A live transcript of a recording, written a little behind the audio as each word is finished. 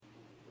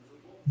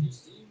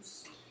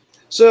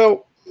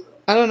So,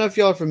 I don't know if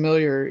y'all are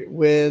familiar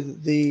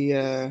with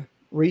the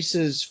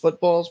Reese's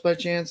footballs by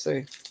chance.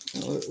 They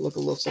look a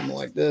little something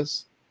like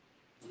this.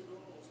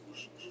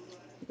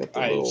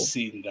 I've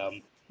seen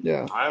them.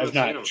 Yeah. I've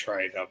not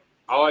tried them.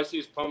 All I see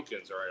is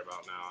pumpkins right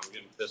about now. I'm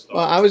getting pissed off.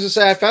 Well, I was just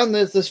say I found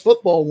this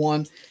football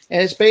one,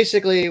 and it's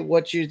basically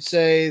what you'd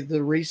say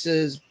the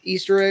Reese's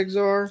Easter eggs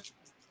are,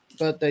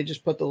 but they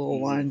just put the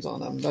little lines on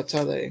them. That's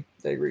how they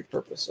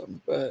repurpose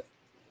them. But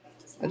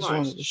I just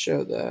wanted to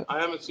show that. I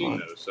haven't seen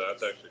those, so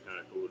that's actually kind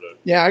of cool.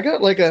 Yeah, I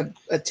got like a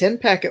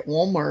 10-pack at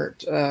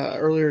Walmart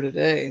earlier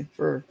today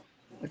for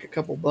like a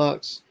couple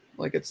bucks.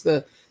 Like it's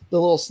the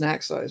little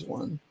snack size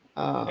one.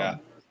 Yeah.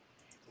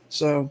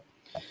 So,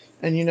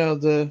 and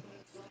the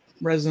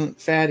resident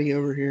fatty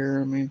over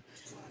here. I mean,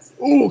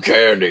 ooh,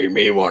 candy,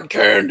 me want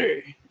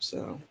candy.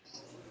 So,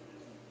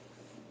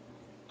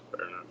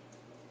 fair enough.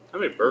 How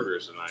many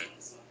burgers tonight?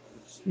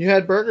 You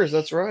had burgers,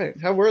 that's right.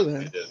 How were they?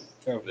 I did.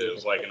 It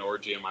was like an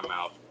orgy in my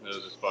mouth. It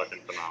was just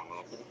fucking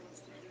phenomenal.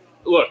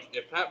 Look,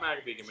 if Pat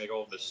McAfee can make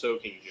all the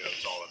soaking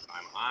jokes all the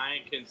time,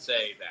 I can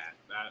say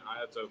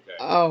that's okay.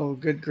 Oh,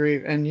 good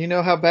grief. And you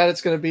know how bad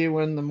it's going to be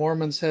when the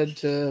Mormons head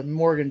to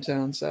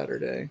Morgantown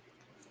Saturday.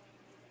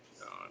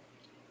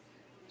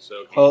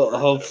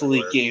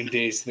 Hopefully game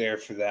day's there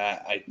for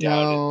that. I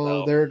doubt it,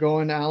 though. They're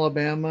going to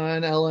Alabama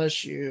and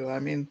LSU. I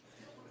mean,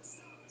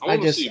 I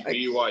want to see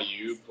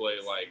BYU play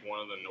like one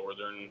of the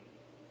northern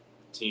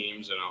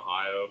teams in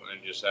Ohio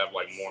and just have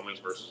like Mormons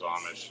versus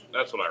Amish.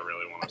 That's what I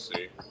really want to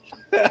see.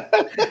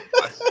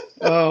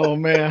 Oh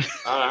man!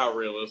 I don't know how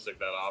realistic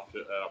that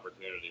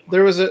opportunity.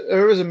 There was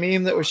a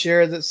meme that was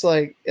shared that's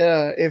like,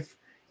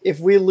 if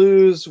we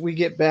lose, we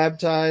get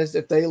baptized.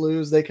 If they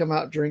lose, they come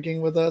out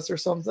drinking with us or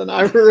something.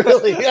 I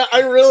really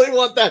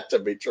want that to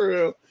be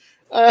true.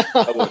 I've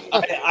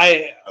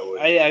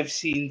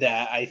seen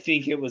that. I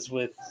think it was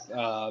with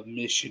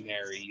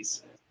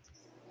missionaries,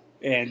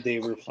 and they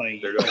were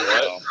playing.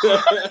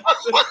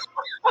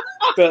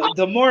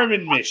 The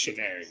Mormon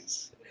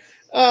missionaries.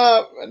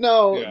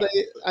 No, Yeah.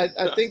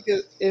 I think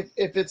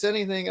if it's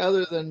anything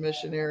other than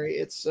missionary,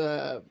 it's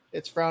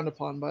frowned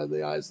upon by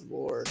the eyes of the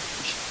Lord.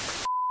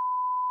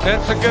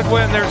 That's a good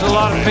win. There's a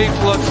lot of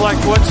people. It's like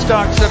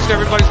Woodstock, except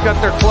everybody's got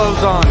their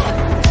clothes on.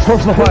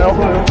 Personal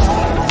foul,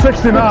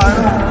 69,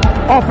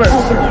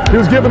 offense. He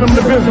was giving them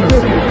the business.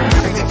 Let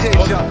me tell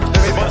you something.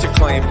 Let me bunch of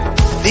claim.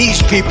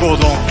 These people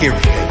don't give a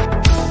shit.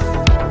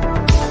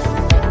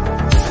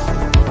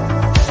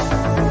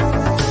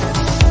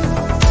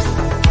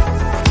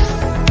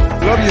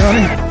 Love you,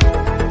 honey.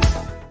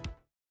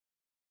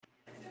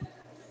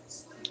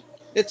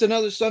 It's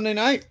another Sunday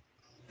night.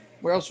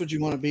 Where else would you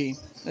want to be?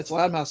 It's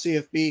Loudmouth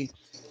CFB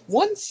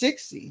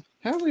 160.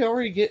 How did we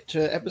already get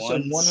to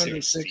episode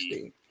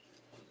 160?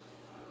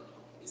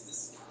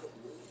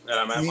 And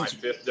I'm at my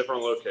 5th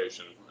different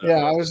location.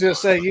 Yeah, I was going to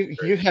say,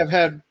 you have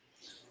had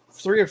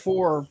 3 or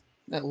 4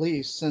 at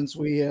least since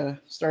we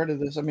started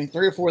this. I mean,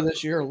 3 or 4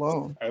 this year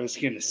alone. I was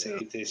going to say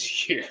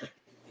this year.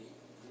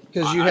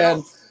 Because you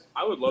had...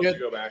 I would love to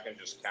go back and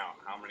just count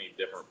how many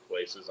different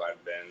places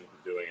I've been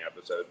doing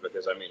episodes.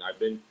 Because, I mean, I've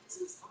been...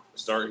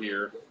 Start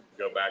here,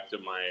 go back to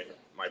my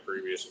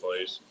previous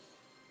place.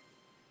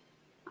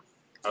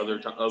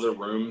 Other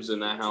rooms in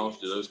that house,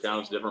 do those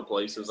count as different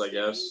places, I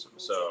guess?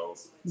 So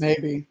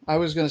maybe. I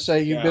was going to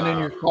say, you've been in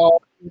your car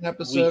for an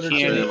episode or two.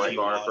 I've been in my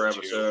car for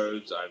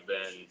episodes. I've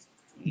been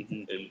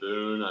in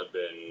Boone. I've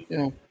been...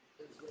 Yeah.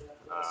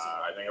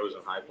 I think I was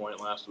in High Point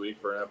last week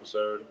for an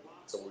episode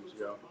a couple weeks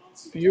ago.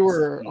 You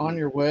were on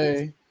your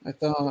way, I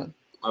thought.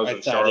 I was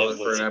in Charlotte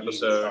for an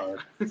episode.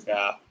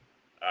 Yeah.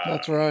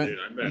 That's right. Dude,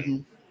 I've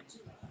been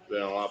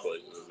in a lot of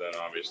places. Then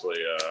obviously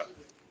a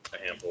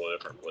handful of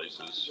different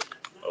places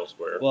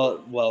elsewhere.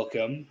 Well,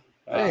 welcome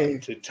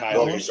to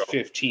Tyler's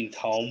 15th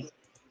home.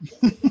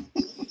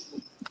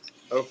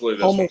 Hopefully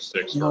this one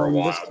sticks for a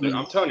while. Dude,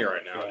 I'm telling you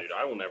right now, dude,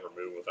 I will never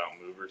move without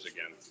movers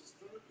again.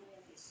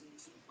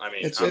 I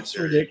mean, it's serious,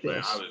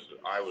 ridiculous. Man.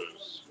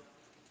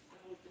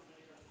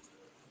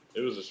 It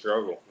was a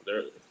struggle.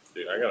 Dude,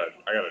 I got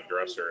a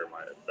dresser in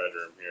my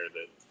bedroom here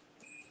that,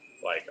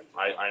 like,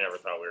 I never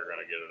thought we were going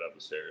to get it up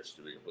the stairs,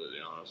 to be completely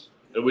honest.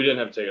 We didn't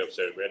have to take it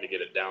upstairs. We had to get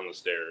it down the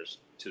stairs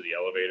to the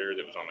elevator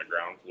that was on the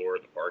ground floor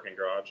at the parking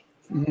garage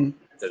to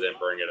then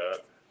bring it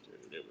up.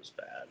 Dude, it was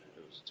bad.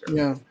 It was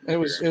terrible. Yeah,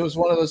 it was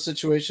one of those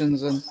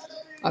situations, and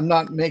I'm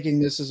not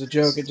making this as a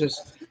joke. It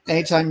just,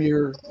 anytime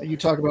you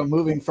talk about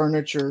moving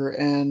furniture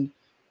and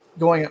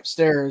going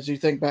upstairs, you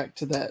think back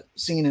to that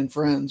scene in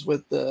Friends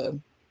with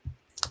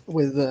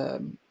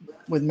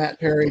Matt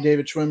Perry,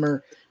 David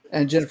Schwimmer,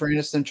 and Jennifer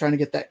Aniston trying to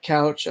get that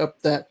couch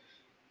up that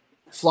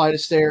flight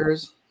of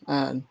stairs.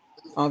 And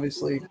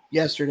obviously,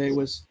 yesterday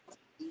was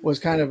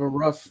kind of a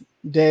rough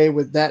day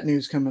with that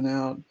news coming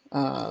out.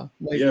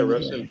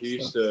 Rest in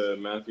peace to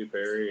Matthew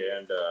Perry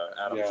and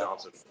Adam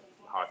Johnson,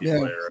 hockey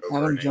player.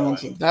 Adam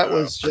Johnson. That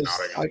was just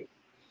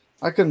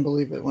I couldn't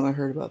believe it when I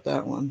heard about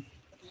that one.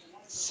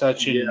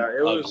 Such an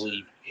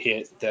ugly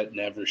hit that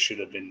never should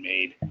have been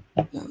made.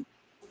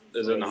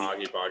 is in the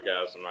hockey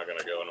podcast. I'm not going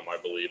to go into my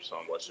beliefs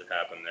on what should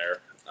happen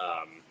there.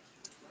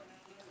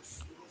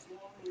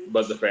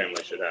 But the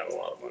family should have a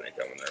lot of money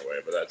coming their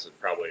way. But that's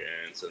probably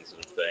an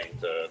insensitive thing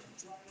to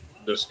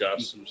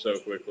discuss so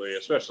quickly,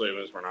 especially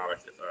if we're not a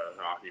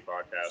hockey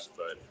podcast.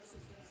 But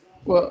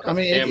well, I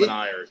mean, Cam and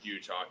I are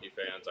huge hockey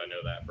fans. I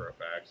know that for a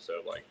fact.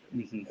 So, like,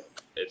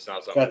 it's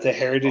not something. Got the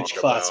Heritage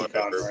Classic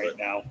on right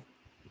now.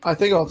 I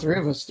think all three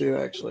of us do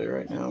actually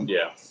right now.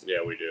 Yeah,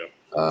 we do.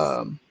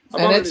 I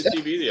bought a new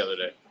TV the other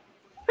day.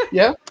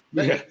 Yeah.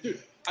 Yeah.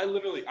 Dude,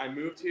 I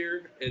moved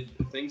here and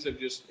things have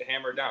just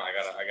hammered down. I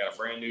got a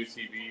brand new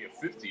TV, a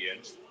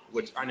 50-inch,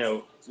 which I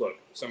know. Look,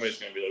 somebody's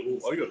gonna be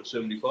like, "Oh, I got a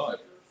 75."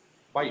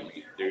 Fight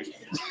me, dude.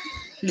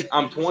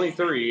 I'm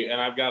 23 and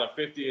I've got a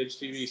 50-inch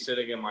TV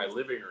sitting in my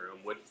living room,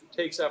 which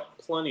takes up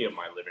plenty of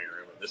my living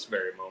room at this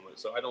very moment.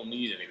 So I don't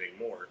need anything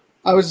more.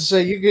 I was to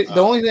say the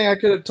only thing I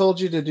could have told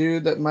you to do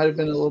that might have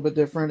been a little bit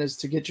different is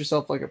to get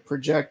yourself like a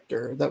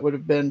projector that would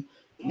have been,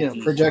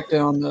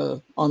 projected on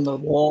the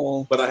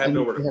wall. But I have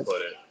nowhere to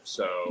put it,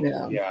 so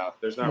yeah,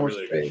 there's not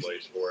really a good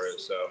place for it.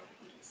 So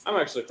I'm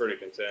actually pretty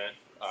content.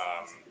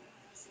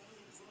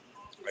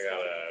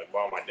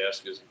 While my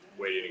desk is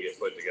waiting to get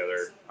put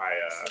together, I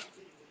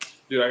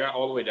got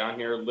all the way down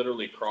here,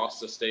 literally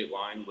crossed the state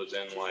line, was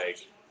in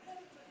like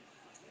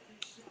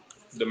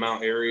the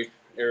Mount Airy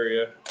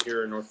area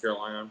here in North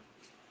Carolina.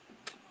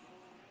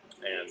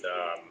 And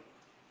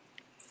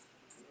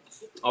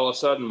all of a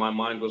sudden, my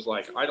mind was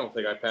like, I don't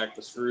think I packed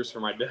the screws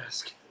for my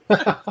desk.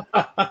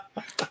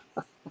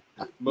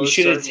 You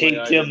should have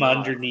taped them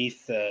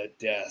underneath the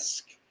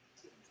desk.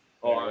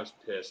 Oh, I was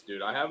pissed,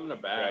 dude. I have them in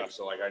a bag,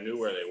 so like I knew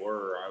where they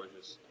were. I was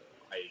just,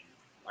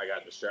 I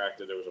got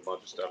distracted. There was a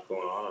bunch of stuff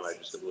going on, and I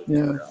just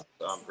completely forgot.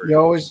 So you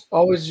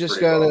always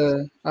just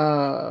gotta,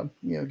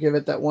 give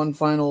it that one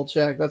final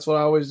check. That's what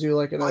I always do.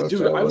 Like an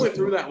dude, I went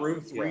through that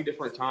room 3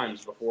 different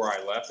times before I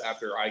left.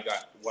 After I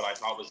got what I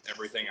thought was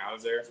everything out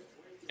of there,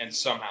 and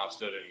somehow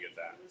still didn't get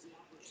that.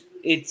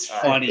 It's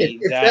funny.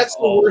 If that's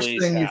the worst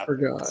thing you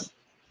forgot.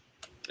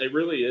 It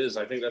really is.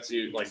 I think that's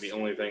the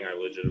only thing I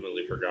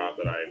legitimately forgot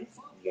that I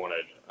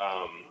wanted.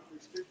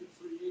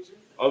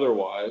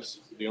 Otherwise,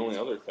 the only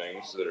other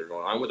things that are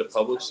going on. I went to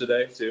Publix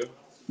today too.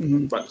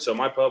 But so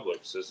my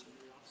Publix is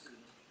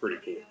pretty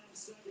cool.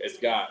 It's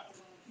got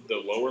the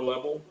lower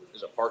level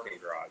is a parking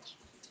garage.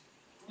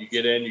 You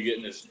get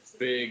in this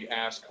big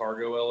ass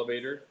cargo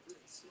elevator,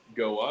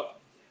 go up.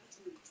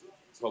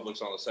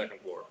 Publix on the second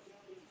floor.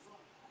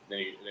 Then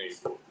you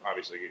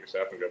obviously get your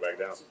stuff and go back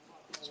down.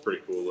 It's a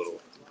pretty cool little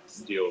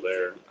deal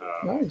there.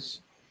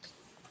 Nice.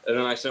 And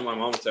then I sent my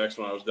mom a text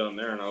when I was done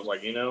there, and I was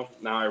like, now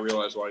I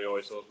realize why you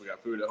always tell us we got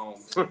food at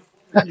home.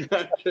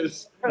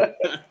 Because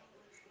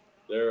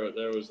there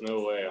was no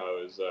way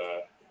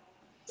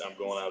I'm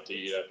going out to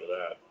eat after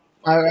that.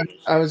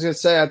 I was gonna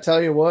say, I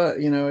tell you what, Oh,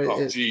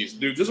 jeez,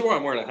 dude, this is why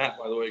I'm wearing a hat,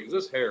 by the way, because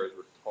this hair is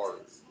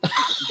retarded.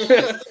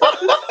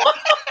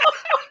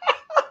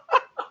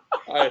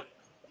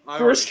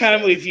 First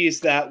time we've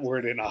used that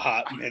word in a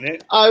hot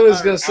minute. I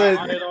was gonna say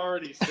I had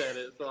already said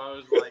it, so I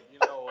was like, you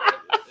know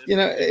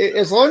what?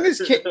 As long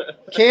as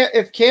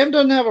if Cam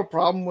doesn't have a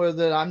problem with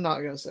it, I'm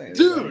not gonna say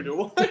anything. Dude,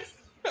 what?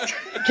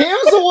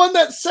 Cam's the one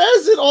that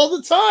says it all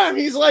the time.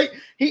 He's like,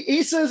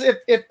 he says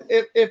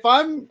if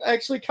I'm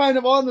actually kind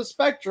of on the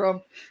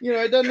spectrum,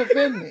 it doesn't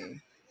offend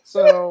me.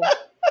 So,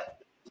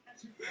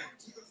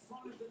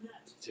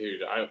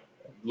 dude, I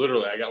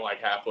got like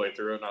halfway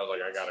through it, and I was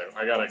like, I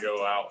gotta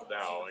go out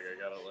now. Like, I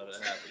gotta let it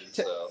happen.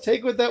 So.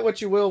 Take with that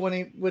what you will when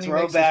he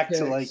throw makes back his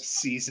to picks. like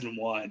season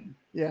 1.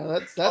 Yeah,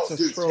 that's a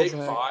dude,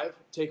 throwback.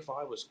 Take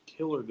five was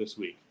killer this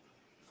week.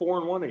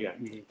 4-1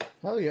 again.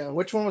 Hell yeah!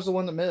 Which one was the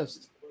one that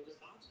missed?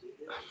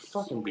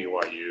 Fucking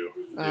BYU,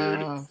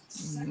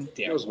 dude.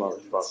 Damn those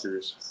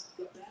motherfuckers.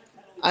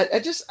 I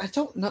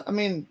don't know. I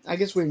mean, I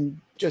guess we can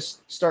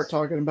just start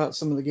talking about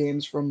some of the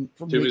games from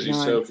Too week busy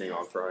 9. soaking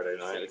on Friday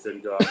night. I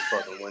couldn't go out and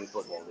fucking win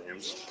football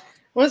games.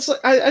 Well, it's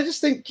like, I just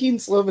think Keaton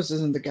Slovis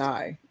isn't the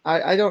guy.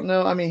 I don't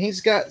know. I mean,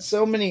 he's got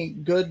so many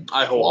good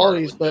I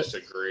qualities, wholeheartedly but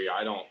disagree.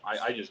 I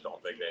just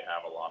don't think they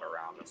have a lot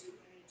around him.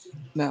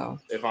 no.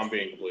 If I'm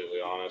being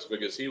completely honest,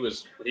 because he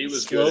was good at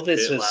Slovis Pitt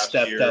has last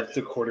stepped year. up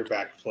the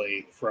quarterback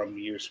play from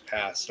years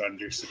past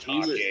under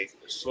Satake.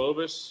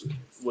 Slovis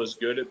was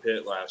good at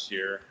Pitt last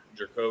year.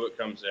 Dracovic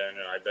comes in,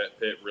 and I bet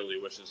Pitt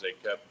really wishes they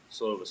kept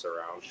Slovis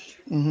around,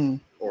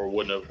 or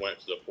wouldn't have went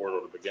to the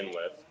portal to begin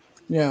with.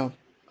 Yeah.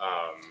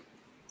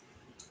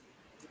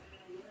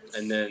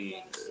 And then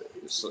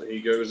so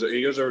he goes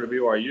over to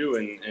BYU,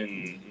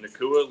 and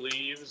Nakua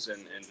leaves,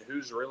 and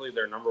who's really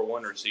their number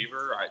one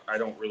receiver? I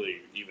don't really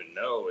even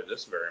know at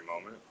this very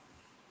moment.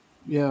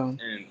 Yeah.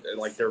 And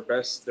like their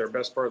best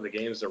part of the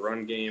game is the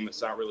run game.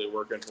 It's not really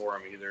working for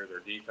them either. Their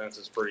defense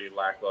is pretty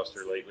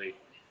lackluster lately.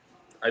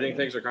 I think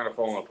things are kind of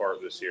falling apart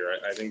this year.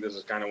 I think this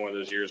is kind of one of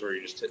those years where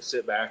you just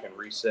sit back and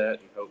reset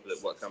and hope that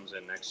what comes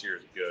in next year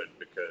is good,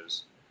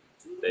 because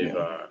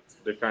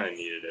they've kind of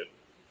needed it.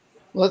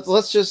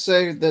 Let's just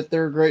say that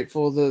they're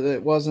grateful that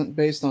it wasn't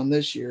based on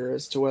this year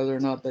as to whether or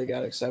not they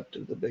got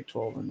accepted to the Big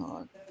 12 or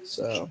not.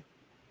 So,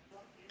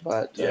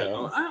 But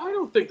Yeah, I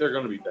don't think they're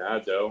going to be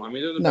bad, though. I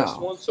mean, they're the best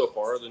ones so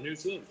far, the new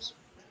teams.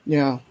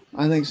 Yeah,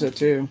 I think so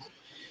too.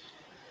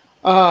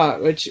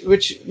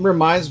 Which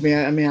reminds me,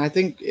 I mean, I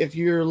think if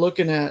you're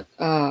looking at,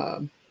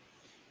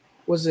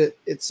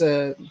 it's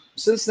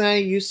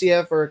Cincinnati,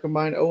 UCF are a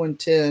combined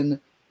 0-10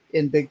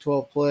 in Big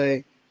 12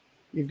 play.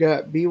 You've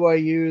got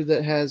BYU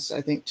that has,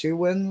 I think, 2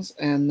 wins,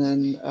 and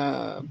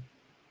then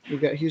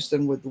you've got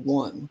Houston with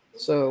 1.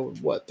 So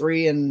what,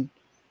 3 and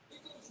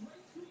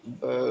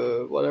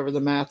whatever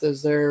the math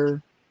is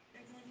there,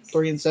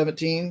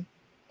 3-17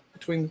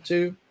 between the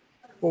 2,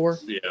 4.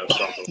 Yeah,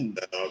 something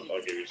like that.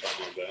 I'll give you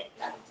something like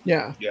that.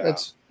 Yeah.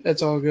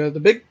 That's all good.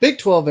 The Big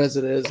 12 as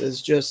it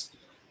is just.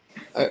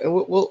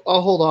 I'll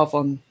hold off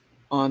on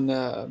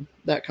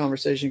that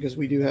conversation because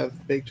we do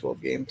have Big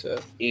 12 game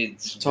to.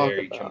 It's talk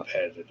very about.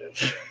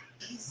 Competitive.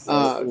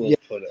 We'll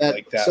put it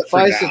like that.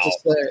 Suffice for it now. to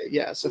say,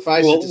 yeah.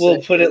 Suffice We'll, it to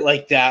we'll say, put it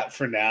like that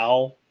for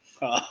now.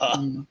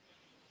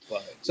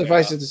 But,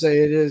 suffice it to say,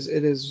 it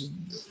is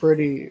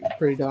pretty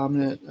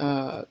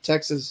dominant.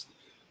 Texas.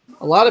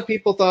 A lot of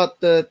people thought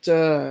that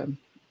the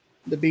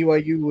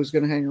BYU was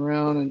going to hang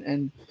around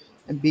and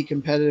be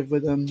competitive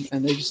with them,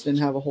 and they just didn't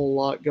have a whole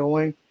lot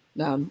going.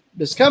 Now,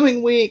 this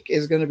coming week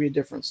is going to be a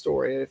different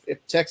story.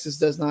 If Texas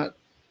does not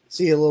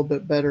see a little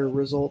bit better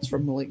results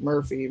from Malik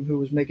Murphy, who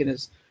was making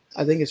his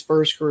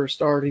first career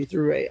start, he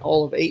threw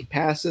all of 8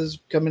 passes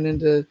coming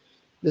into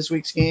this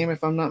week's game,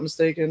 if I'm not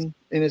mistaken,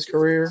 in his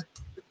career.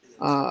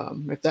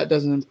 If that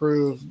doesn't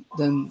improve,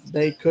 then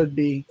they could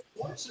be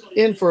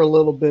in for a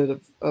little bit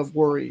of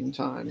worrying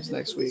times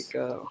next week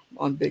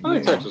on Big I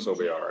think Noon. Texas will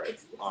be all right.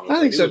 Honestly. I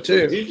think so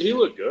too. He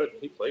looked good.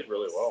 He played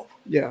really well.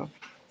 Yeah.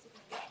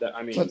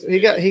 I mean, He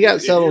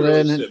got settled if you really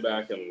in. Sit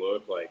back and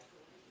look like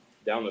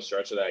down the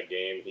stretch of that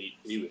game,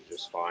 he was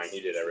just fine.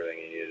 He did everything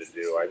he needed to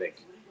do. I think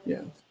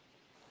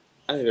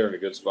they're in a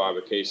good spot,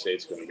 but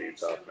K-State's going to be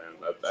tough,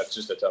 man. That's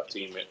just a tough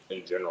team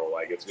in general.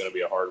 Like, it's going to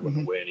be a hard one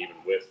to win, even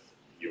with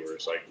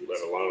viewers, like,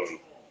 let alone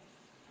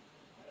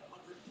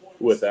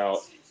without.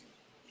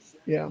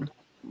 Yeah.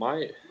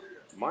 My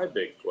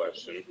big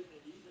question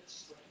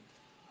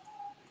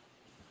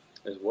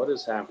is what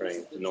is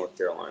happening to North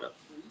Carolina?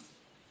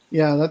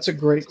 Yeah, that's a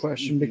great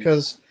question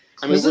because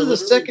this we're is the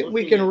second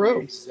week in a row.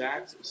 The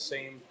exact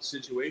same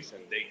situation.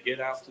 They get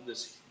out to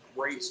this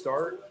great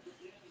start,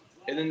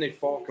 and then they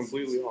fall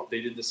completely off. They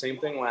did the same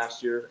thing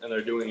last year, and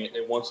they're doing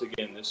it once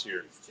again this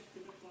year.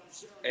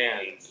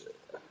 And,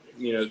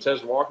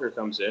 Tez Walker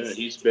comes in, and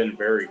he's been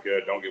very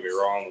good. Don't get me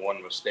wrong.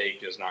 One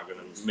mistake is not going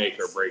to make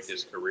or break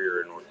his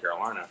career in North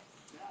Carolina.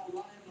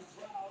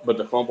 But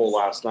the fumble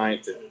last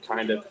night that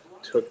kind of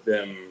took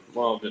them,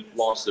 that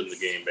lost them the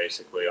game,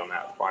 basically, on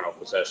that final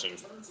possession.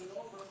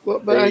 Well,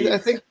 but I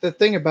think the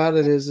thing about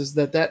it is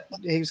that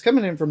he was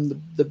coming in from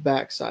the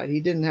backside. He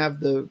didn't have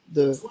the.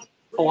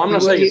 Oh, I'm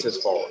not saying it's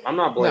his fault. I'm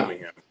not blaming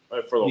him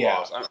for the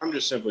loss. I'm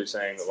just simply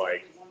saying that,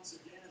 like,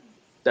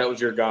 that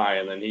was your guy,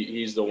 and then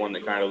he's the one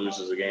that kind of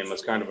loses the game.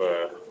 That's kind of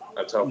a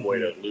tough way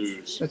to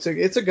lose. It's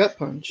a gut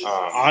punch.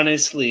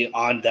 Honestly,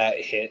 on that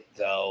hit,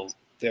 though,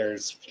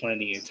 there's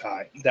plenty of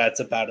time. That's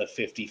about a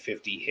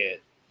 50-50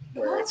 hit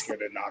where it's going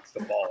to knock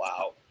the ball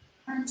out.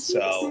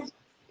 So,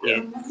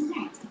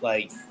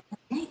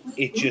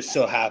 it just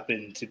so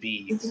happened to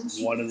be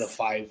one of the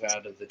 5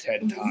 out of the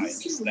 10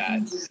 times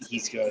that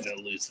he's going to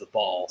lose the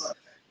ball,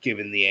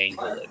 given the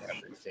angle and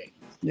everything.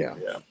 Yeah.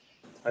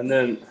 And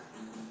then,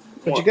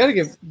 but you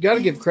got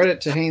to give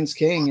credit to Haynes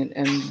King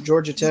and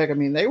Georgia Tech. I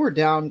mean, they were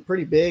down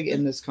pretty big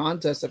in this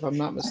contest, if I'm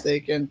not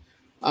mistaken.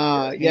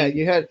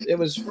 It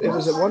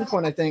was at one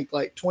point I think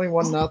like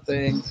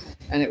 21-0,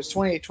 and it was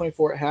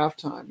 28-24 at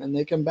halftime, and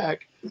they come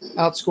back,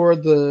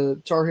 outscored the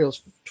Tar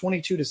Heels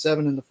 22-7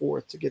 in the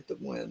fourth to get the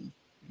win.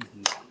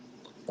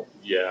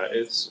 Yeah,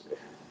 it's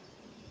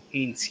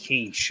Haynes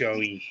King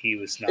showing he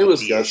was not. It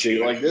was gushy.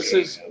 Like this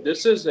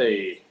is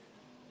a.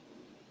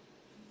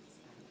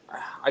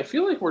 I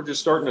feel like we're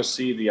just starting to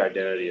see the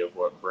identity of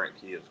what Brent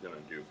Key is going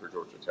to do for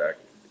Georgia Tech.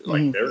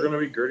 Like they're going to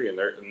be gritty, and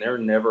they're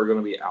never going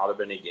to be out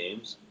of any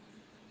games.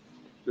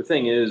 The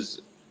thing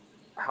is,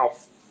 how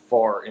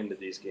far into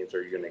these games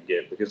are you going to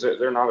get? Because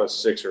they're not a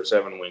 6 or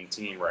 7 win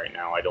team right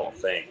now. I don't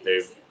think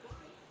they've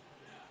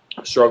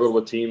struggled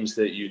with teams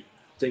that you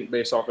think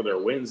based off of their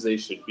wins they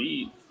should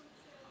beat,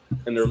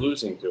 and they're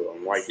losing to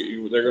them. Like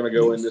they're going to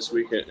go in this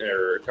week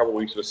or a couple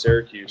weeks with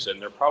Syracuse, and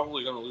they're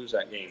probably going to lose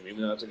that game,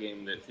 even though that's a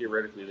game that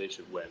theoretically they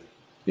should win.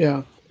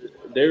 Yeah,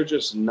 they're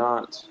just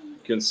not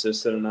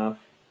consistent enough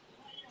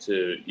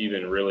to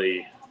even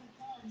really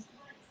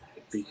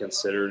be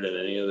considered in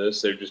any of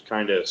this. They're just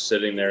kind of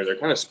sitting there. They're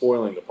kind of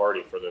spoiling the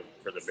party for the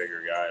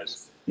bigger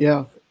guys.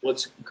 Yeah.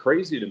 What's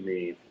crazy to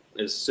me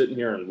is sitting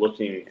here and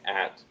looking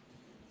at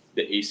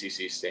the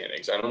ACC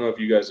standings. I don't know if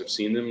you guys have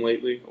seen them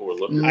lately or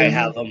looked at them. I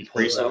have them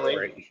recently.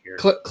 right here.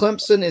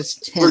 Clemson is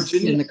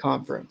 10th in the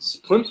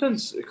conference.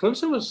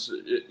 Clemson was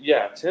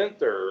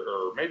 10th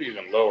or maybe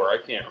even lower. I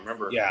can't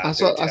remember. Yeah, I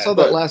saw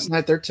that last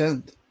night. They're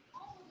 10th.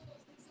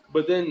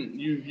 But then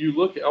you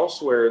look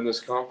elsewhere in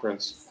this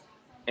conference,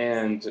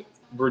 and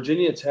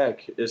Virginia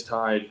Tech is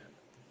tied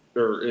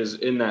or is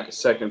in that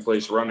second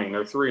place running.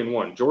 They're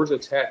 3-1. Georgia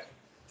Tech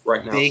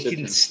right now They sits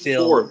can in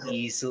still fourth.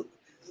 easily.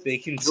 They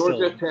can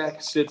Georgia still.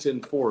 Tech sits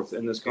in fourth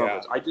in this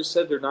conference. Yeah. I just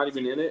said they're not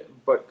even in it,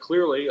 but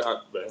clearly,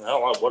 what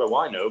do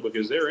I know?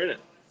 Because they're in it.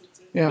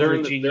 Yeah. They're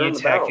Virginia in the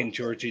Tech battle. and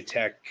Georgia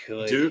Tech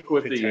could Duke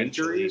with the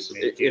potentially injuries.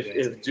 make it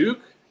in. If Duke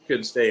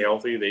could stay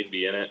healthy, they'd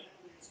be in it.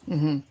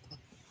 Mm-hmm.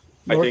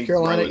 I North think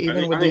Carolina, Riley- I even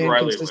think- with I the think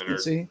Riley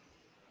inconsistency.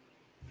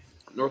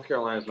 North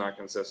Carolina's not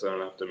consistent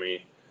enough to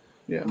me.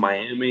 Yeah.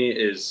 Miami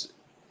is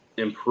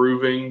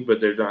improving, but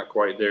they're not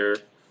quite there.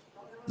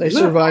 They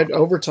survived Who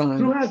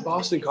overtime. had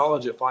Boston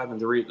College at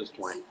 5-3 at this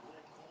point?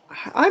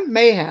 I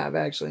may have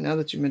actually. Now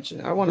that you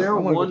mention it, I want to. They're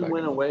go one back win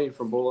and look. away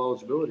from bowl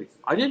eligibility.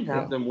 I didn't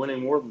have Yeah. them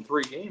winning more than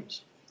 3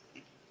 games,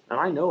 and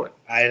I know it.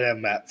 I had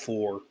them at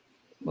 4.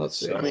 Let's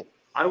see. So- I mean,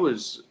 I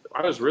was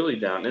really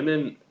down, and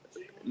then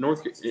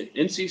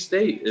NC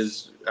State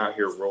is out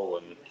here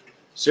rolling.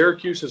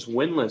 Syracuse is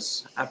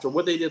winless after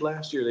what they did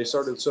last year. They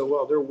started so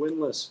well; they're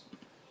winless.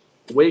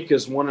 Wake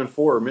is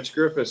 1-4. Mitch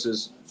Griffiths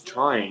is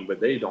trying, but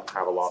they don't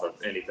have a lot of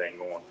anything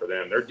going for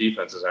them. Their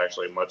defense is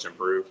actually much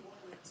improved.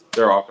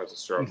 Their offense is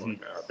struggling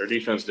now. Their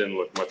defense didn't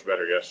look much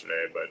better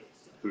yesterday, but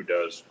who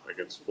does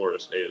against Florida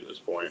State at this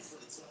point?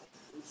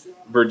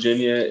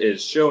 Virginia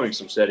is showing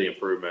some steady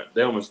improvement.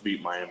 They almost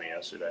beat Miami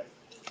yesterday.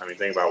 I mean,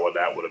 think about what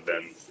that would have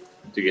been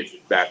to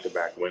get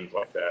back-to-back wins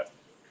like that.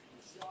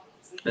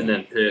 And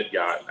then Pitt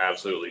got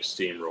absolutely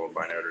steamrolled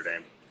by Notre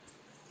Dame.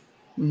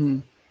 Mm-hmm.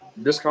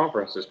 This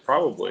conference is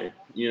probably,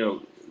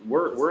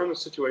 we're in a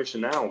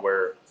situation now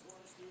where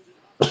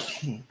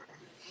do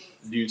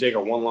you take a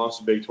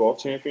one-loss Big 12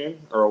 champion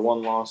or a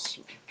one-loss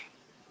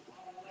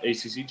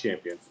ACC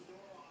champion?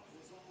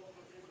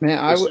 Man,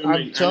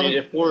 I'm telling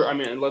you. Let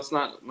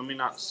me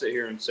not sit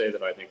here and say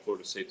that I think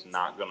Florida State's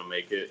not going to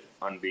make it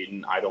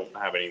unbeaten. I don't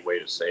have any way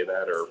to say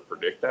that or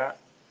predict that.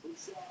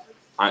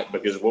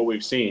 Because what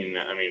we've seen,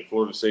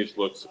 Florida State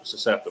looks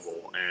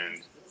susceptible,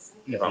 and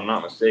if I'm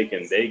not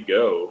mistaken, they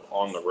go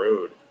on the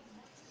road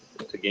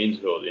to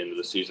Gainesville at the end of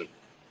the season.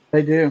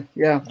 They do,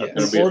 yeah. That's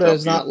And Florida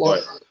has not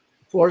lost.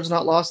 Florida's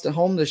not lost at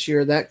home this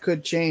year. That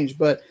could change,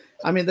 but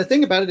the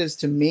thing about it is,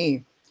 to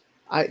me,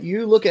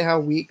 you look at how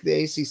weak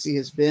the ACC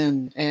has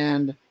been,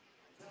 and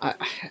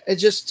it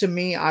just, to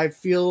me, I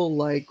feel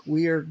like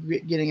we are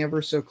getting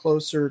ever so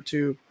closer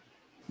to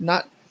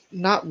not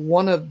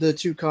one of the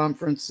two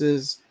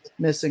conferences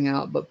missing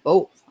out, but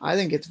both. I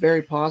think it's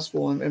very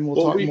possible, and we'll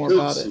talk more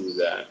about it.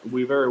 That.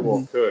 We very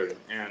well could.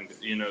 And,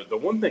 the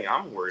one thing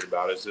I'm worried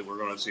about is that we're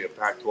going to see a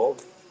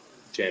Pac-12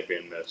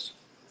 champion miss.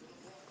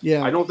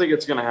 Yeah. I don't think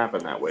it's going to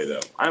happen that way, though.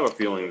 I have a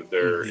feeling that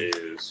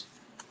there's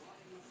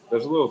a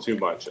little too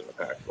much in the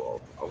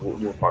Pac-12.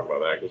 We'll talk about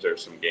that because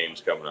there's some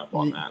games coming up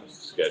on that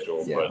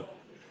schedule. Yeah. But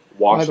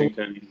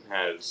Washington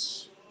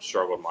has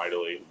struggled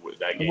mightily with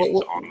that game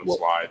on the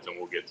slides, and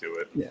we'll get to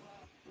it. Yeah.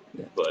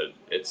 But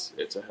it's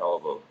a hell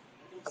of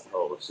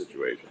a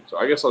situation. So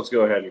I guess let's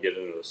go ahead and get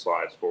into the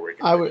slides before we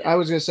continue. I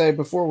was going to say,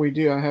 before we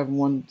do, I have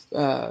one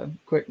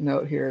quick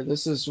note here.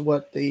 This is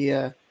what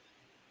the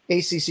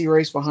ACC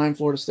race behind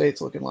Florida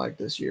State's looking like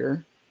this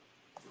year.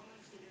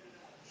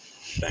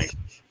 Thanks.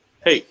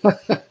 Hey,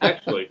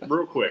 actually,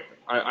 real quick,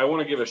 I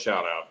want to give a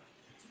shout out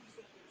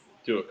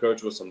to a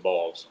coach with some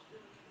balls.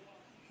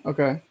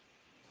 Okay.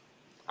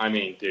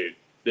 Dude,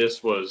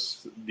 this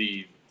was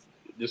a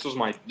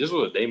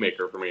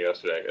daymaker for me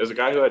yesterday. As a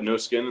guy who had no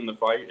skin in the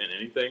fight in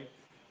anything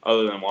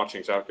other than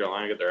watching South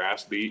Carolina get their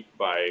ass beat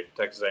by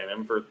Texas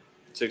A&M for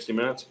 60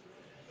 minutes,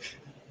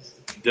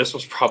 this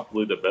was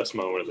probably the best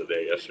moment of the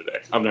day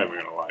yesterday. I'm not even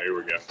going to lie. Here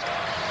we go.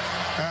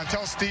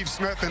 Tell Steve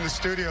Smith in the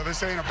studio,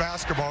 this ain't a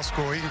basketball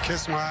school. He can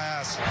kiss my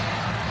ass.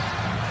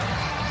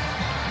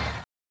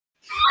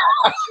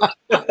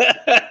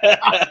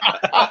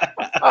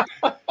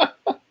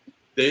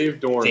 Dave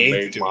Doran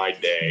made my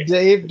day.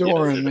 Dave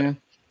Doran, man.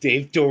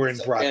 Dave Doran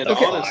brought the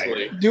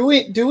honestly, fire.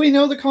 Do we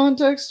know the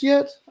context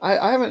yet?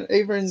 I haven't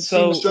even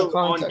seen the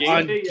context.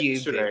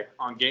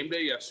 On game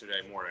day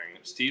yesterday morning,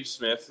 Steve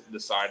Smith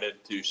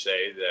decided to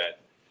say that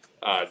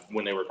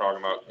when they were talking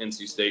about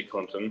NC State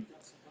Clemson,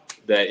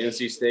 that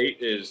NC State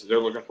they're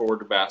looking forward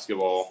to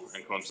basketball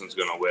and Clemson's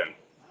going to win.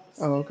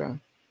 Oh, okay.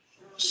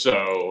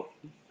 So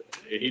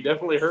he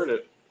definitely heard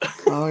it.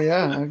 Oh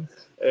yeah.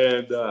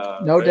 And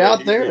no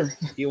doubt there.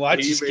 You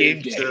watch his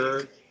game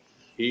day.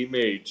 He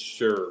made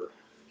sure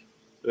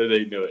that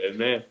they knew it. And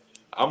man,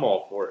 I'm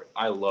all for it.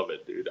 I love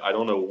it, dude. I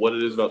don't know what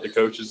it is about the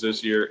coaches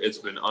this year. It's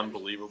been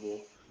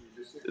unbelievable.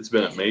 It's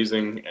been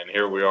amazing. And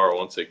here we are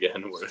once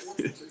again where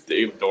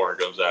Dave Doran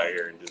comes out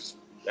here and just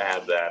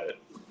adds at it.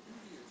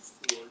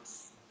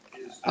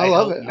 I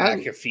love it.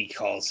 McAfee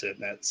calls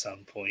him at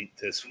some point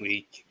this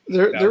week.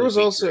 There was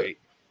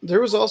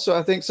also,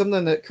 I think,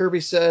 something that Kirby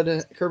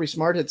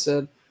Smart had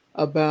said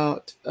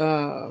about,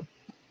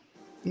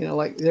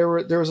 like there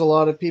was a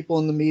lot of people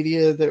in the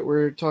media that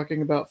were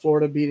talking about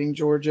Florida beating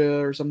Georgia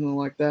or something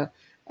like that.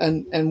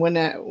 And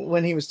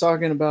when he was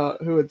talking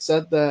about who had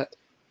said that,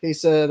 he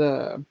said,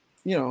 it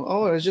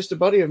was just a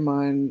buddy of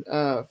mine,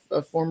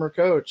 a former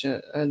coach.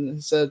 And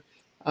he said,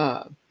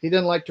 He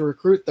didn't like to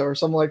recruit, though, or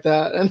something like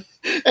that.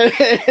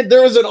 And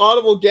there was an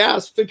audible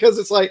gasp because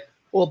it's like,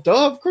 well,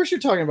 duh, of course you're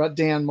talking about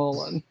Dan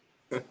Mullen.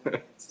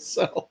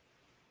 So,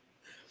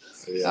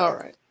 Yeah. all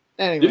right.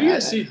 Anyway, Did you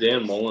guys see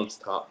Dan Mullen's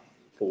top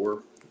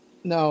 4?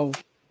 No.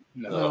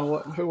 No.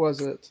 Who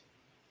was it?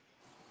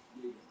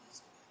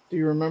 Do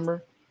you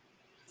remember?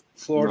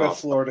 Florida,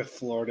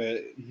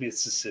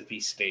 Mississippi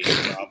State,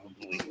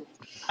 probably.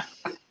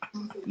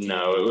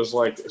 No, it was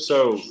like,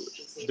 so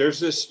there's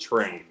this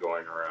trend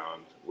going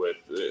around with,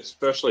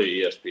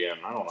 especially ESPN.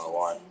 I don't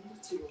know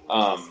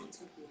why.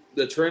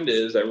 The trend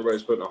is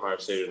everybody's putting Ohio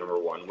State at number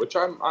 1, which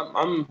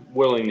I'm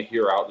willing to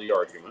hear out the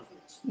argument.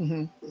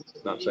 Mm-hmm.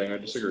 Not saying I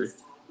disagree.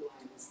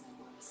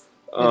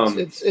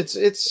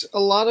 It's a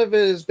lot of it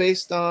is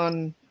based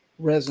on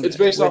resume. It's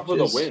based off of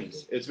the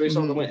wins. It's based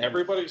off the win.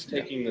 Everybody's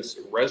taking this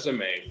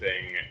resume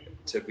thing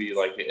to be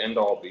like the end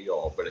all be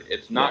all, but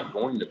it's not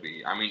going to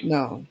be. I mean,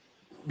 no,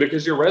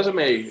 because your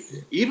resume,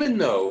 even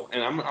though,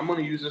 and I'm going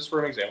to use this for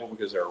an example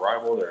because they're a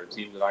rival, they're a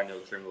team that I know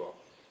extremely well.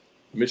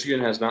 Michigan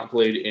has not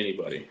played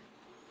anybody.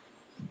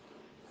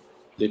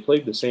 They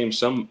played the same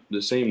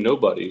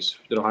nobodies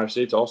that Ohio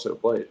State's also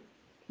played.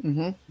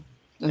 Mm-hmm.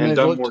 And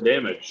done more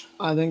damage.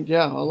 I think,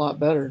 a lot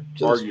better.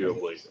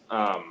 Arguably.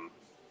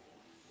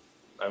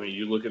 I mean,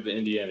 you look at the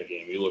Indiana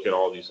game, you look at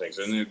all these things,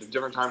 and at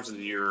different times of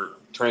the year,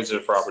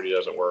 transitive property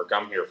doesn't work.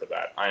 I'm here for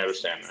that. I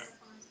understand that.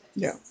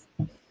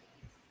 Yeah.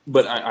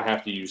 But I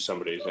have to use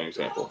somebody as an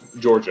example.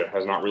 Georgia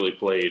has not really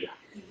played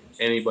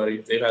anybody.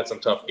 They've had some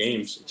tough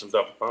games and some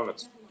tough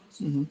opponents.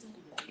 Mm-hmm.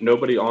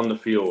 Nobody on the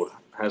field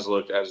has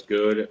looked as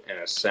good and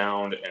as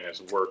sound and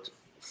has worked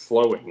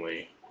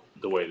flowingly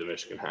the way that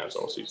Michigan has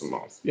all season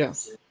long. Yeah.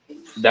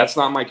 That's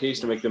not my case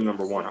to make them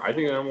number 1. I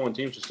think the number 1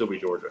 team should still be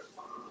Georgia.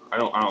 I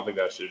don't think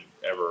that should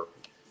ever.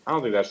 I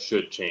don't think that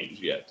should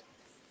change yet.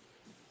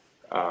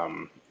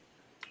 I'm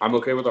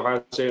okay with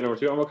Ohio State at number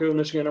 2. I'm okay with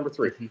Michigan at number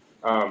 3.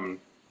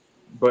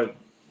 But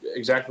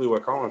exactly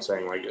what Colin's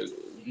saying, like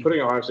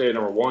putting Ohio State at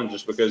number 1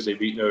 just because they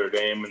beat Notre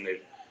Dame and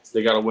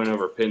they got a win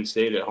over Penn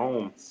State at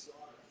home,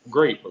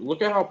 great. But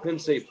look at how Penn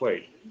State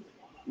played.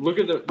 Look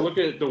at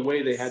the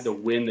way they had to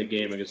win the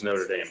game against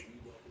Notre Dame.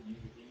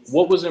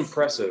 What was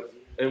impressive,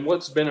 and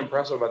what's been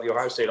impressive about the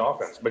Ohio State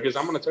offense? Because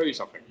I'm going to tell you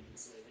something.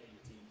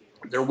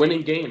 They're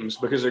winning games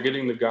because they're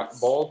getting the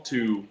ball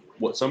to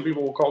what some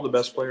people will call the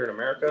best player in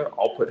America.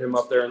 I'll put him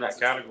up there in that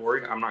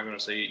category. I'm not going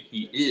to say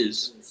he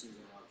is,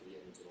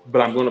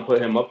 but I'm going to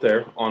put him up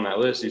there on that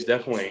list. He's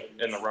definitely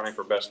in the running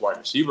for best wide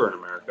receiver in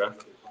America.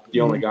 The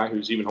only guy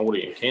who's even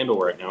holding a candle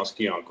right now is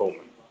Keon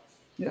Coleman.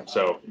 Yeah.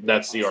 So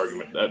that's the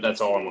argument.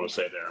 That's all I'm going to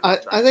say there.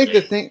 I think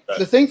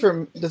the thing for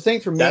me, that's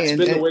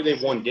been the way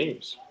they've won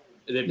games.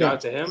 They've got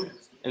to him,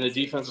 and the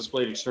defense has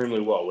played extremely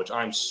well, which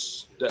I'm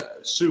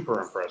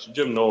super impressed.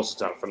 Jim Knowles has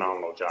done a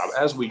phenomenal job,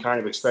 as we kind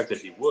of expected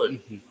he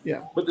would.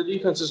 Yeah. But the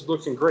defense is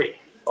looking great.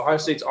 Ohio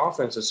State's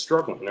offense is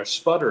struggling. They're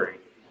sputtering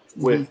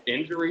with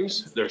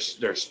injuries.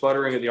 They're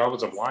sputtering at the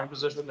offensive line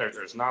position.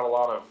 There's not a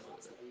lot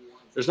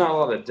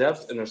of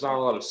depth, and there's not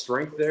a lot of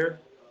strength there.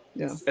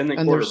 Yeah. And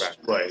then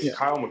quarterback play. Yeah.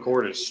 Kyle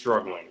McCord is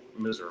struggling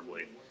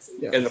miserably.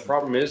 Yeah. And the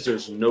problem is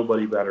there's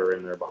nobody better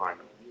in there behind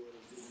him.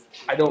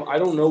 I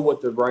don't know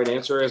what the right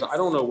answer is. I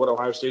don't know what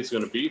Ohio State's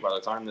going to be by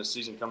the time this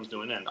season comes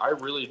to an end. I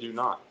really do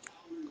not.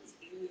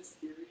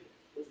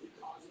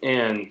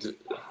 And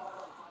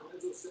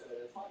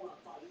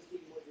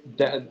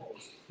that,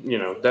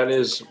 that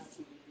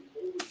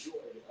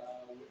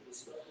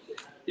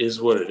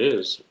is what it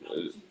is.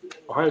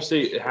 Ohio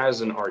State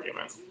has an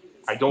argument.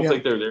 I don't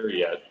think they're there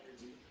yet.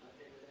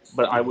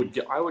 But I would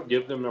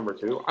give them number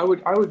 2. I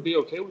would be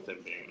okay with them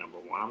being number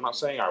 1. I'm not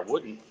saying I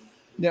wouldn't.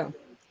 Yeah.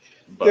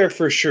 But they're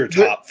for sure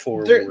top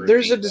 4.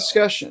 There's a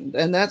discussion,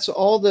 and that's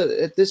all that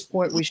at this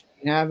point we should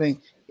be having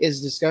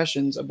is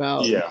discussions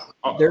about. Yeah.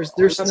 There's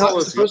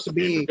not supposed to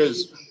be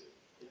because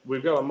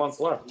we've got a month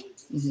left,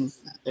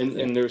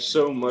 and there's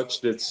so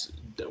much that's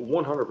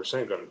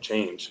 100% going to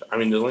change. I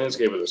mean, the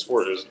landscape of the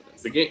sport is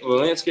the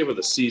landscape of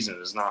the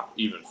season is not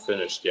even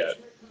finished yet.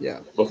 Yeah.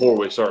 Before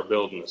we start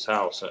building this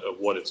house of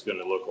what it's going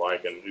to look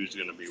like and who's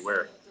going to be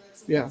where.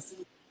 Yeah.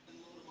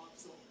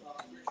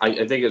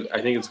 I think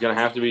it's going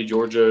to have to be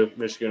Georgia,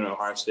 Michigan, and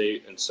Ohio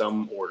State in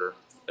some order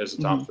as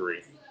the top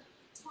 3.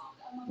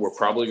 We're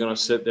probably going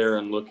to sit there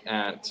and look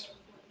at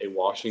a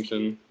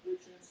Washington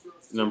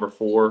number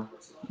 4.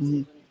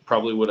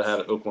 Probably would have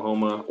had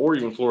Oklahoma or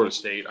even Florida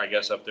State, I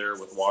guess, up there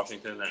with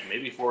Washington, and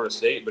maybe Florida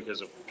State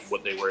because of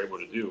what they were able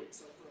to do.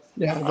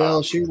 Yeah, the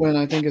LSU win,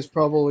 I think, is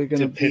probably going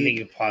to be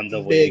depending upon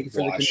the way big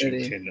for Washington.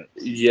 The committee.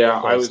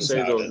 Yeah, I would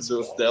say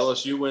the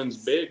LSU win's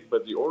big,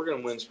 but the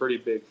Oregon win's pretty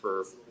big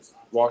for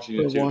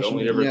Washington too. The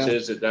only difference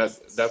is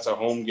that's a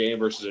home game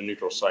versus a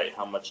neutral site.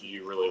 How much do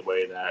you really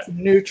weigh that?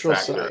 Neutral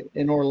site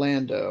in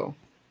Orlando.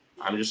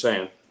 I'm just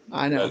saying.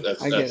 I know.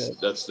 I get it.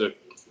 That's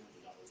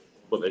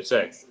what they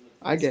say.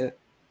 I get it.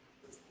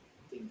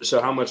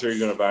 So how much are you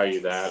going to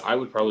value that? I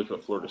would probably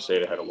put Florida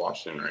State ahead of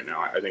Washington right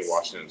now. I think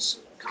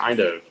Washington's kind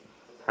of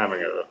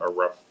having a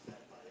rough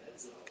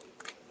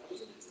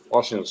 –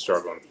 Washington's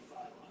struggling.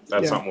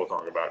 That's Yeah. something we'll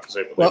talk about because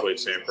they Well- played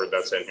Stanford.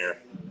 That's in here.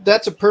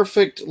 That's a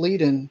perfect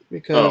lead-in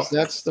because Oh,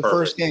 that's the perfect.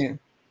 first game.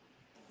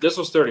 This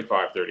was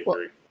 35-33.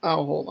 Well,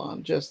 oh, hold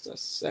on just a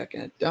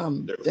second.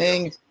 Dumb There we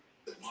thing.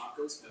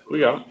 We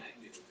got it.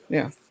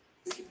 Yeah.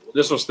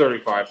 This was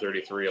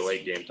 35-33, a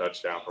late game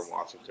touchdown from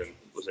Washington.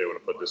 Was able to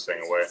put this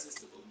thing away.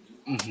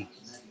 Mm-hmm.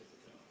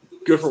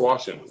 Good for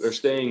Washington. They're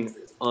staying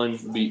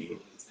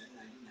unbeaten.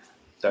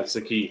 That's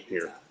the key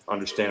here.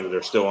 Understand that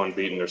they're still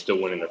unbeaten. They're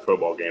still winning their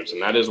football games.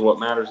 And that is what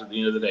matters at the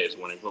end of the day is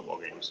winning football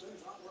games.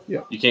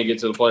 Yeah. You can't get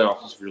to the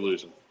playoffs if you're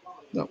losing.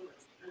 No.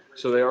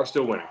 So they are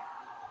still winning.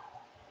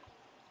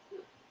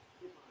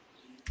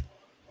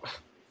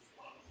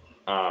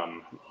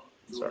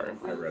 Sorry,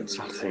 I read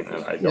something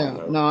that I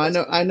don't know.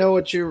 No, I know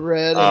what you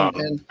read,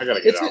 and I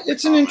gotta get out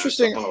it's the an comments.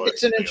 interesting I wanna let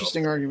it's an everybody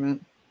interesting else.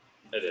 argument.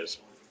 It is.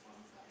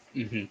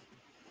 Mm-hmm.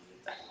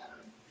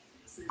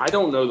 I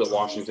don't know that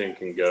Washington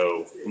can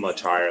go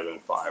much higher than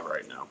 5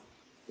 right now.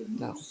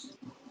 No.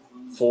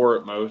 4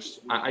 at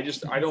most. I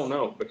don't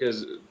know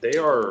because they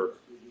are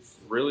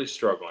really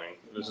struggling.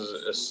 This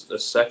is a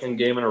second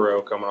game in a row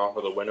coming off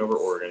of the win over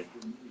Oregon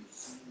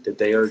that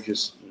they are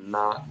just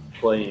not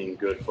playing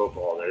good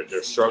football.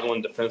 They're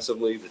struggling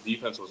defensively. The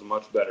defense was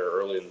much better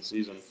early in the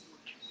season.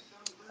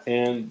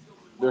 And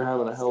they're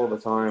having a hell of a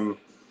time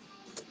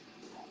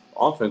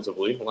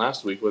offensively.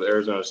 Last week with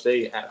Arizona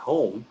State at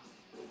home,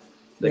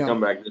 they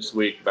come back this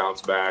week,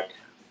 bounce back,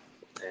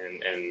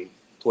 and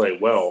play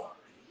well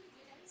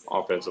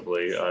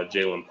offensively.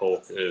 Jalen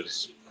Polk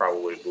is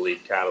probably the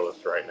lead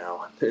catalyst right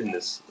now in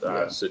this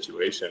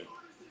situation.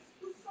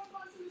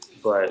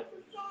 But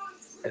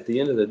at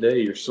the end of the day,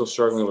 you're still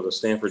struggling with a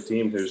Stanford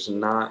team who's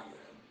not.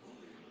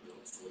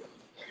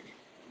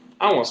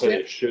 I don't want to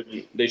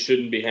say they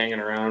shouldn't be hanging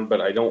around,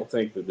 but I don't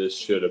think that this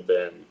should have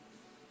been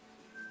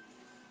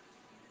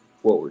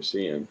what we're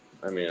seeing.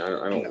 I mean,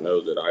 I don't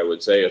know that I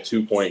would say a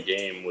 2-point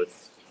game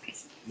with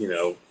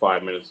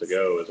 5 minutes to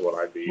go is what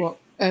I'd be. Well,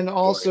 and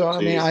also,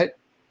 I mean,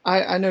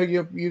 I know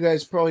you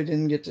guys probably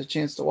didn't get the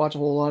chance to watch a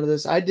whole lot of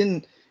this. I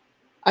didn't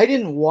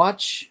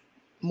watch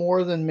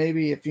more than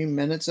maybe a few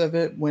minutes of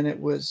it when it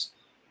was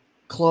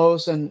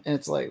close, and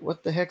it's like,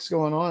 what the heck's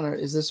going on? Or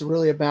is this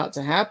really about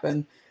to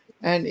happen?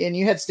 And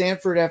you had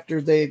Stanford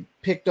after they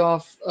picked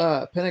off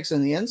Penix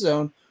in the end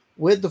zone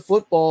with the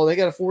football. They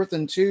got a 4th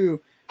and 2,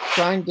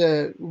 trying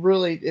to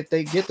really, if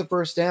they get the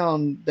first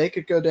down, they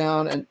could go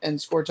down and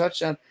score a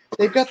touchdown.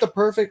 They've got the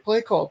perfect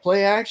play call,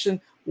 play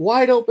action,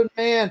 wide open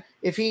man.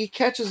 If he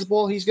catches the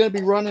ball, he's going to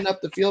be running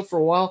up the field for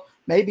a while,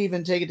 maybe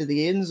even take it to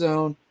the end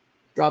zone,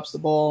 drops the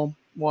ball,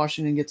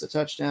 Washington gets a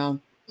touchdown,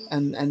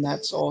 and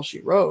that's all she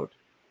wrote.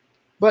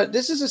 But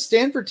this is a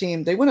Stanford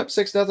team. They went up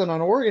 6-0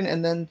 on Oregon,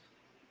 and then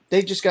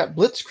they just got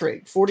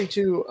blitzkrieged,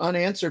 42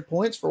 unanswered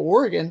points for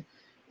Oregon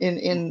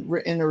in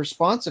a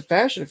responsive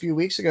fashion a few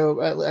weeks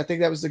ago. I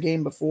think that was the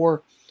game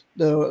before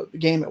the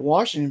game at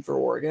Washington for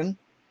Oregon.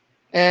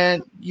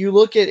 And you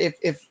look at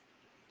if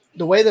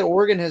the way that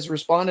Oregon has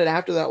responded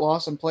after that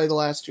loss and play the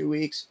last 2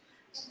 weeks,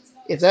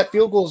 if that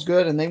field goal is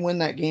good and they win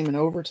that game in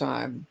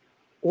overtime,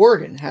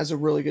 Oregon has a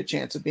really good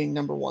chance of being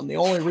number 1. The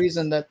only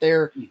reason that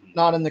they're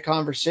not in the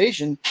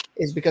conversation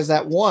is because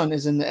that 1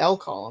 is in the L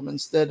column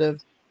instead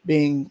of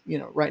being,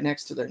 right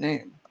next to their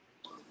name.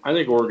 I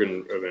think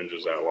Oregon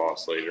avenges that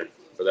loss later,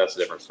 but that's a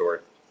different story.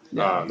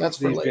 Yeah, that's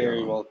for later.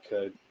 Very well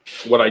could.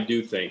 What I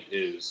do think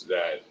is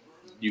that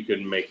you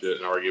can make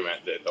an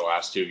argument that the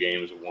last 2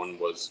 games, one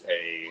was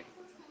a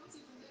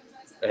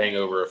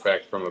hangover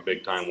effect from a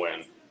big-time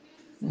win.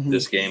 Mm-hmm.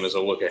 This game is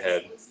a look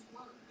ahead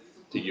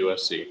to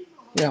USC.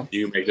 Yeah.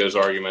 You make those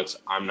arguments.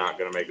 I'm not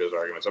going to make those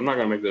arguments. I'm not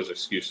going to make those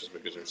excuses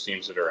because there's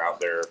teams that are out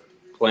there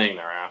playing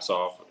their ass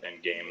off in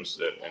games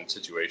and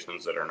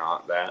situations that are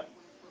not that.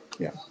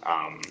 Yeah.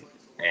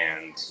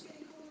 And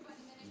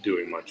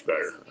doing much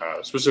better.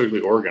 Specifically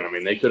Oregon. I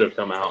mean, they could have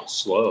come out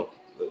slow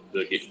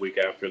the week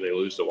after they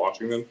lose to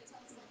Washington.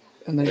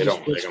 And they just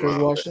don't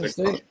blitzkrieg Washington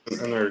State.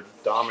 And they're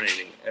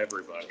dominating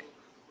everybody.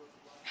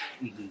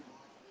 Mm-hmm.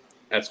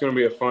 That's going to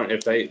be a fun –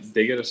 if they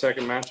get a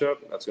second matchup,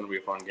 that's going to be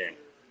a fun game.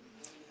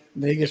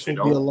 Vegas will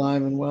be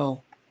alive and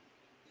well.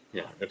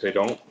 Yeah, if they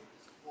don't,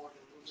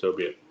 so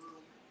be it.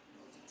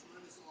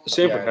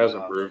 Stanford has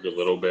improved a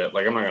little bit.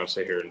 Like, I'm not going to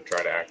sit here and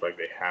try to act like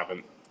they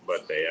haven't,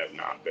 but they have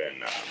not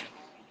been.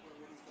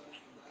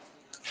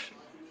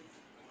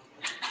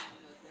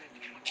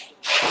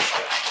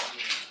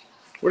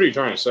 What are you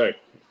trying to say?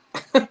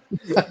 I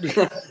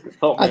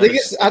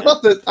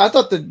thought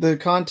the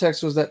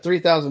context was that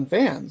 3,000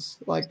 fans.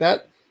 Like,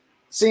 that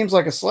seems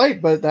like a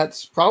slight, but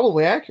that's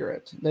probably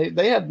accurate.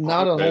 They had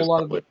not a whole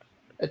lot of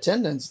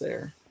attendance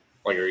there.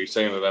 Like, are you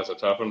saying that that's a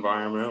tough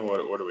environment?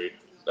 What are we?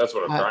 That's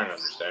what I'm trying to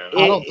understand.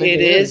 I don't think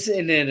it is,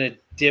 and in a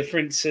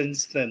different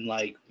sense than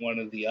like one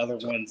of the other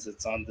ones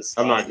that's on the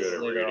slide. I'm not good at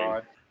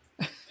reading.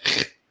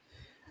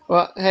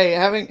 Well, hey,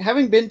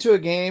 having been to a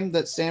game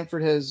that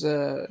Stanford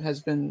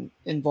has been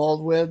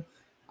involved with,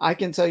 I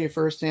can tell you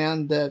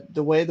firsthand that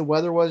the way the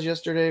weather was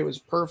yesterday was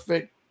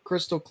perfect,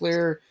 crystal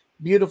clear,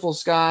 beautiful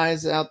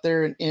skies out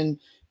there in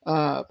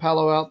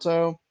Palo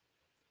Alto.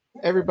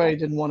 everybody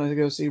didn't want to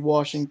go see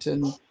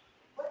Washington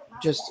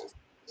just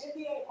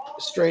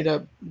straight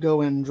up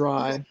go in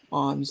dry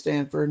on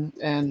Stanford,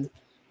 and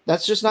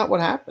that's just not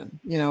what happened.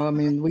 I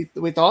mean,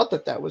 we thought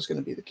that was going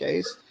to be the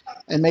case,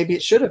 and maybe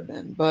it should have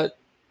been, but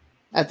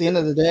at the end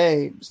of the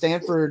day,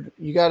 Stanford,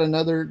 you got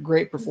another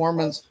great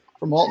performance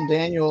from Alton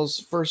Daniels,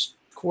 first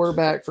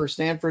quarterback for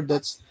Stanford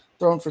that's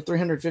thrown for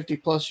 350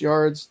 plus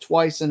yards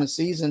twice in a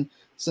season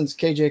since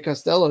KJ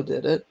Costello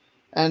did it.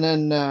 And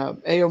then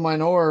Ayo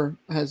Minor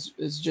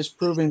is just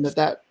proving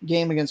that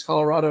game against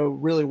Colorado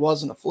really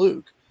wasn't a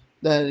fluke.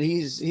 That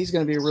he's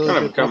going to be a really kind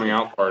good of a coming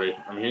out party.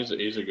 I mean,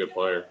 he's a good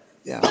player.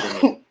 Yeah.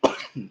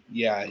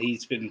 Yeah,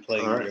 he's been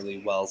playing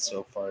really well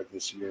so far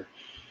this year.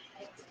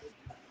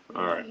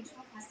 All right.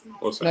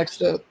 What's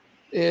Next up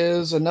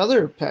is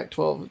another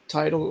Pac-12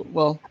 title.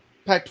 Well,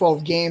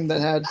 Pac-12 game that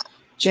had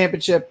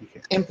championship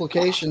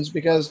implications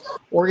because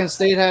Oregon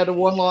State had a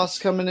 1 loss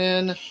coming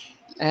in,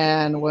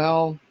 and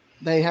well,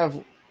 they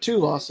have 2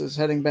 losses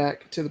heading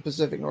back to the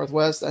Pacific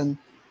Northwest, and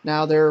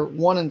now they're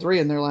 1-3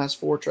 in their last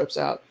 4 trips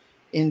out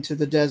into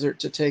the desert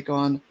to take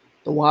on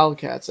the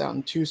Wildcats out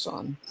in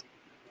Tucson.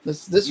 I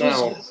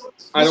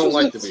don't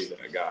like to be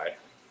that guy.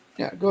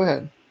 Yeah, go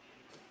ahead.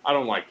 I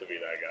don't like to be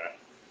that guy.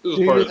 This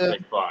is part of the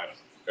Big 5.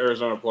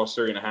 Arizona plus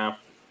 3.5.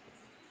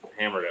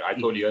 Hammered it. I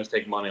told you guys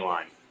take money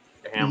line.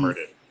 Hammered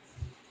it.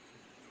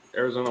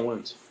 Arizona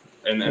wins.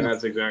 And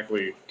that's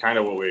exactly kind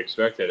of what we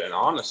expected. And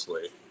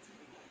honestly,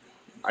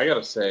 I got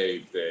to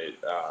say that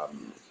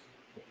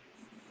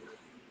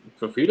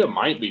Fafita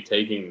might be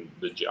taking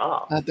the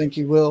job. I think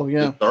he will,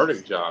 yeah. The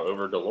starting job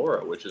over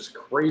Delora, which is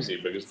crazy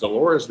because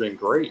Delora's been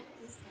great.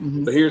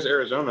 Mm-hmm. But here's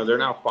Arizona. They're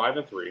now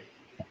 5-3.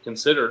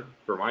 Considered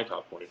for my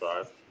top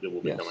 25 that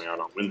will be coming out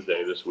on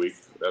Wednesday this week.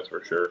 That's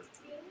for sure.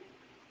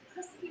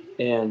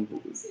 And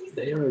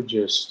they are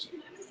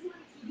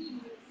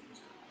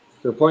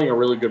they're playing a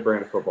really good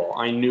brand of football.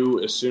 I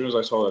knew as soon as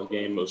I saw that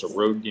game, it was a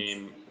road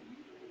game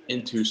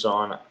in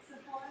Tucson.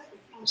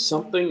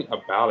 Something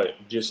about it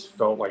just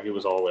felt like it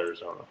was all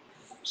Arizona.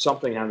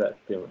 Something had that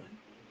feeling.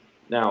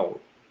 Now,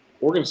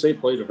 Oregon State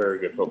played a very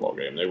good football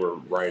game. They were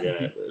right in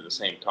it at the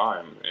same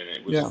time. And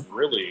it was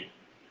really,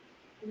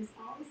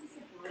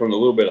 from the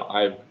little bit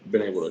I've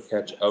been able to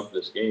catch of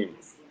this game,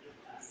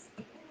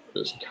 it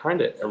was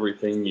kind of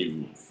everything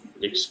you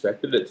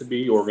expected it to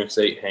be. Oregon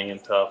State hanging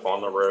tough on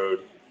the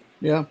road.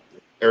 Yeah.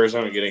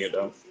 Arizona getting it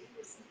done.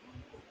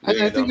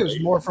 I think it was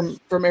more from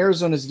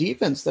Arizona's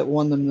defense that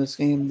won them this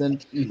game than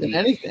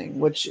anything,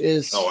 which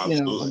is,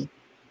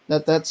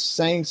 that's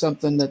saying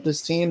something that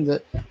this team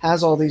that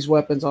has all these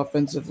weapons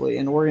offensively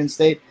and Oregon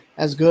State,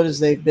 as good as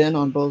they've been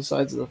on both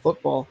sides of the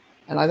football,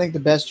 and I think the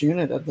best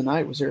unit of the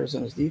night was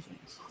Arizona's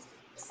defense.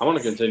 I want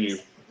to continue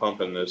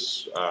pumping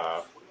this,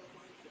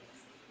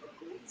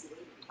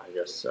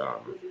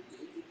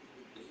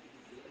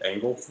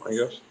 angle,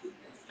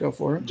 Go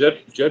for it.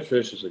 Jed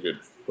Fish is a good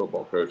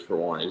football coach for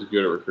one. He's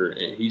good at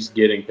recruiting, and he's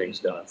getting things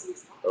done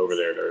over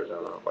there at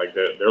Arizona. Like,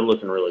 they're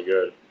looking really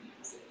good.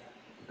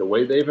 The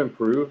way they've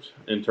improved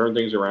and turned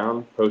things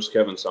around post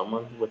Kevin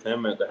Sumlin with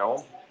him at the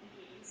helm.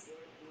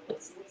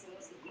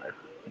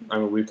 I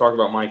mean, we've talked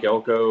about Mike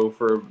Elko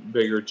for a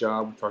bigger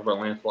job. We've talked about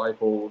Lance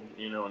Leipold,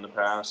 in the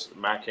past.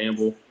 Matt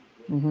Campbell.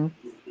 Mm-hmm.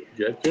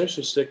 Jed Fish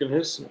is sticking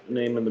his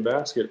name in the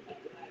basket.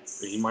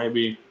 He might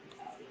be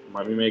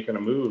making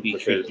a move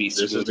because this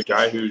is the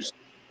guy who's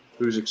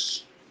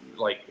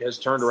has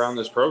turned around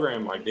this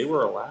program. Like, they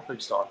were a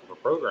laughingstock of a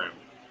program,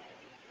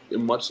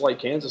 much like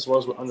Kansas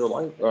was under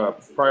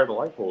prior to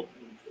Leipold.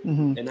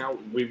 Mm-hmm. And now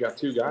we've got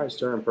 2 guys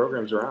turning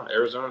programs around.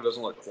 Arizona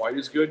doesn't look quite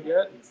as good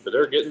yet, but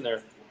they're getting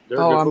there.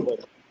 They're a good football.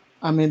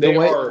 I mean, they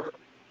are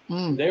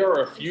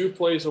a few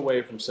plays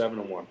away from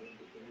 7-1.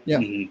 Yeah.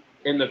 Mm-hmm.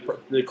 And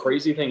the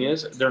crazy thing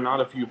is, they're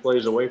not a few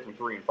plays away from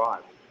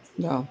 3-5.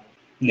 No.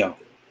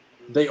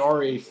 They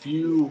are a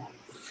few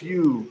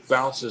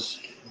bounces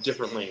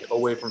differently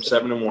away from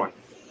 7-1,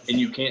 and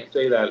you can't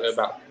say that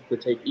about to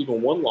take even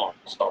 1 loss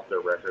off their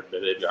record that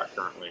they've got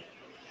currently.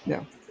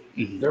 Yeah.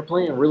 Mm-hmm. They're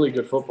playing really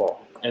good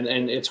football, and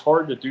it's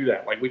hard to do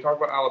that. Like we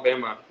talked about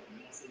Alabama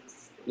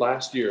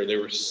last year, they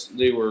were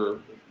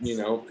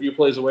a few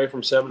plays away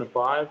from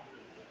 7-5.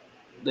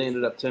 They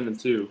ended up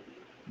 10-2,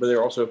 but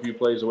they're also a few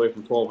plays away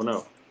from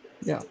 12-0.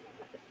 Yeah.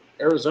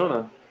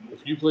 Arizona, a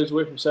few plays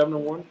away from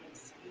 7-1.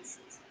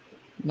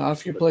 Not a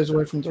few plays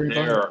away from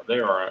 3-5. They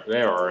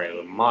are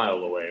a mile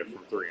away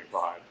from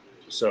 3-5.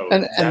 So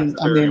and that's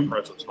a very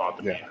impressive spot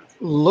to be in.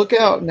 Look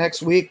out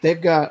next week.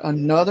 They've got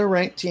another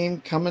ranked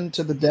team coming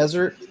to the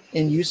desert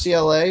in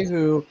UCLA.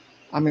 Who,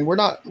 I mean,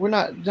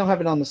 don't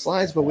have it on the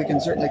slides, but we can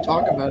certainly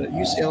talk about it.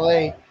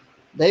 UCLA,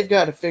 they've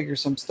got to figure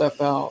some stuff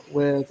out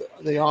with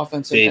the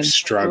offense. They've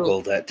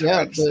struggled at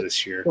times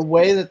this year. The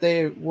way that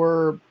they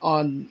were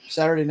on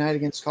Saturday night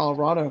against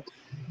Colorado,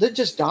 they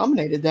just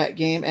dominated that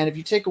game. And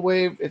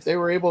if they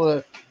were able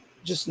to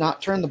just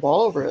not turn the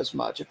ball over as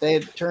much, if they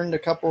had turned a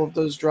couple of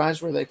those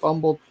drives where they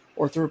fumbled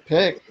or threw a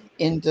pick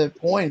into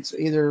points,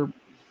 either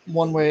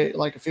one way,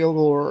 like a field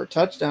goal or a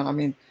touchdown, I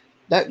mean,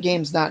 that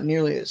game's not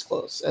nearly as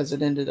close as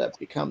it ended up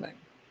becoming.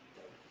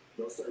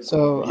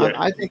 So Yeah.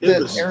 I think Yeah, that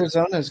this-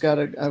 Arizona's got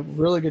a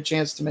really good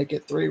chance to make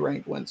it 3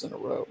 ranked wins in a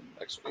row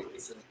next week.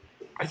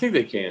 I think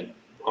they can,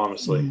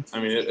 honestly. Mm-hmm.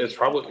 I mean, it's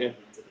probably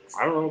 –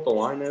 I don't know what the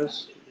line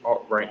is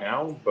right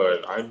now,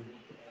 but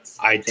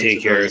I'd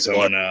take Considering it's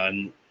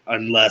Arizona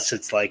unless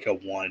it's like a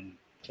 1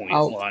 point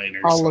I'll- line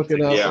or I'll something. look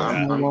it up. yeah, like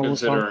that. I'm while we're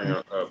considering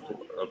talking.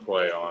 a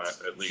play on it,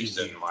 at least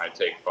in my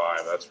take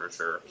 5, that's for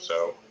sure.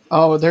 So –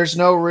 Oh, there's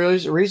no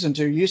reason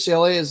to.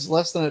 UCLA is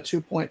less than a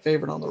 2-point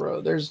favorite on the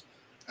road. They're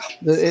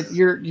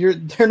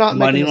not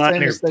Money making the line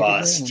same or mistake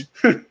bust.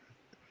 again.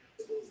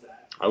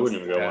 I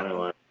wouldn't even go Yeah. money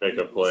line. Make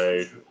a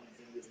play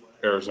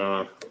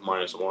Arizona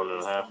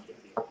 -1.5.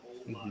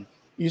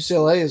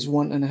 UCLA is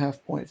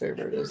 1.5 point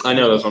favorite. I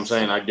know, that's what I'm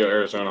saying. I'd go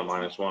Arizona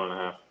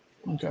 -1.5.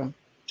 Okay.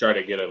 Try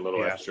to get a little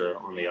Yeah. extra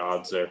on the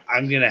odds there.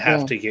 I'm going to have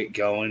Yeah. to get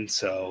going,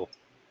 so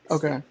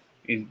Okay.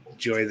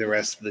 enjoy the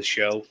rest of the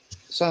show.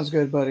 Sounds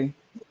good, buddy.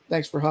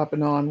 Thanks for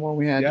hopping on while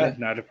we had Yeah, you.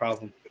 not a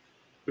problem.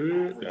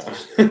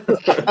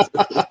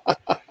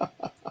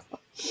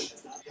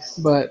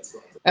 But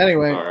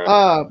anyway,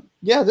 All right.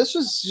 yeah, this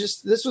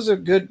was a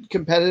good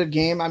competitive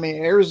game. I mean,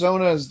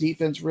 Arizona's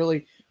defense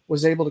really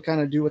was able to kind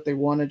of do what they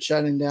wanted,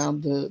 shutting down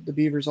the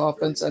Beavers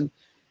offense. And,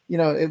 you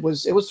know, it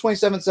was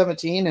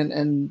 27-17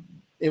 and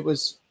that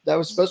was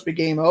supposed to be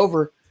game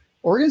over.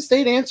 Oregon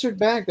State answered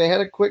back. They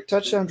had a quick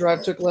touchdown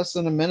drive, took less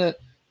than a minute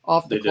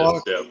off the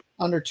clock,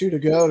 under 2 to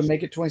go to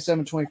make it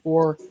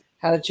 27-24.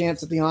 Had a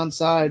chance at the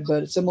onside,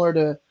 but similar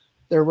to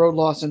their road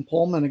loss in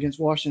Pullman against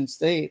Washington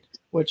State,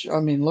 which, I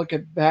mean,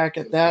 back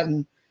at that,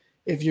 and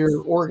if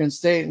you're Oregon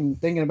State and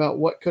thinking about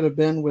what could have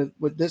been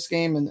with this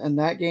game and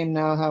that game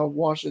now, how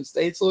Washington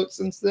State's looked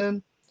since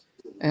then,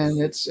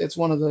 and it's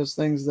one of those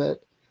things that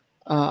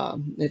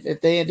if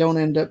they don't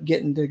end up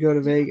getting to go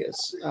to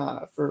Vegas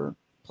for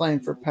playing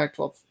for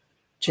Pac-12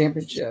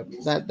 championship,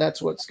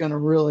 that's what's going to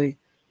really,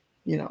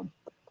 you know,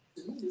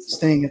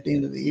 sting at the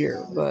end of the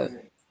year. But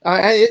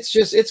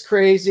it's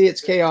crazy.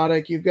 It's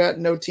chaotic. You've got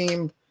no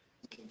team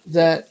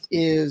that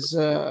is,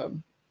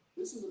 you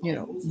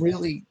know,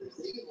 really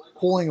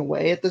pulling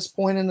away at this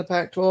point in the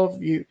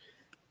Pac-12.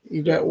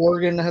 You've got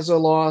Oregon has a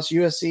loss.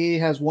 USC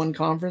has 1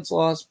 conference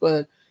loss,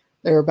 but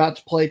they're about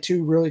to play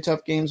 2 really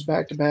tough games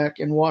back to back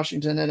in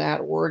Washington and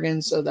at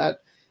Oregon. So that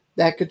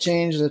could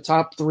change the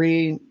top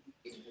 3.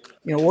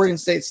 You know, Oregon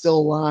State's still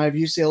alive.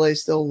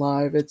 UCLA's still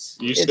alive.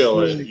 USC's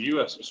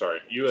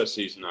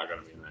not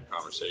going to be in that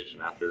conversation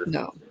after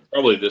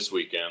probably this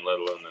weekend, let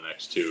alone the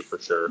next 2 for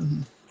sure.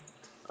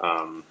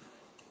 Mm-hmm.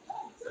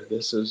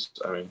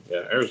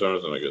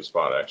 Arizona's in a good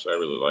spot, actually. I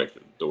really like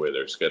the way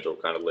their schedule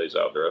kind of lays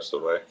out the rest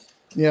of the way.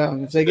 Yeah,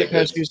 if they get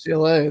past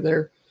UCLA,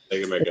 they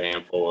can make a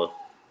handful of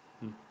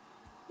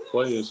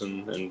plays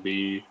and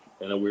be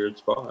in a weird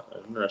spot,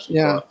 an interesting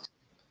spot.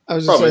 I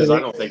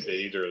don't think that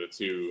either of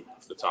the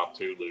top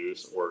 2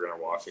 lose, Oregon or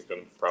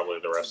Washington, probably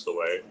the rest of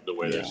the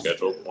way their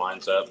schedule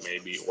lines up.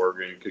 Maybe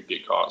Oregon could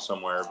get caught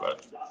somewhere,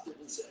 but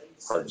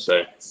hard to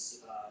say.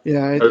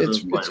 Yeah,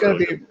 it's going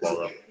to be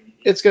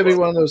it's going to be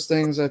one of those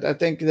things. I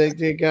think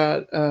they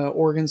got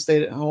Oregon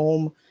State at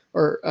home,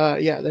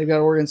 they've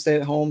got Oregon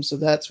State at home, so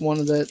that's one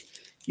of that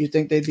you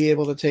think they'd be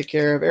able to take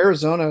care of.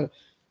 Arizona,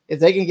 if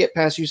they can get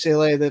past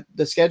UCLA,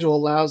 the schedule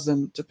allows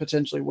them to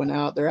potentially win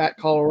out. They're at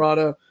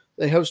Colorado,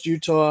 they host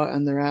Utah,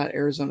 and they're at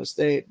Arizona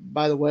State.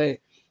 By the way,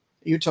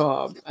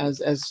 Utah,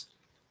 as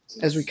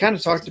we kind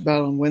of talked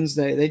about on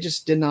Wednesday, they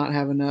just did not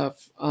have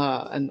enough,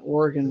 and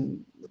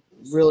Oregon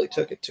really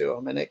took it to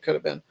them, and it could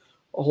have been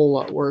a whole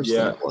lot worse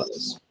than it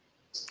was.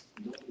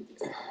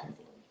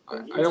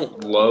 I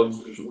don't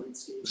love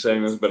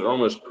saying this, but it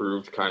almost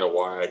proved kind of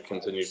why I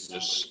continue to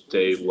just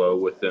stay low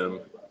with them,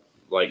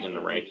 like in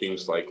the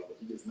rankings. Like,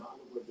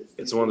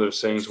 it's one of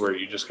those things where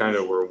you just kind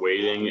of were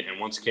waiting, and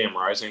once Cam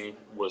Rising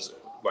was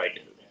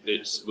like,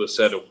 it was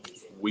said a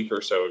week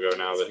or so ago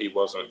now that he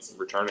wasn't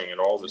returning at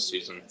all this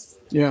season.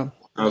 Yeah.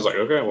 I was like,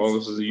 okay, well,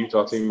 this is the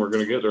Utah team we're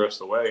going to get the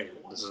rest of the way.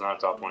 This is not a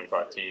top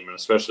 25 team, and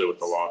especially with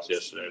the loss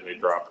yesterday, they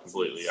dropped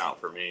completely out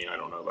for me. I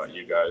don't know about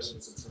you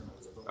guys.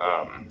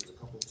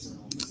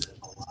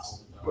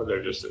 But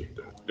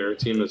they're a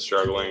team that's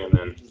struggling, and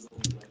then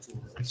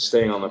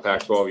staying on the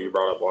Pac-12, you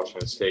brought up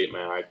Washington State,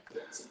 man.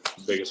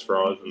 Biggest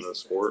fraud in the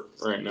sport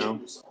right now.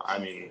 I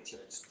mean,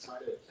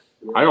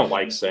 I don't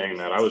like saying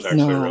that. I was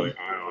actually really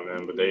high on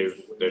them, but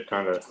they've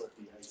kind of,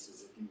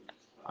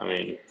 I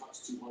mean,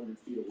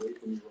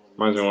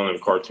 reminds me of one of them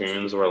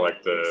cartoons where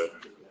like the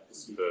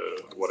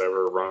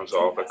whatever runs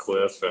off a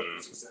cliff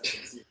and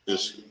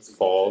just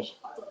falls.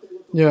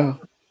 Yeah.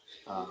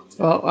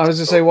 Well, I was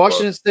gonna say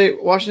Washington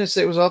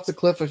State was off the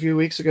cliff a few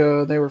weeks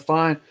ago. They were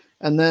fine,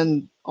 and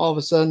then all of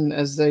a sudden,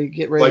 as they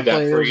get ready to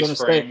play Arizona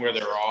State, where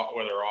they're off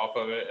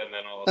of it, and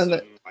then all of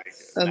a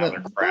sudden,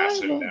 they're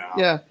crashing down.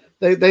 Yeah,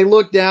 they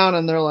look down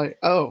and they're like,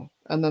 oh,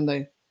 and then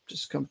they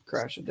just come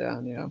crashing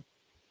down. Yeah,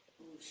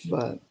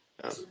 but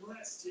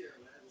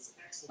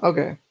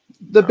okay,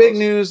 the big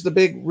news, the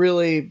big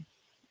really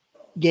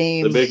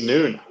game, the big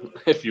noon,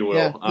 if you will.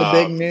 Yeah, the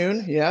big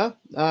noon. Yeah,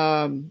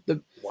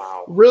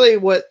 wow. Really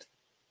what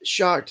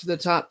shocked the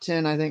top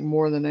 10, I think,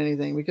 more than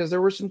anything, because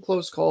there were some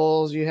close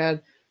calls. You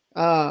had,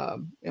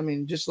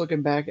 just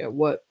looking back at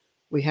what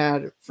we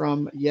had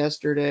from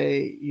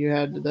yesterday, you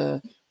had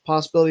the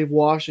possibility of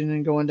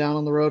Washington going down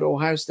on the road.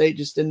 Ohio State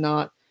just did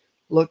not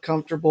look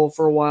comfortable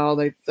for a while.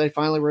 They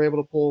finally were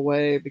able to pull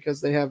away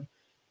because they have,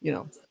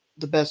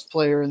 the best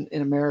player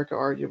in America,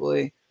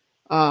 arguably.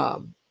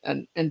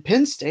 And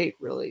Penn State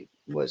really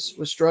was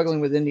struggling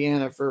with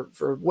Indiana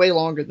for way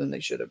longer than they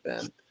should have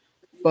been.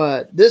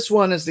 But this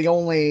one is the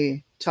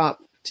only top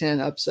 10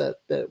 upset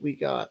that we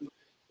got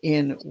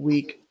in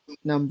week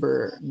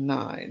number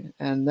 9.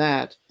 And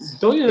that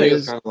don't you think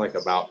it's kind of like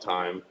about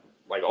time?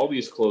 Like all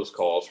these close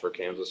calls for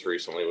Kansas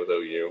recently with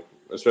OU,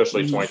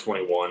 especially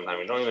 2021. I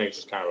mean, don't you think it's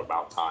just kind of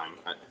about time?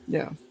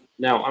 Yeah.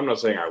 Now, I'm not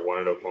saying I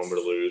wanted Oklahoma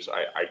to lose.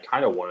 I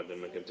kind of wanted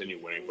them to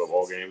continue winning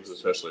football games,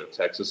 especially if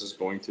Texas is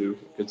going to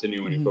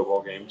continue winning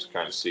football games.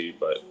 Kind of see,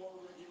 but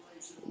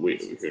who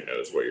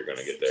knows what you're going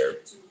to get there.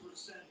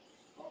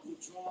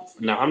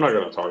 Now, I'm not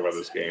going to talk about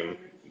this game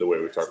the way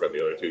we talked about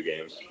the other two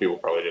games. People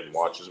probably didn't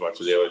watch as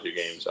much as the other two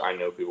games. I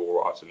know people were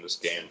watching this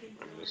game.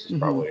 I mean, this is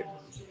probably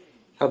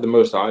had the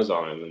most eyes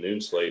on it in the noon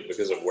slate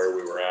because of where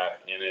we were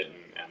at in it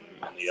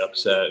and the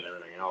upset and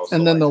everything else.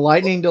 And then the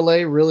lightning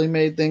delay really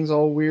made things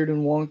all weird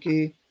and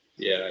wonky.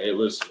 Yeah, it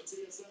was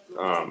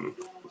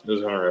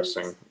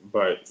interesting,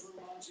 but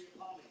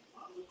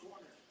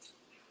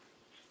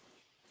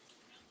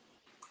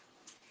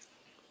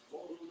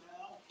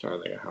trying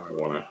to think of how I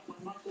want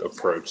to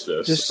approach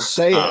this. Just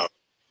say it.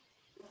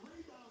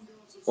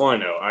 Well, I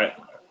know.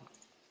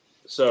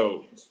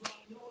 So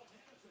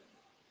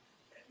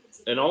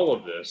in all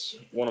of this,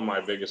 one of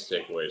my biggest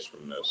takeaways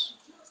from this,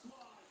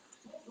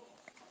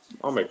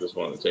 I'll make this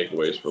one of the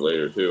takeaways for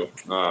later too.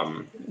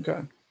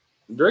 Okay.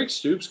 Drake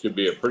Stoops could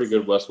be a pretty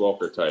good Wes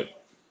Welker type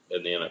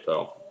in the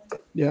NFL.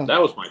 Yeah.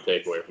 That was my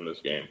takeaway from this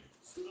game.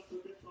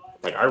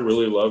 Like, I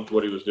really loved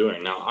what he was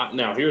doing.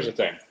 Now here's the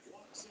thing.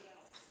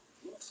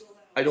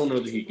 I don't know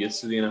that he gets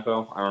to the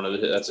NFL. I don't know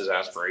that that's his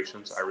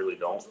aspirations. I really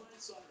don't.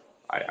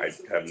 I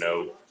have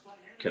no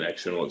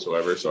connection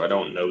whatsoever, so I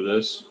don't know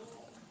this.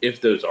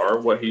 If those are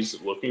what he's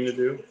looking to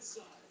do,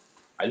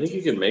 I think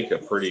he could make a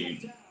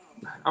pretty,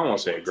 I don't want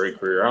to say a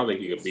great career. I don't think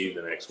he could be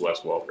the next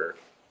Wes Welker.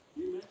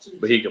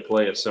 But he could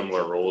play a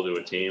similar role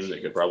to a team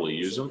that could probably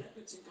use him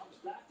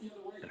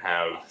and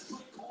have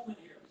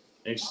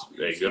a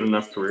good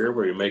enough career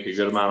where you make a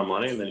good amount of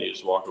money and then you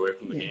just walk away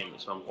from the game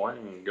at some point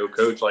and go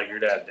coach like your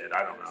dad did.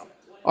 I don't know.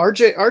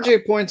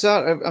 RJ points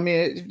out, I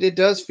mean, it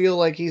does feel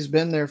like he's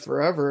been there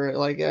forever.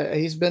 Like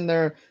he's been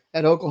there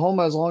at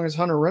Oklahoma as long as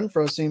Hunter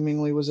Renfrow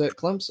seemingly was at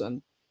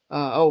Clemson.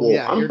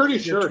 I'm pretty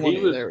sure he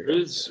was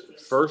his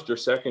first or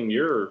second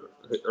year,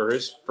 or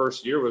his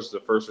first year was the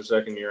first or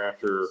second year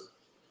after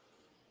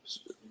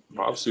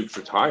Bob Stoops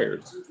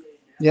retired.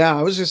 Yeah,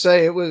 I was going to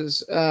say it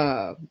was.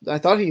 I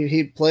thought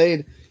he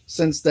played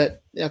since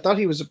that. I thought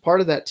he was a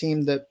part of that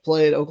team that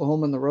played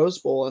Oklahoma in the Rose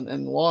Bowl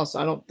and lost.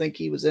 I don't think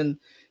he was in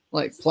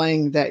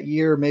playing that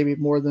year, maybe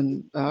more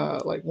than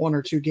one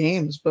or two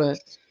games, but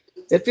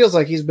it feels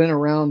like he's been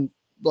around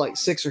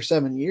 6 or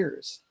 7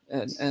 years,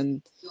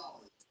 and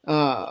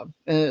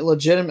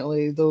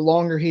legitimately, the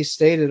longer he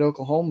stayed at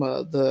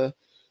Oklahoma, the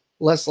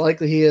less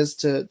likely he is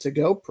to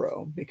go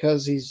pro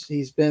because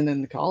he's been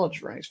in the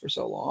college ranks for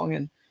so long,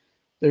 and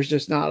there's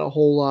just not a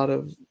whole lot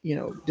of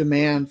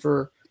demand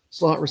for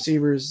slot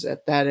receivers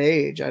at that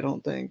age. I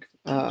don't think.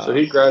 So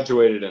he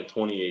graduated in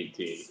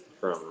 2018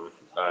 from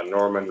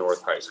Norman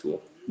North High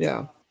School.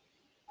 Yeah.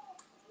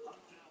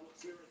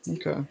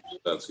 Okay.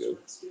 That's good.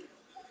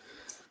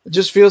 It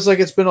just feels like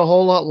it's been a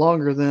whole lot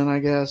longer than, I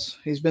guess.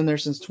 He's been there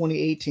since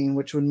 2018,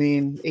 which would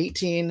mean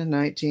 18,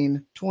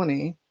 19,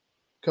 20.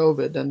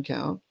 COVID doesn't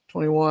count.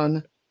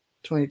 21,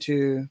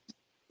 22,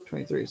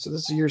 23. So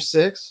this is year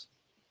 6?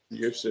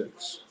 Year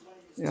 6.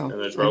 Yeah. And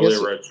there's probably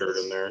a red shirt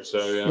in there.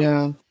 So, yeah.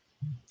 Yeah.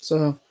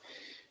 So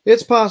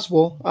it's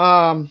possible.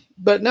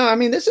 But no, I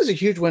mean, this is a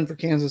huge win for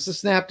Kansas. This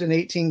snapped an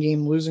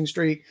 18-game losing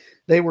streak.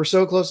 They were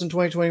so close in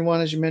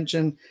 2021, as you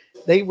mentioned.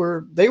 They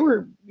were,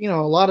 a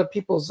lot of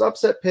people's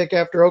upset pick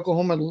after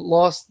Oklahoma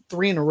lost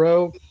 3 in a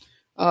row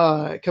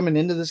coming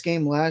into this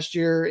game last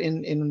year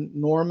in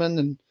Norman,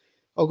 and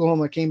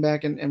Oklahoma came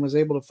back and was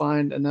able to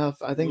find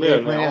enough. I think they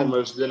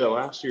almost did it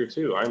last year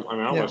too. I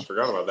almost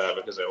forgot about that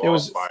because they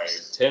lost by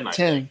 10. I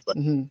think, but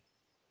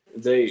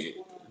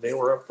they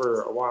were up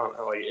for a while.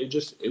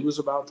 It was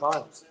about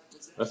time.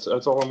 That's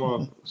all I'm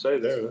gonna say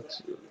there.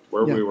 That's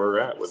where we were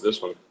at with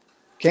this one.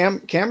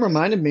 Cam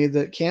reminded me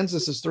that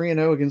Kansas is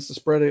 3-0 against the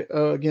spread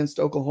against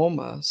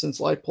Oklahoma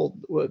since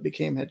Leipold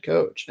became head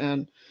coach,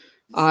 and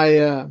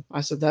I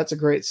said that's a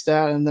great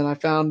stat. And then I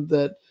found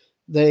that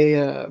they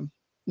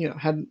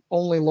had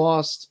only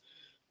lost.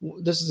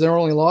 This is their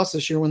only loss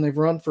this year when they've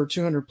run for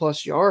 200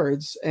 plus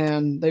yards,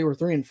 and they were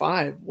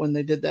 3-5 when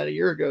they did that a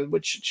year ago,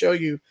 which should show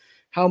you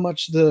how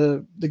much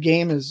the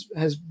game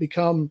has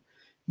become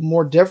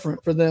more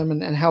different for them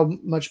and how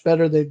much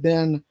better they've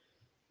been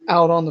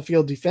out on the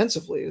field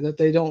defensively, that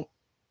they don't,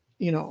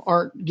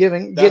 aren't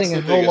getting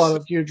a whole lot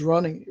of huge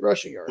rushing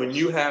yards. When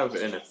you have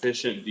an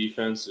efficient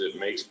defense that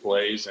makes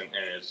plays and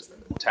is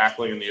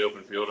tackling in the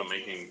open field and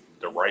making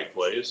the right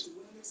plays,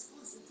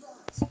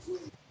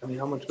 I mean,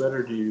 how much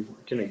better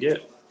can it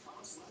get?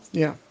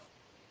 Yeah.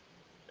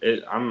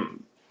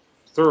 I'm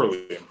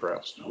thoroughly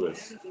impressed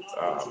with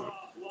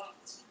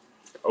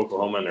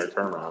Oklahoma and their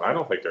turnaround. I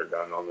don't think they're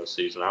done on this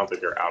season. I don't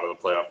think they're out of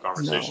the playoff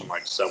conversation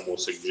like some will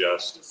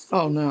suggest.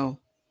 Oh, no.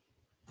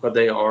 But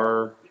they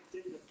are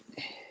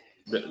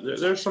 –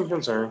 there's some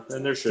concern,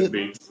 and there should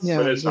be,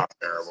 but it's not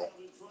terrible.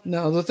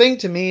 No, the thing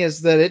to me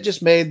is that it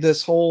just made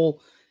this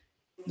whole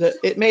 –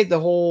 it made the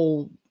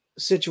whole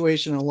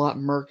situation a lot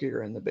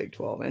murkier in the Big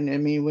 12. And, I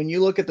mean, when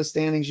you look at the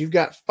standings, you've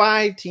got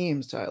 5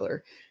 teams,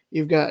 Tyler.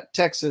 You've got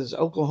Texas,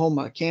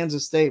 Oklahoma,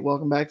 Kansas State.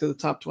 Welcome back to the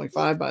top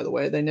 25, by the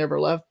way. They never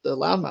left the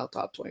loudmouth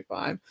top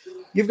 25.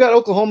 You've got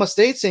Oklahoma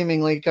State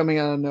seemingly coming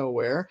out of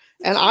nowhere.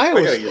 And Iowa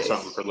I got to State. get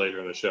something for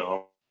later in the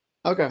show.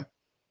 Okay.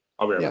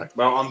 I'll be right back.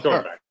 Well, I'm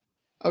going back.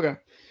 Okay.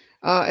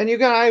 And you've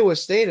got Iowa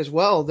State as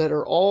well that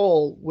are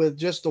all with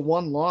just the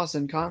one loss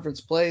in conference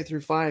play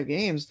through 5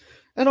 games.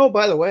 And, oh,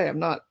 by the way, I'm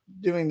not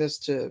doing this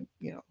to,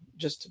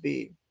 just to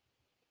be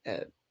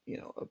at,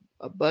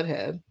 a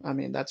butthead. I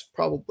mean, that's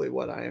probably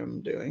what I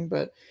am doing.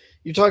 But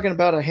you're talking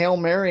about a Hail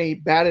Mary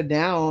batted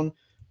down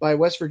by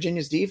West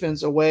Virginia's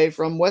defense away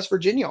from West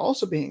Virginia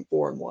also being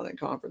 4-1 in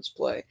conference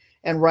play.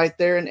 And right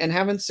there and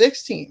having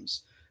 6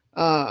 teams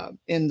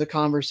in the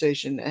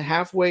conversation. And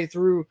halfway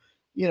through,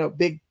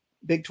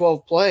 Big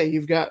 12 play,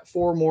 you've got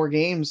 4 more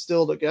games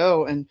still to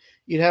go. And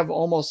you'd have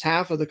almost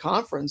half of the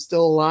conference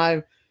still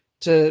alive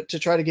to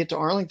try to get to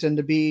Arlington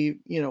to be,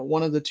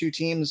 one of the 2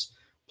 teams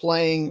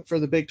playing for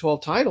the Big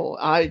 12 title.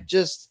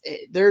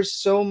 There's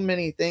so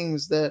many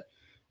things that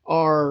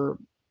are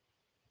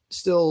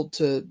still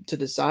to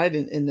decide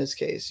in this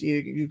case.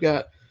 You've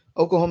got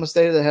Oklahoma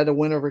State that had to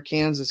win over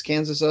Kansas.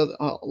 Kansas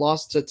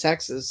lost to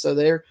Texas. So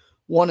they're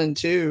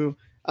 1-2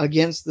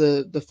 against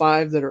the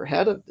 5 that are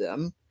ahead of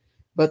them.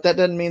 But that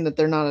doesn't mean that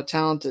they're not a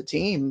talented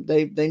team.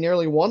 They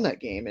nearly won that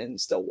game in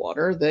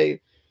Stillwater. They,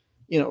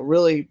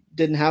 really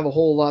didn't have a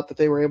whole lot that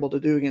they were able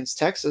to do against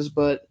Texas.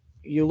 But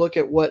you look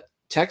at what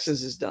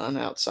Texas has done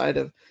outside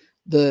of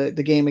the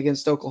game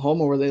against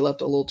Oklahoma, where they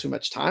left a little too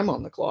much time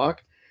on the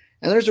clock.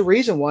 And there's a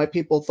reason why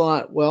people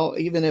thought, well,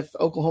 even if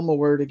Oklahoma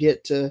were to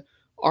get to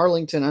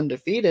Arlington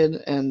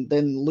undefeated and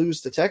then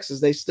lose to Texas,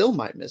 they still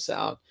might miss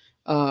out,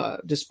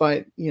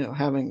 despite,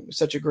 having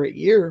such a great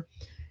year.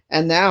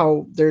 And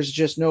now there's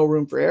just no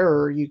room for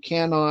error. You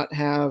cannot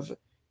have,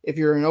 if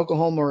you're in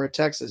Oklahoma or a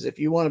Texas, if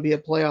you want to be a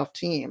playoff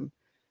team,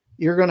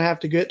 you're going to have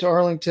to get to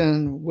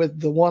Arlington with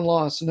the 1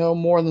 loss, no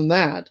more than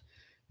that.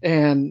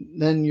 And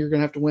then you're going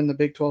to have to win the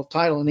Big 12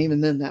 title. And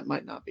even then, that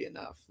might not be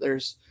enough.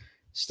 There's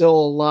still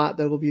a lot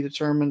that will be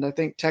determined. I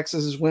think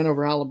Texas's win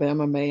over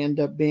Alabama may end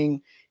up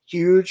being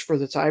huge for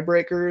the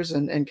tiebreakers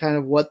and kind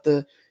of what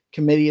the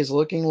committee is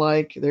looking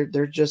like.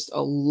 There's just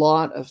a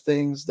lot of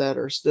things that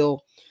are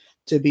still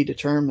to be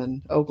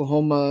determined.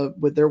 Oklahoma,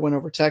 with their win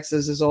over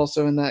Texas, is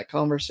also in that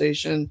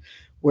conversation.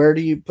 Where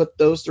do you put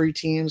those 3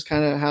 teams?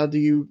 Kind of how do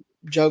you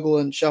juggle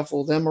and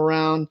shuffle them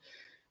around?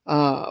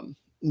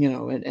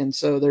 And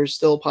so there's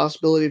still a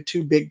possibility of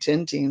 2 Big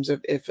 10 teams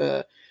if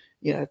the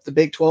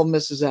Big 12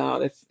 misses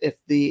out, if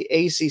the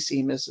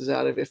ACC misses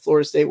out, if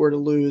Florida State were to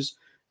lose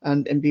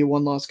and be a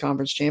 1-loss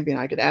conference champion,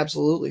 I could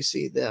absolutely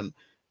see them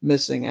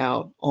missing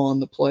out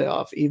on the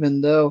playoff, even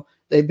though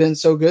they've been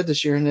so good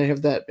this year and they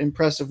have that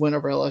impressive win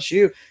over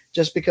LSU,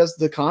 just because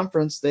the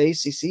conference, the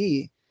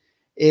ACC,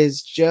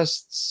 is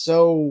just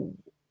so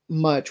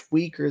much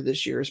weaker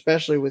this year,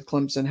 especially with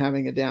Clemson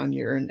having a down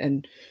year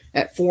and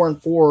at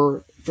 4-4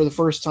 for the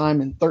first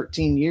time in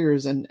 13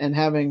 years and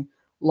having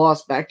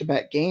lost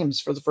back-to-back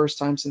games for the first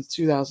time since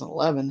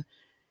 2011.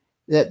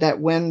 That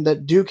win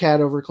that Duke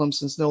had over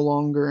Clemson is no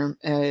longer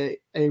a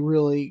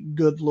really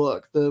good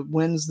look. The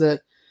wins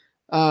that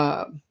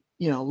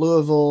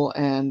Louisville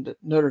and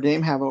Notre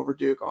Dame have over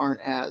Duke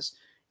aren't as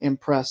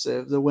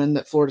impressive. The win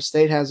that Florida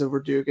State has over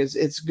Duke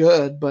it's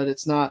good, but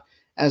it's not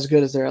as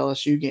good as their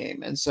LSU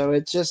game. And so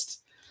it's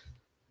just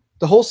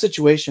the whole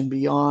situation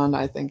beyond,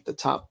 I think, the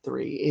top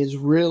 3 is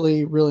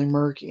really, really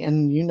murky.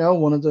 And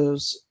one of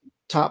those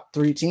top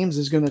 3 teams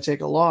is going to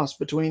take a loss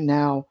between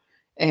now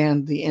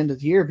and the end of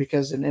the year,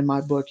 because in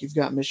my book, you've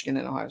got Michigan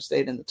and Ohio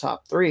State in the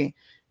top 3,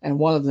 and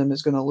one of them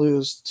is going to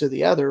lose to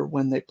the other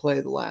when they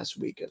play the last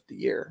week of the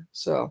year.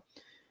 So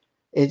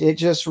it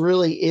just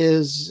really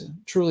is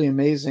truly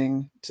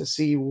amazing to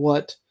see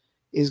what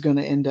is going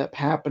to end up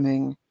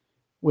happening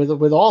with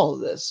all of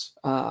this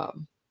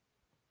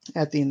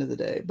at the end of the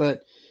day.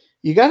 But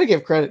you got to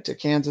give credit to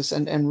Kansas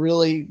and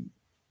really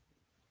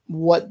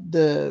what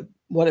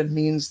it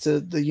means to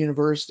the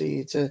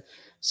university to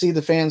see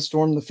the fans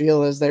storm the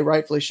field as they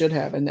rightfully should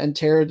have and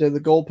tear the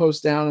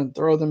goalpost down and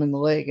throw them in the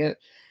lake. It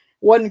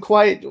wasn't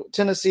quite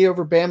Tennessee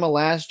over Bama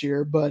last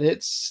year, but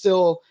it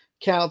still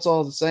counts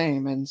all the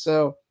same. And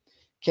so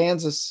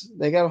Kansas,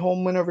 they got a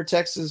home win over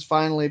Texas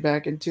finally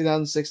back in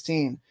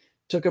 2016.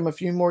 Took them a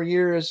few more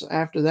years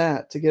after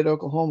that to get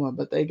Oklahoma,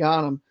 but they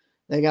got them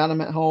They got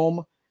them at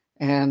home,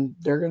 and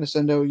they're going to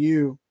send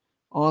OU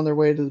on their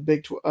way to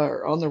the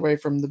on their way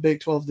from the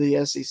Big 12 to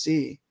the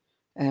SEC,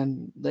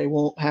 and they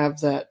won't have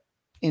that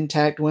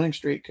intact winning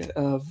streak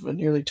of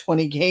nearly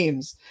 20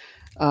 games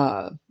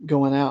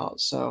going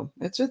out. So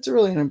it's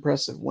really an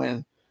impressive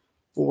win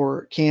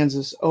for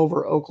Kansas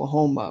over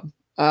Oklahoma.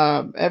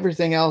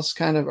 Everything else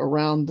kind of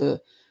around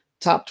the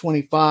top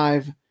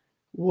 25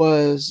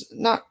 was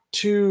not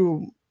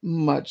too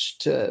much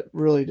to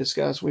really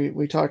discuss.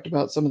 We talked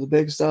about some of the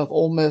big stuff.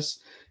 Ole Miss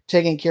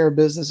taking care of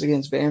business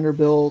against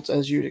Vanderbilt,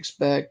 as you'd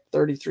expect,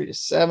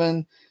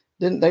 33-7.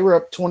 They were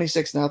up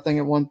 26-0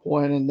 at one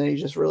point, and they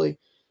just really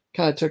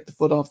kind of took the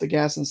foot off the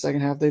gas in the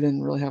second half. They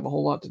didn't really have a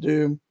whole lot to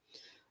do.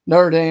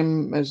 Notre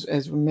Dame,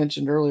 as we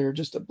mentioned earlier,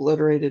 just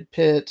obliterated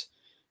Pitt.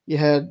 You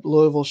had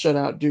Louisville shut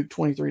out Duke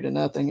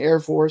 23-0. Air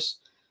Force,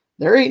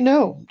 they're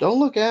 8-0. Don't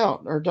look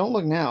out, or don't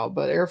look now,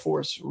 but Air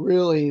Force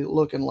really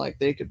looking like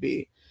they could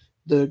be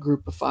the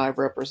Group of 5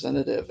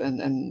 representative,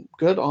 and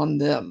good on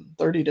them.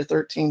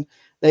 30-13,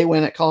 they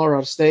win at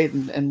Colorado State,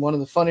 and one of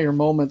the funnier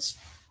moments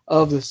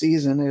of the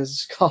season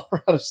is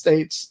Colorado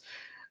State's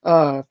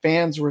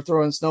fans were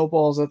throwing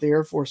snowballs at the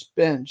Air Force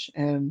bench,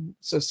 and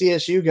so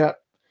CSU got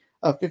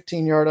a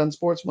 15-yard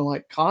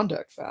unsportsmanlike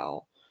conduct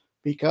foul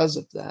because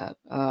of that.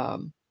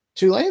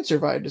 Tulane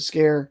survived a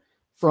scare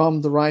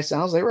from the Rice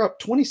Owls. They were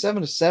up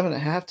 27-7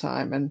 at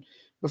halftime, and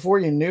before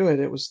you knew it,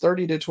 it was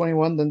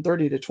 30-21, then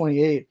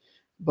 30-28.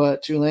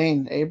 But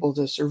Tulane able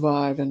to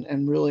survive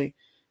and really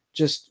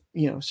just,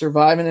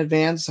 survive in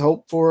advance,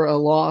 hope for a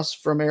loss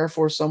from Air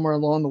Force somewhere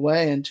along the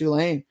way. And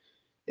Tulane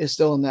is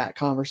still in that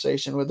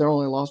conversation, with their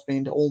only loss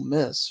being to Ole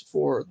Miss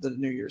for the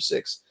New Year's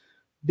Six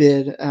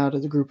bid out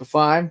of the Group of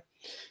 5.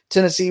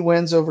 Tennessee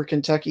wins over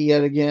Kentucky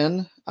yet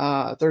again,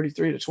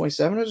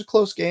 33-27. It was a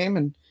close game,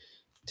 and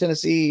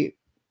Tennessee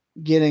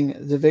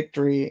getting the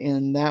victory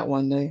in that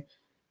one. They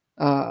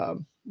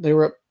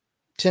were up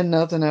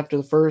 10-0 after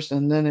the first,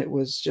 and then it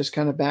was just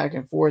kind of back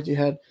and forth. You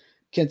had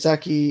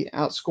Kentucky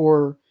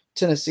outscore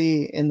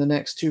Tennessee in the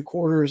next two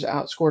quarters,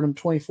 outscored them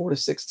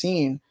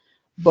 24-16,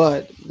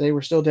 but they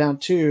were still down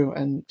 2,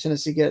 and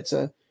Tennessee gets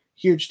a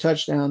huge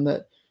touchdown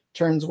that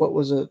turns what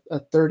was a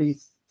 30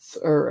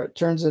 or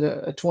turns it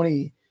a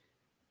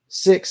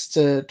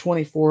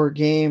 26-24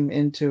 game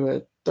into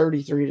a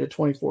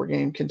 33-24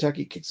 game.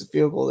 Kentucky kicks a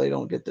field goal. They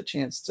don't get the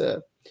chance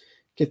to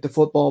get the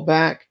football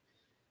back.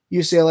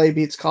 UCLA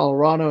beats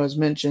Colorado, as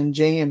mentioned.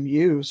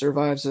 JMU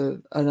survives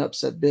an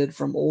upset bid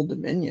from Old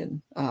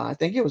Dominion. I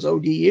think it was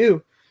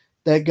ODU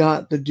that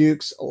got the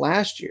Dukes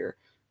last year.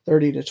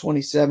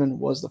 30-27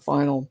 was the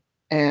final.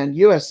 And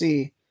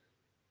USC,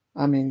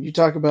 I mean, you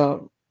talk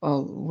about,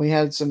 we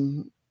had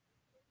some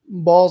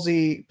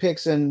ballsy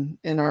picks in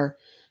our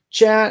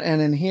chat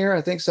and in here.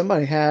 I think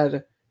somebody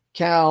had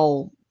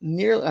Cal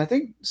nearly, I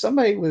think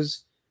somebody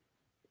was,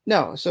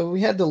 no, so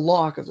we had the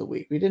lock of the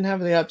week. We didn't have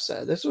the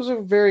upset. This was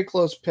a very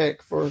close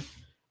pick for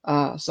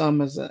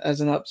some as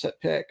an upset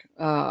pick.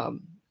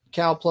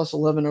 Cal plus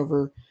 11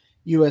 over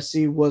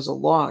USC was a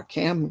lock.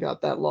 Cam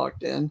got that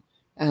locked in,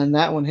 and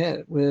that one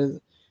hit with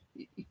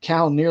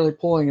Cal nearly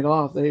pulling it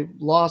off. They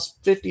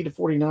lost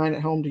 50-49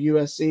 at home to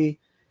USC,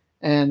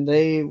 and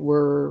they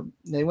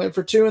went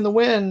for 2 in the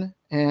win,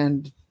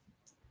 and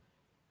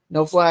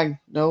no flag,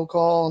 no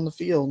call on the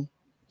field.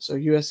 So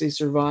USC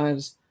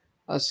survives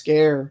a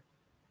scare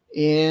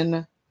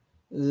in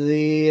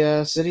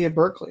the city of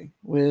Berkeley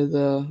with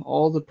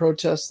all the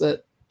protests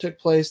that took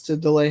place to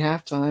delay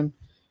halftime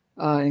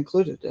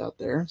included out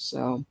there.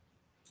 So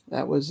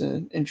that was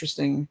an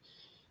interesting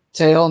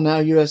tale. Now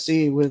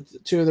USC,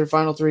 with 2 of their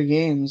final 3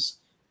 games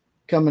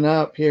coming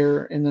up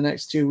here in the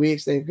next 2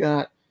 weeks, they've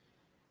got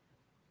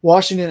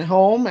Washington at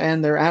home,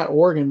 and they're at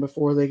Oregon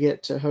before they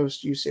get to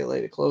host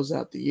UCLA to close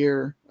out the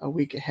year a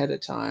week ahead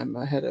of time,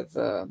 ahead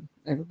of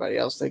everybody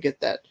else. They get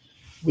that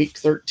week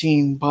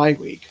 13 bye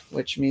week,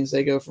 which means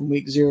they go from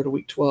week 0 to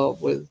week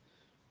 12 with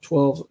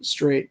 12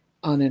 straight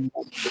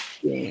uninterrupted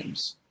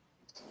games.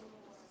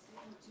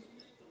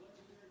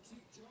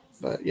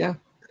 But yeah.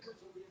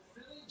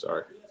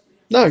 Sorry.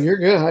 No, you're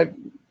good. I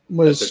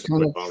was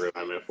kind of longer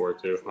than I meant for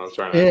it too. I was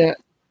trying to. Yeah.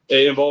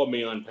 It involved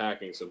me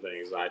unpacking some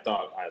things. I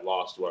thought I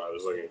lost what I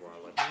was looking for.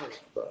 I'm like,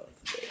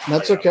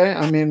 that's okay.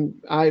 I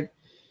mean, I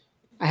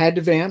had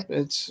to vamp.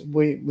 It's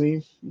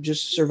we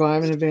just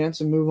survive in advance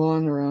and move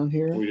on around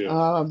here. We do.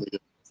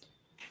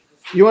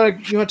 You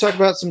want to talk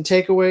about some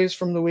takeaways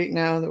from the week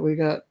now that we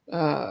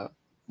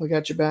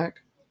got you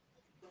back?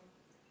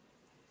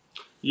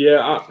 Yeah,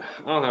 I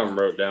don't have them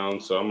wrote down,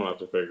 so I'm gonna have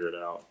to figure it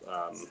out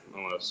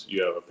unless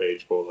you have a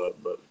page pulled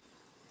up. But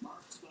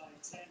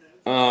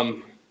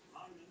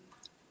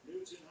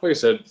like I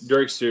said,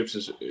 Drake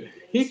Stoops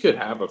he could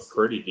have a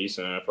pretty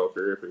decent NFL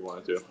career if he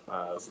wanted to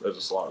as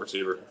a slot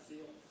receiver.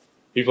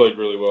 He played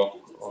really well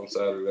on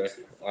Saturday.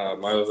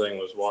 My other thing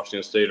was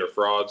Washington State are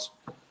frauds.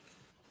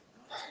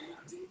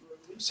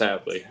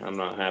 Sadly, I'm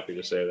not happy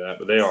to say that,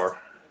 but they are.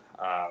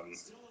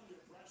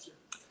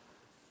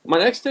 My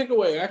next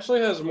takeaway actually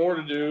has more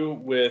to do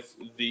with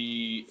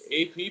the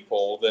AP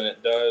poll than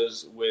it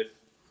does with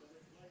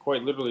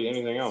quite literally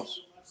anything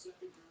else.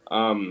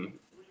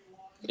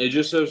 It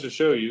just goes to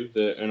show you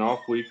that an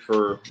off week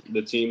for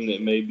the team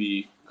that may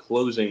be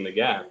closing the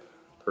gap,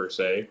 per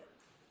se,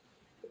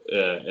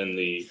 in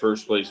the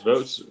first place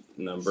votes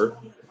number,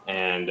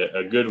 and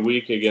a good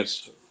week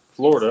against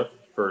Florida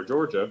for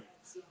Georgia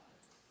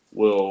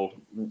will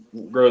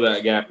grow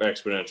that gap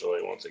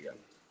exponentially once again.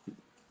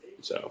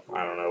 So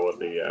I don't know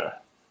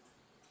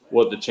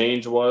what the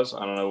change was.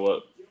 I don't know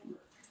what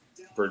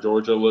for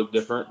Georgia looked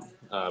different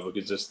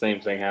because this same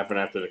thing happened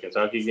after the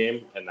Kentucky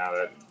game, and now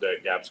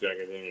that gap's going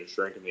to continue to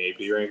shrink in the AP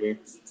ranking.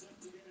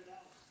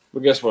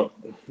 But guess what?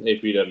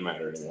 AP doesn't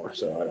matter anymore,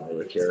 so I don't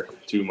really care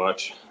too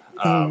much.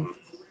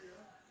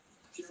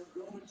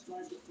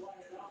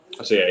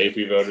 So yeah,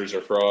 AP voters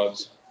are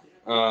frauds.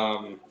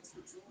 I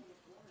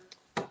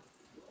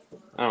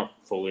don't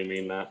fully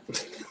mean that.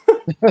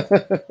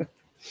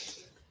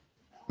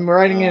 I'm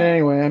writing it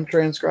anyway. I'm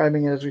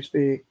transcribing it as we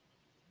speak.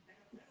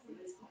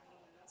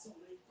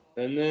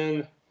 And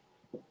then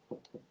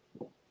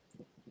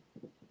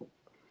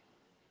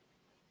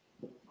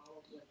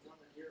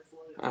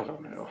I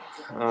don't know.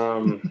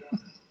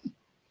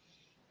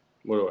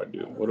 What do I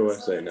do? What do I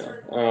say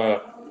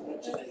now?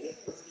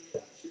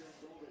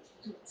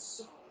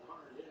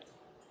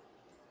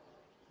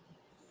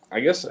 I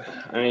guess,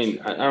 I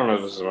don't know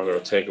if this is much of a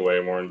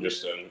takeaway more than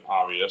just an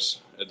obvious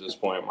at this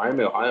point.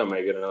 Miami, Ohio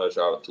may get another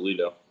shot at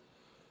Toledo.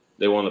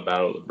 They won the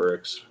Battle of the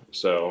Bricks,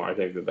 so I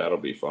think that'll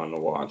be fun to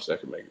watch.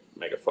 That could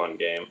make a fun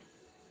game.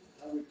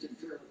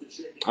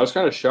 I was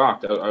kind of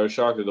shocked. I was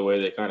shocked at the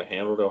way they kind of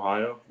handled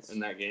Ohio in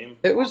that game.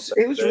 It was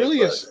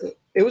really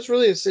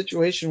a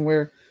situation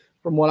where,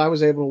 from what I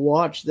was able to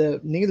watch,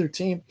 that neither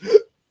team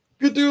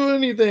could do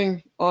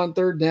anything on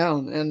third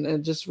down,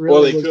 and just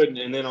really couldn't.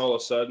 And then all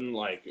of a sudden,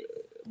 like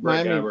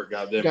Brett Gabbert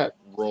got them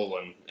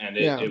rolling, and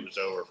it was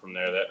over from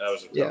there. That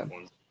was a tough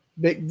one.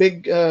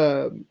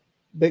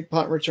 Big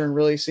punt return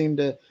really seemed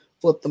to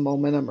flip the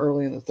momentum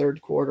early in the third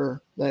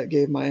quarter. That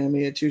gave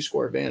Miami a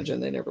 2-score advantage,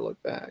 and they never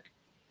looked back.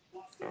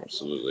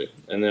 Absolutely.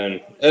 And then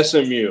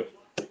SMU.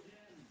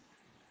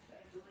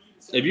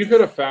 If you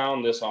could have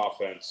found this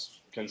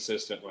offense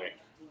consistently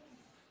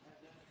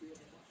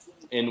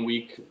in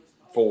week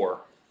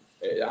 4,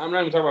 I'm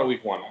not even talking about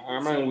week 1.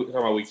 I'm not even talking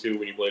about week 2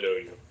 when you played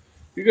OU.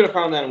 If you could have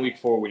found that in week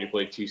 4 when you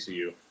played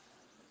TCU,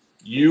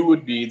 you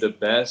would be the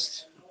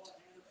best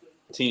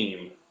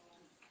team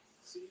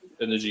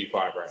in the G5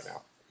 right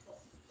now.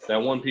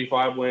 That one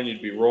P5 win,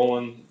 you'd be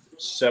rolling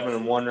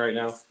 7-1 right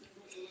now.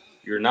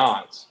 You're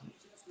not.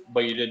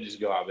 But you did just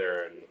go out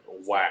there and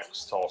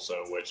wax Tulsa,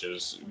 which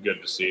is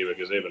good to see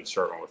because they've been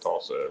struggling with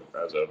Tulsa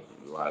as of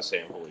the last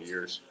handful of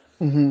years.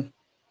 Mm-hmm.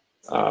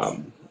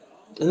 And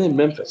then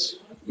Memphis.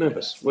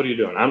 What are you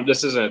doing?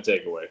 This isn't a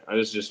takeaway.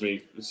 This is just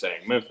me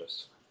saying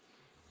Memphis.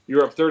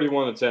 You're up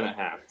 31-10 at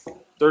half,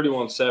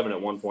 31-7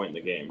 at one point in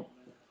the game.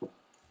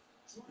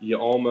 You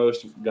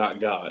almost got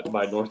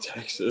by North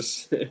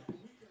Texas.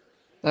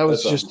 That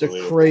was just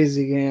a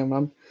crazy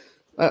game.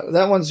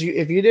 That one's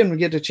if you didn't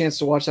get a chance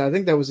to watch that, I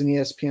think that was an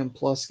ESPN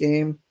Plus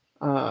game.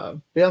 Be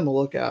on the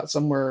lookout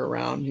somewhere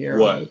around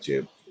here on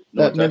YouTube.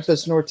 That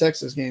Memphis North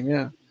Texas game,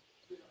 yeah.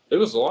 It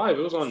was live.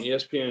 It was on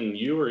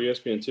ESPNU or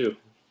ESPN2.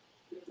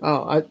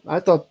 Oh, I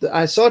thought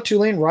I saw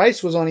Tulane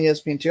Rice was on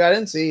ESPN2. I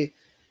didn't see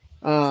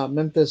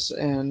Memphis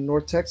and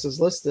North Texas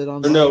listed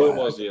on. No, it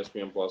was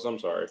ESPN Plus. I'm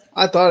sorry.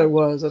 I thought it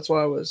was. That's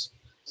why I was.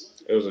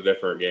 It was a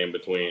different game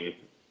between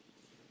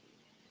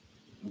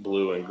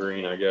blue and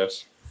green, I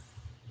guess.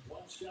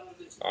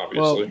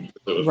 Obviously,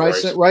 well,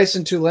 Rice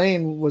and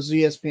Tulane was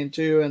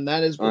ESPN2, and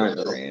that is blue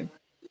and green.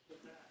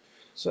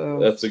 So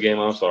that's the game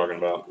I was talking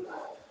about.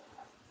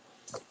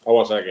 I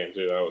watched that game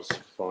too. That was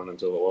fun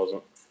until it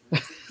wasn't.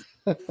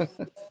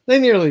 They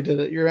nearly did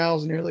it. Your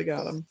Owls nearly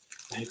got them.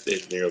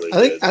 They nearly.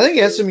 I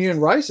think SMU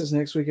and Rice is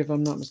next week, if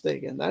I'm not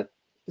mistaken. That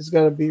is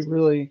got to be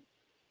really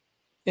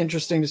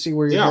interesting to see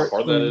where you're. Yeah, how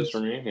hard that is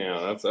for me.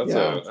 Yeah,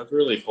 that's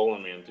really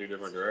pulling me in two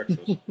different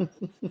directions.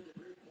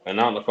 And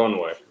not in a fun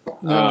way.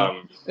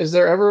 No. Is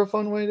there ever a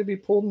fun way to be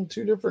pulled in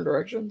two different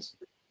directions?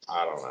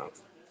 I don't know.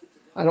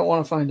 I don't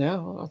want to find out.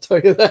 I'll tell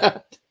you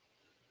that.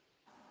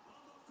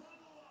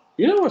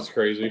 You know what's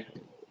crazy?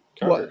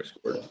 What?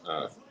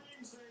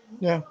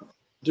 Yeah.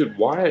 Dude,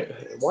 why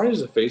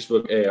is the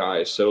Facebook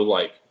AI so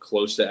like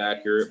close to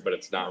accurate, but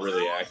it's not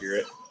really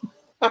accurate?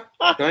 Can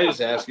I just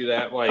ask you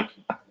that? Like,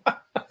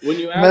 when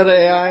you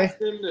ask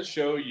them to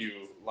show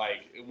you,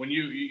 like, when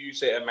you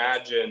say,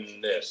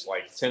 imagine this,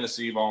 like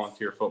Tennessee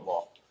volunteer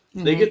football,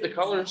 they get the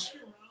colors.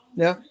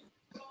 Yeah.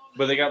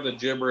 But they got the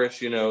gibberish,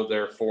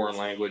 their foreign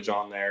language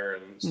on there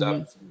and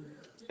stuff.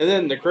 And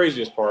then the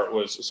craziest part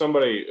was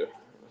somebody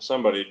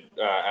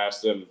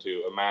asked them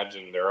to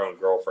imagine their own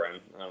girlfriend.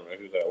 I don't know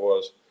who that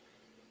was.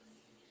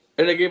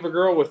 And they gave a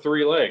girl with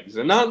 3 legs.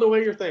 And not in the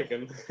way you're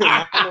thinking.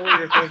 Not in the way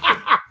you're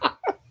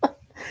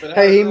thinking.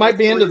 Hey, he might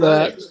be into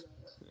that.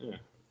 Yeah.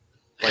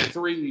 Like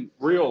 3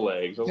 real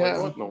legs. I was like,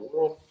 what in the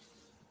world?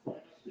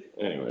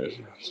 Anyways.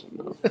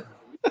 No.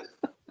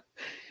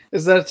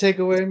 Is that a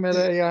takeaway?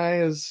 Meta AI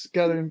has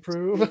got to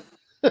improve.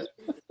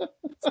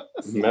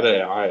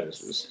 Meta AI is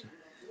just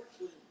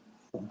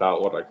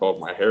about what I called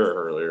my hair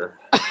earlier.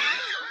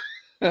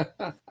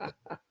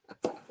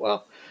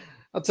 Well,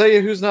 I'll tell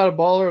you who's not a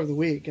baller of the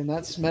week, and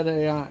that's Meta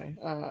AI.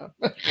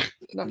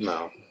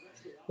 No.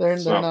 They're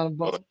not a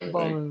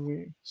baller of the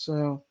week.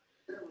 So,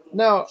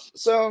 no.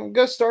 So, I'm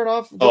going to start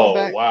off going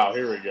back. Wow.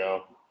 Here we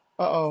go.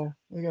 Uh-oh.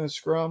 We're going to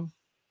scrum.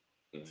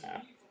 Nah,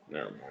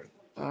 never mind.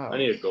 I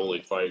need a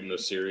goalie fight in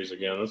this series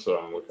again. That's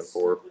what I'm looking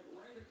for.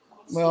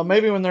 Well,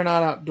 maybe when they're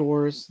not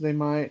outdoors, they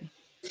might.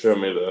 Show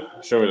me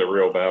the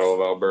real battle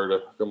of Alberta.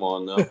 Come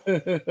on now.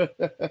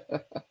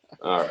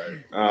 All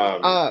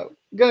right.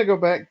 Gonna go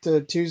back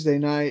to Tuesday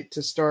night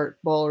to start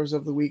Ballers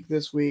of the Week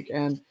this week,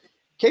 and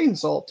Caden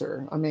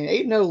Salter. I mean,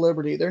 8-0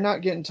 Liberty. They're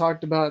not getting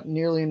talked about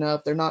nearly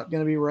enough. They're not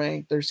going to be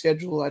ranked. Their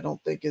schedule, I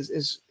don't think,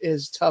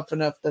 is tough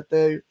enough that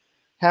they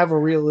have a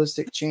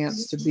realistic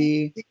chance to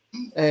be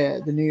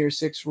the New Year's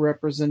Six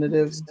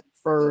representative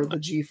for the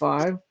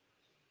G5.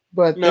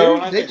 But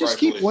they just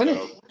keep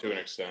winning to an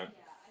extent.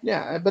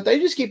 Yeah, but they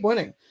just keep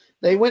winning.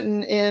 They went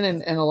in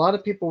and a lot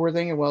of people were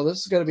thinking, well, this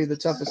is going to be the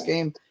toughest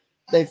game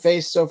they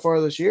faced so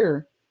far this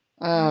year.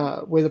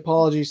 With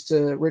apologies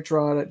to Rich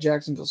Rod at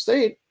Jacksonville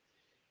State.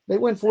 They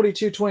went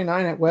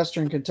 42-29 at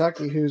Western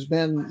Kentucky, who's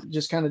been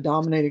just kind of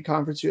dominated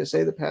Conference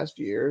USA the past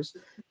few years.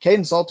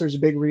 Caden Salter is a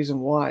big reason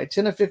why.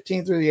 10 of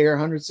 15 through the air,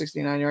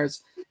 169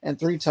 yards, and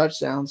 3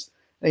 touchdowns.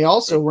 They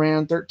also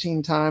ran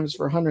 13 times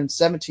for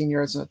 117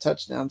 yards and a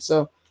touchdown.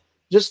 So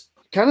just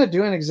kind of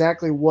doing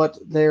exactly what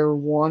they're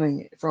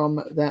wanting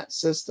from that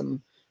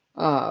system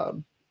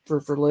for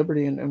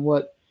Liberty, and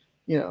what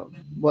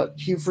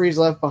Hugh Freeze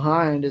left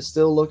behind is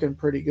still looking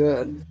pretty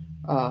good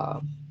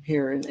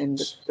here in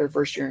their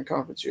first year in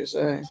Conference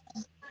USA.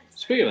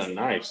 Speaking of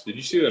nice, did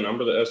you see the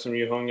number that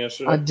SMU hung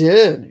yesterday? I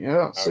did,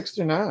 yeah,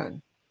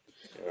 69.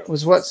 Yeah.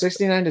 Was what,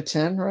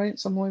 69-10, right?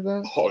 Something like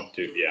that? Oh,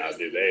 dude, yeah,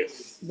 dude,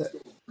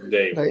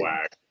 they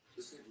whacked.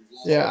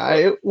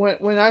 Yeah,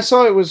 when I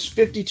saw it was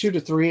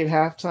 52-3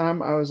 at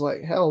halftime, I was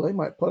like, hell, they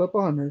might put up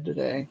 100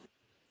 today.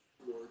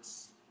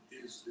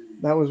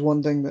 That was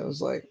one thing that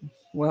was like,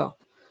 well,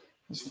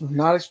 I was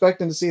not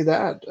expecting to see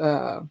that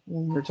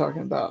when we were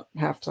talking about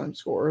halftime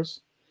scores.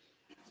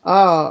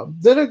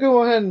 Then I'll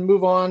go ahead and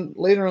move on.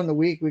 Later in the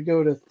week, we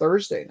go to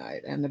Thursday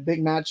night, and the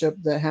big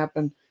matchup that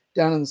happened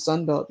down in the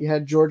Sun Belt. You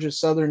had Georgia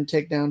Southern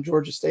take down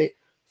Georgia State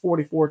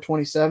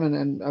 44-27,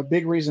 and a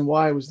big reason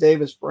why was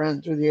Davis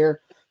Bren through the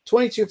air.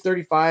 22 of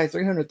 35,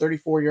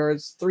 334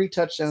 yards, 3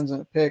 touchdowns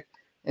and a pick,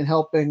 and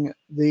helping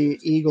the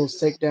Eagles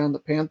take down the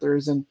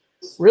Panthers. And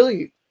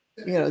really,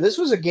 this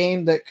was a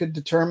game that could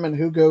determine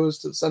who goes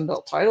to the Sun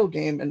Belt title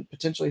game and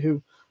potentially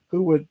who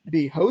would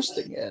be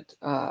hosting it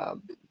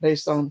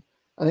based on,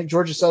 I think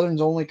Georgia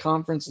Southern's only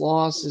conference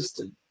loss is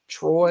to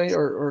Troy,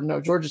 or no,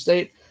 Georgia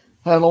State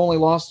had only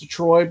lost to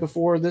Troy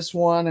before this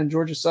one, and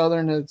Georgia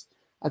Southern has,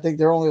 I think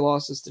their only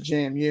loss is to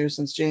JMU,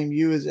 since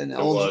JMU is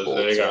ineligible.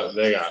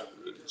 They got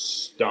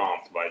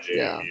stomped by JMU.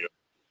 Yeah.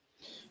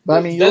 But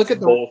I mean, you look at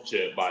the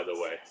bullshit, by the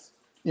way.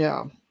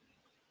 Yeah.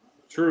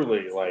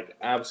 Truly, like,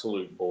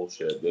 absolute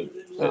bullshit.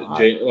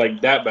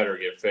 That better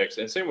get fixed.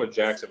 And same with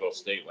Jacksonville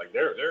State. Like,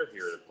 they're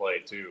here to play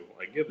too.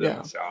 Like, give them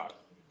a shot.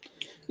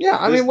 Yeah,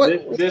 I mean,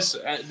 this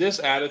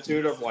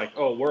attitude of like,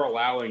 oh, we're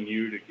allowing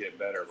you to get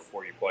better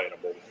before you play in a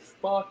bowl game.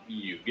 Fuck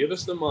you. Give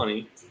us the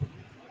money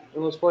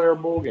and let's play our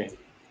bowl game.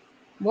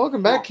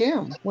 Welcome back,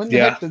 Cam. When the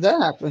heck did that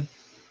happen?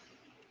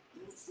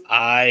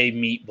 I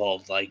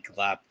meatballed like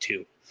lap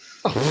 2.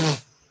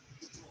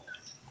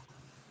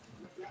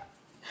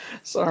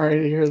 Sorry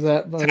to hear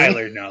that, buddy.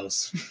 Tyler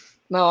knows.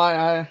 No,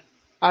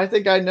 I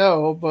think I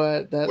know,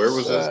 but that's where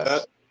was this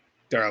at?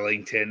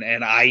 Darlington,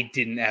 and I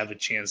didn't have a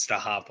chance to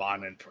hop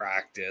on and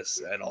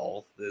practice at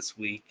all this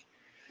week.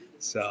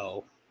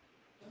 So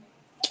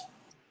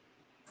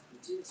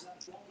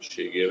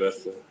she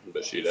giveth,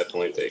 but she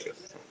definitely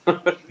taketh.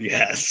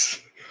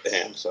 Yes.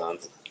 Damn, son.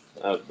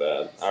 That was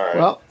bad. All right.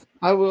 Well,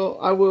 I will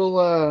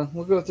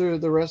we'll go through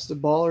the rest of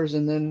Ballers,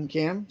 and then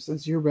Cam,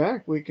 since you're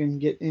back, we can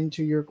get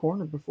into your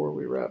corner before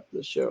we wrap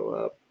the show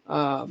up.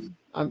 I'm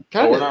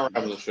kind of we're not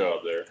wrapping the show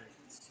up there.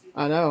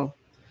 I know.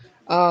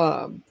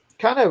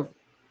 Kind of,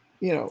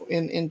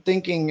 in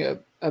thinking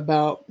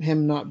about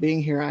him not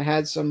being here, I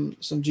had some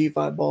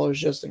G5 Ballers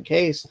just in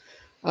case.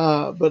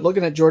 But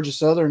looking at Georgia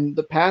Southern,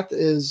 the path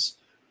is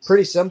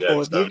pretty simple.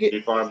 Yeah, if you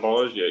get G5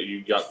 Ballers,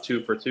 you got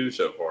 2 for 2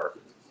 so far.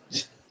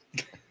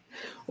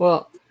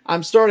 Well,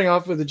 I'm starting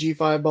off with the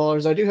G5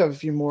 Ballers. I do have a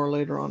few more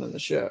later on in the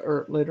show,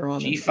 or later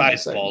on.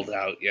 G5 balled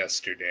out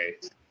yesterday.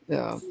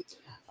 Yeah.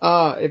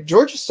 If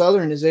Georgia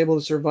Southern is able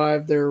to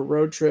survive their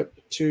road trip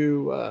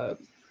to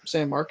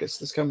San Marcos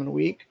this coming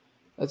week,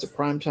 that's a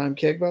primetime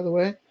kick, by the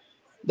way,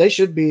 they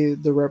should be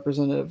the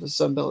representative of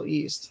Sun Belt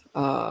East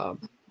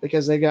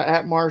because they got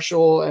at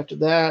Marshall after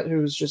that,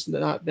 who's just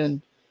not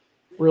been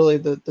really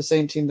the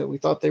same team that we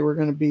thought they were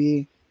going to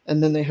be.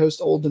 And then they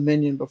host Old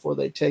Dominion before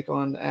they take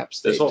on App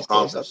State. This whole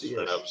conference has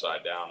been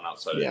upside down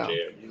outside of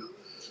JMU.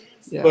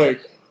 Yeah.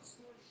 Like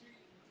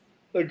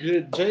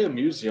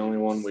JMU's the only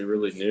one we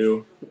really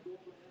knew.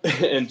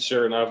 And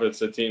sure enough,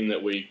 it's a team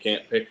that we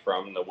can't pick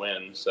from to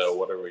win. So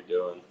what are we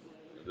doing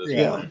at this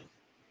Yeah. point?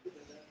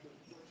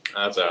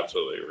 That's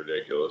absolutely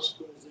ridiculous.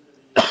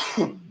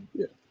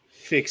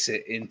 Fix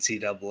it,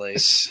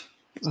 NCAA.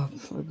 Oh,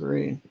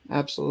 agree.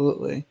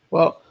 Absolutely.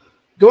 Well,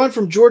 going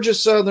from Georgia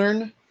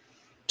Southern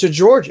to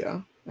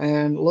Georgia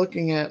and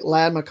looking at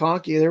Ladd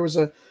McConkey, there was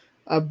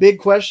a big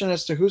question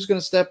as to who's going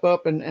to step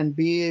up and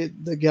be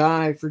the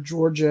guy for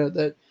Georgia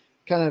that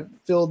kind of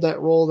filled that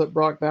role that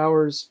Brock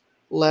Bowers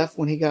left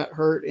when he got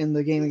hurt in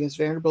the game against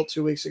Vanderbilt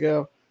 2 weeks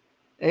ago.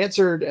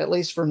 Answered, at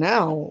least for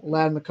now,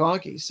 Ladd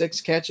McConkey,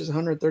 6 catches,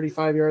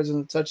 135 yards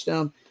and a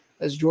touchdown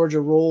as Georgia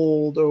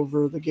rolled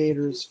over the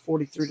Gators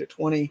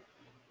 43-20.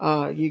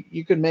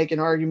 You could make an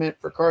argument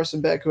for Carson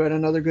Beck, who had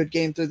another good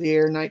game through the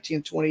air,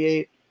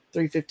 19-28,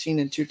 315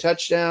 and 2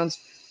 touchdowns,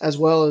 as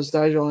well as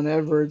Dijon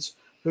Edwards,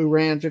 who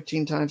ran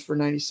 15 times for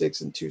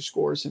 96 and 2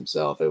 scores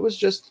himself. It was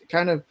just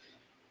kind of,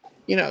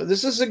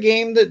 this is a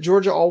game that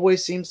Georgia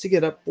always seems to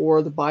get up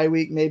for. The bye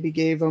week maybe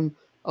gave them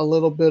a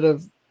little bit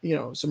of,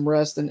 some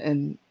rest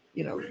and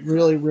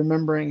really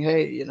remembering,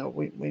 hey,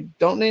 we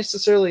don't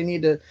necessarily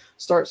need to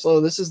start slow.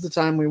 This is the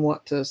time we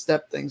want to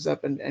step things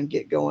up and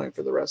get going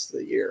for the rest of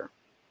the year.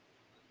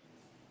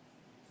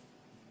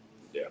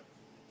 Yeah.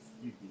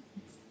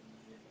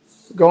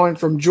 Going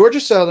from Georgia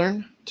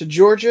Southern to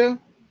Georgia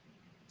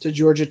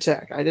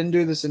Tech. I didn't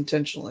do this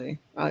intentionally.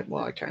 I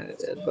kind of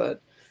did,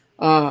 but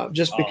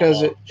just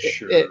because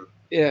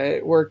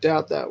it worked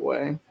out that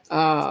way.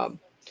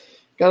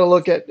 Got to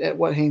look at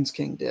what Haynes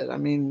King did. I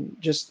mean,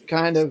 just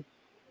kind of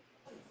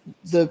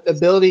the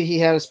ability he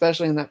had,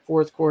 especially in that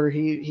fourth quarter.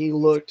 He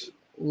looked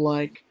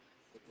like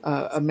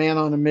a man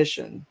on a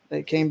mission.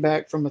 They came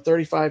back from a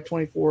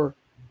 35-24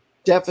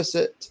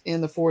 deficit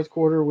in the fourth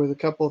quarter with a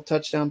couple of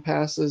touchdown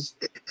passes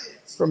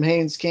from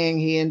Haynes King.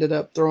 He ended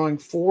up throwing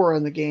 4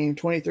 in the game,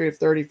 23 of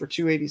 30 for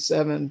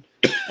 287,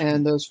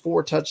 and those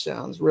 4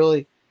 touchdowns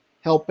really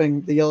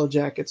helping the Yellow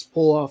Jackets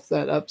pull off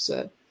that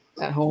upset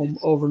at home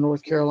over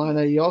North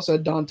Carolina. You also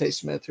had Dante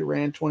Smith, who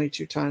ran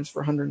 22 times for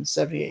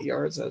 178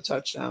 yards and a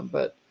touchdown.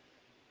 But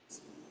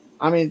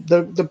I mean,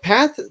 the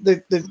path,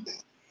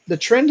 the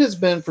trend has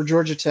been for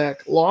Georgia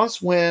Tech: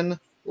 loss, win,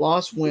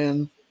 loss,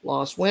 win,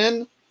 loss,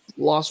 win,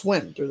 loss,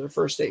 win through their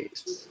first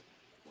 8.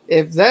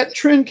 If that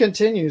trend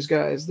continues,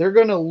 guys, they're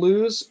going to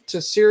lose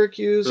to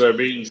Syracuse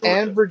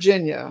and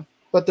Virginia,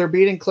 but they're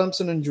beating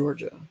Clemson and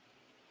Georgia.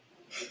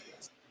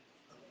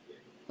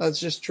 That's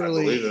just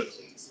truly. I believe it.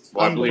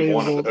 Well, I believe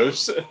one of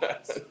those.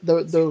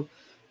 the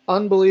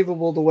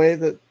unbelievable the way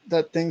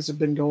that things have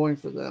been going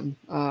for them.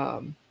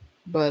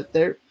 But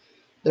they're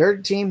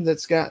a team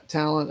that's got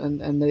talent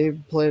and they've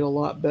played a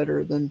lot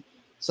better than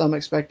some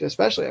expected,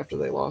 especially after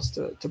they lost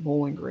to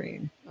Bowling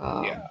Green.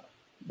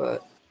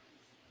 But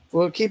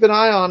we'll keep an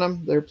eye on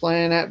them. They're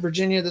playing at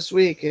Virginia this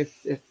week.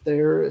 If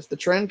the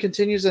trend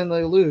continues and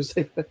they lose,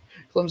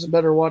 Clemson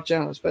better watch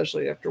out,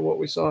 especially after what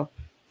we saw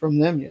from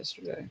them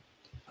yesterday.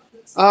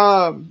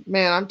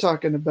 Man, I'm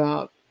talking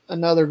about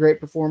another great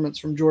performance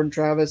from Jordan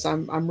Travis.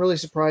 I'm really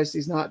surprised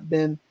he's not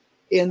been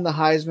in the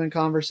Heisman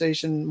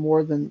conversation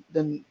more than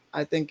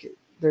I think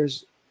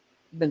there's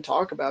been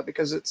talk about,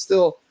 because it's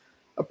still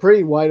a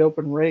pretty wide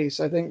open race.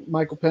 I think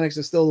Michael Penix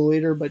is still the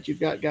leader, but you've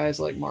got guys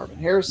like Marvin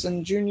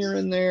Harrison Jr.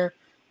 in there,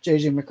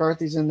 JJ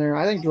McCarthy's in there.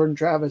 I think Jordan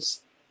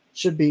Travis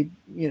should be,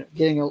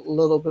 getting a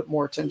little bit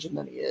more attention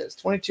than he is.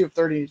 22 of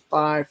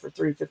 35 for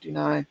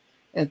 359.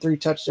 And 3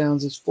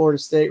 touchdowns as Florida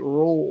State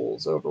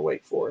rolls over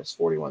Wake Forest,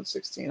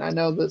 41-16. I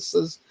know this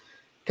is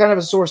kind of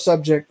a sore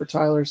subject for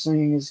Tyler,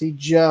 seeing as he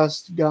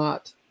just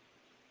got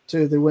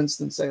to the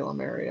Winston-Salem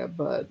area.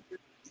 But,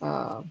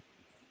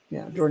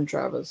 Jordan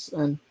Travis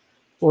and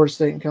Florida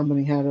State and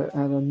company had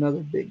another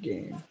big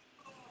game.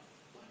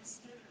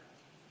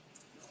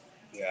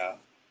 Yeah.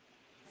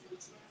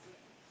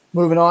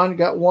 Moving on,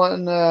 got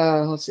one.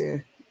 Let's see.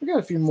 We got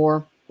a few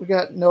more. We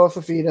got Noah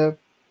Fafita.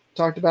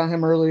 Talked about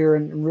him earlier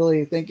and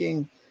really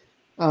thinking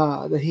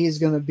that he's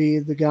going to be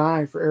the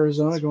guy for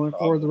Arizona going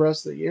forward the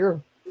rest of the year,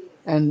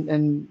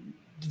 and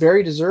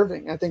very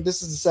deserving. I think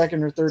this is the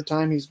second or third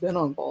time he's been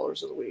on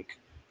Ballers of the Week.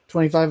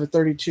 25 of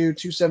 32,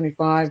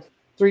 275,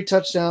 3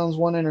 touchdowns,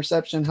 1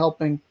 interception,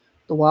 helping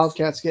the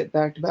Wildcats get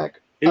back-to-back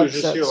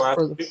upsets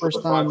for the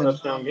first time.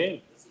 Touchdown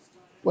game.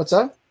 What's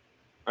that?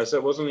 I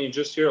said, wasn't he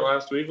just here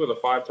last week with a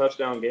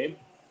 5-touchdown game?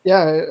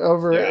 Yeah,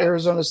 over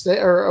Arizona State,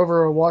 or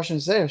over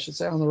Washington State, I should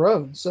say, on the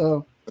road.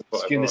 So I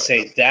was going to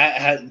say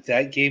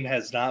that game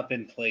has not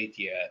been played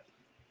yet.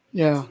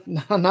 Yeah,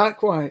 not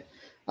quite.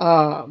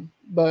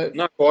 But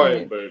not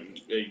quite, but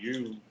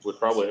you would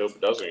probably hope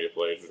it doesn't get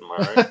played. Am I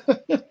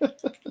right?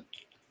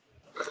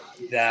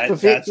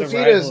 That's a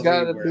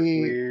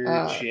rivalry where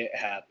weird shit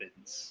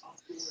happens.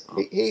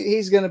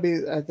 He's going to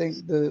be, I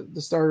think, the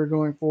starter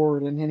going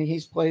forward, and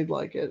he's played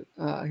like it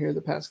here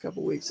the past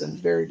couple of weeks, and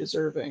very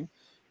deserving.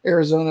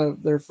 Arizona,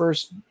 their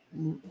first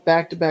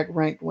back-to-back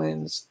ranked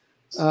wins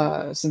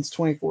since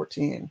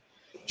 2014.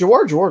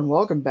 Jawar Jordan,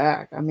 welcome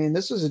back. I mean,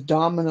 this was a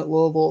dominant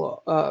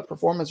Louisville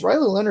performance.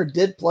 Riley Leonard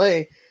did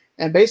play,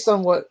 and based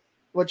on what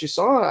I what you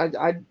saw,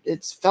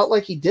 it felt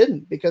like he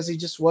didn't, because he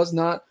just was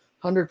not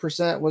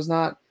 100%, was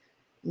not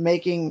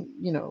making,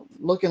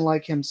 looking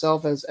like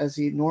himself as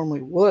he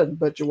normally would.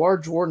 But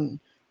Jawar Jordan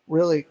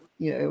really,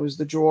 it was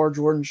the Jawar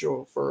Jordan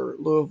show for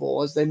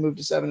Louisville as they moved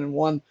to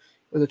 7-1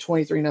 with a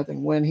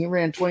 23-0 win. He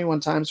ran 21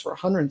 times for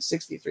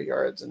 163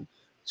 yards and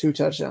 2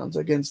 touchdowns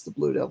against the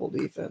Blue Devil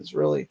defense,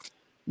 really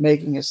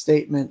making a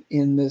statement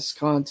in this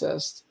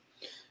contest.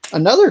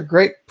 Another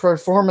great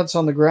performance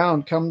on the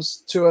ground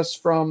comes to us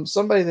from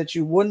somebody that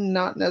you would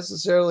not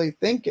necessarily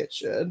think it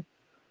should.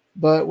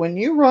 But when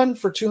you run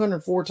for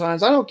 204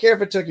 times, I don't care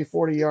if it took you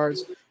 40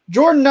 yards.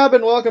 Jordan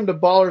Nubbin, welcome to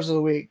Ballers of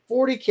the Week.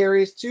 40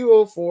 carries,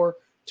 204,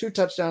 2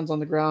 touchdowns on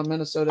the ground.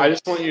 Minnesota. I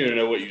just want you to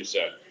know what you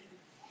said.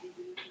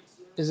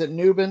 Is it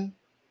Nubin?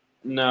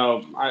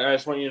 No, I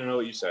just want you to know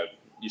what you said.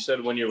 You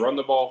said when you run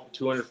the ball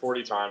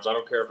 240 times, I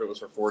don't care if it was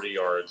for 40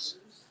 yards.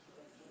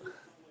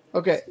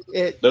 Okay.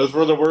 Those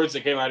were the words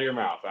that came out of your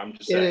mouth. I'm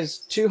just saying. It is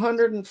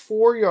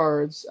 204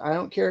 yards. I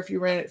don't care if you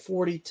ran it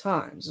 40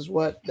 times, is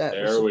what that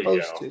was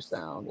supposed to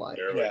sound like.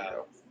 There we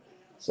go.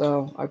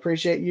 So I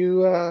appreciate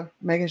you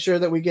making sure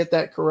that we get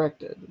that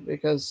corrected,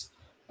 because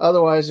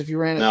otherwise, if you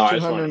ran it 200, I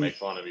just want to make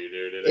fun of you,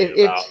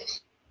 dude.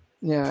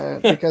 Yeah,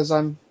 because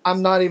I'm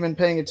not even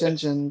paying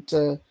attention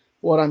to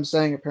what I'm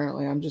saying.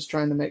 Apparently, I'm just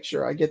trying to make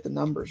sure I get the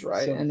numbers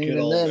right. And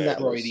even then, that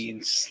was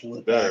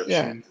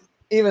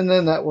even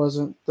then that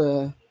wasn't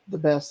the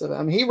best of it.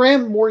 I mean, he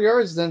ran more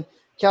yards than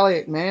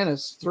Callie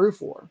McManus threw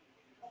for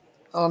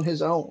on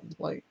his own.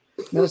 Like,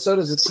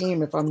 Minnesota's a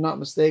team, if I'm not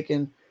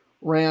mistaken,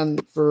 ran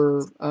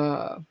for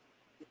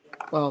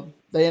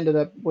they ended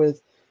up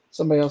with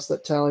somebody else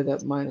that tallied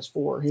at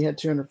 -4. He had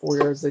 204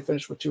 yards. They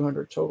finished with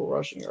 200 total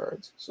rushing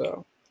yards.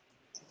 So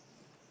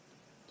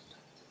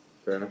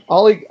fair enough.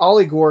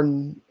 Ollie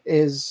Gordon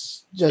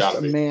is just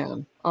a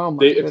man. Oh my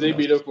goodness. If they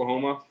beat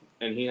Oklahoma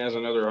and he has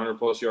another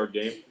 100+ yard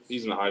game,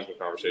 he's in the Heisman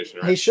conversation,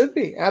 right? He should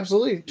be,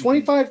 absolutely.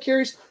 25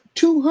 carries,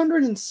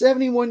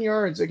 271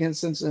 yards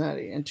against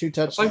Cincinnati, and 2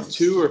 touchdowns. It's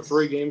like 2 or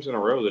 3 games in a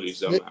row that he's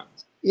done that.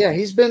 Yeah,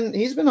 he's been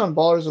on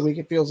Ballers of the Week,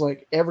 it feels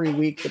like, every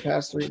week the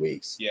past 3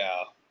 weeks. Yeah.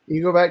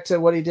 You go back to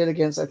what he did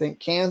against, I think,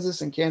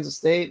 Kansas and Kansas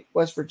State,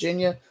 West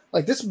Virginia.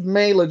 Like, this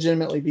may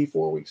legitimately be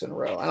 4 weeks in a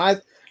row.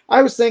 And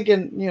I was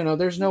thinking,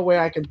 there's no way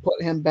I can put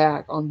him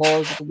back on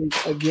Ballers of the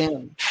Week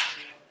again.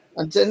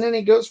 And then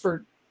he goes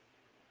for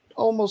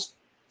almost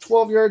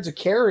 12 yards a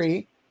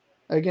carry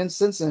against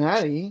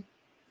Cincinnati.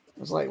 I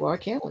was like, well, I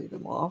can't leave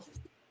him off.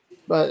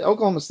 But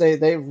Oklahoma State,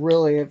 they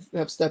really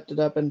have stepped it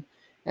up and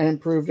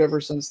improved ever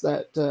since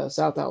that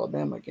South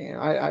Alabama game.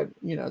 I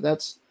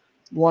that's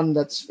one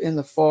that's in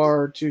the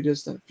far too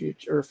distant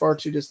future, or far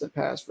too distant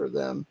past for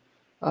them.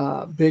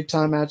 Big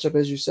time matchup,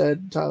 as you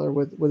said, Tyler,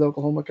 with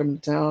Oklahoma coming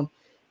to town.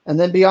 And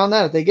then beyond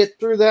that, if they get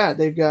through that,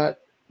 they've got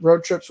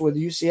road trips with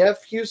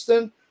UCF,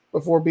 Houston,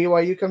 before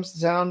BYU comes to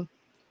town.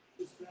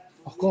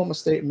 Oklahoma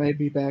State may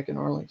be back in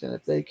Arlington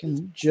if they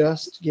can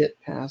just get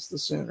past the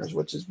Sooners,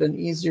 which has been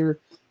easier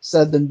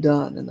said than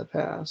done in the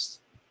past.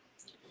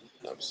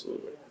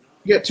 Absolutely.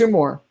 You got 2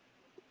 more.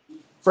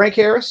 Frank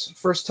Harris,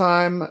 first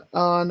time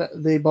on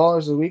the Ballers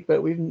of the Week,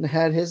 but we've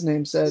had his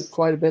name said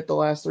quite a bit the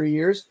last 3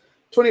 years.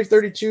 20 of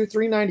 32,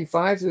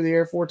 395 through the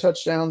air, 4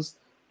 touchdowns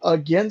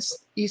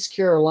against East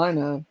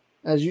Carolina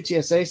as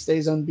UTSA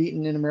stays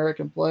unbeaten in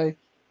American play.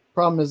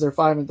 Problem is they're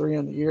 5-3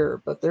 on the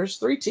year, but there's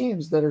 3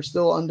 teams that are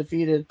still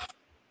undefeated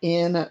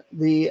in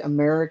the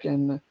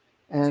American,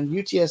 and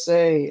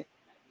UTSA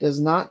does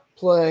not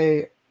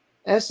play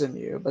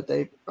SMU, but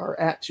they are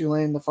at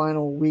Tulane the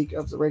final week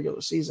of the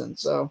regular season.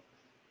 So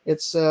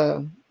it's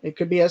it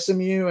could be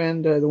SMU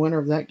and the winner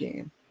of that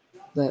game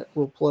that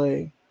will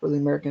play for the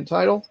American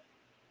title.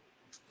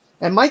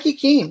 And Mikey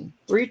Keene,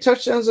 3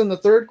 touchdowns in the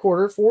third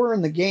quarter, 4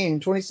 in the game,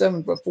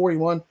 27 for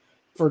 41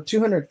 for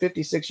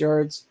 256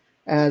 yards.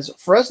 As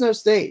Fresno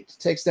State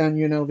takes down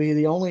UNLV.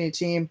 The only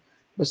team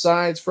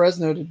besides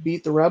Fresno to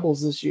beat the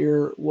Rebels this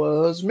year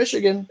was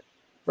Michigan.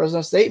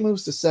 Fresno State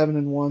moves to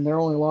 7-1. Their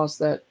only loss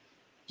that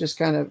just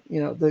kind of,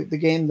 the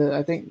game that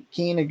I think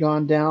Keene had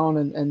gone down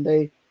and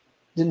they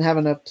didn't have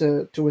enough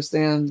to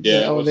withstand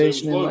the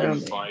elevation in Miami. It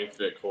was Logan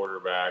 5-fit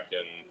quarterback,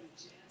 and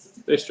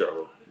they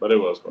struggled, but it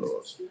was what it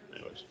was.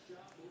 Anyways.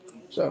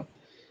 So,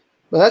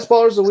 but that's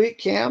Ballers of the Week.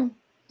 Cam,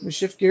 we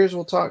shift gears.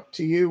 We'll talk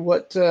to you.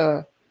 What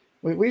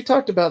we've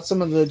talked about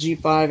some of the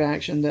G5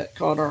 action that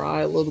caught our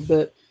eye a little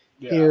bit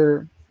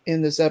here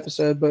in this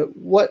episode, but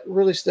what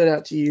really stood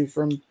out to you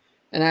from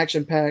an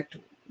action-packed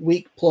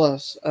week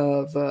plus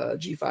of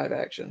G5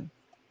 action?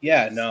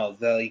 Yeah, no,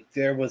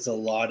 there was a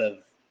lot of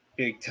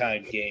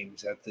big-time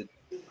games at the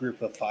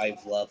Group of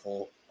 5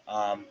 level.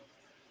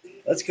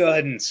 Let's go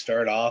ahead and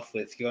start off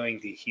with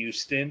going to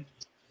Houston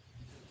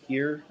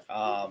here.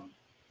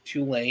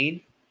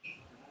 Tulane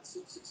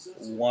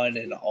won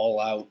an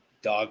all-out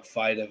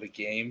dogfight of a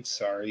game.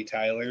 Sorry,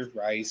 Tyler.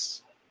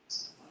 Rice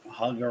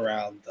hung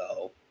around,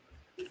 though.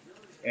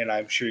 And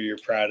I'm sure you're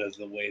proud of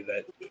the way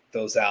that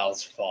those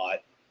Owls fought.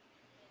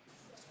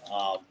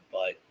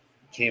 But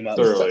came up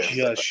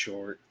just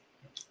short.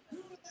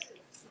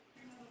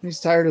 He's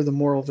tired of the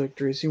moral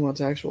victories. He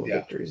wants actual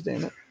victories,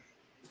 damn it.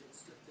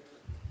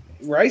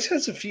 Rice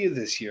has a few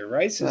this year.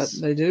 Rice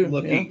is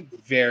looking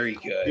very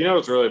good. You know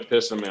what's really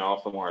pissing me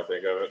off the more I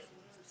think of it?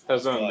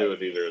 Has nothing to do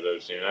with either of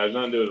those teams. It has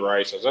nothing to do with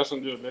Rice. It has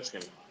nothing to do with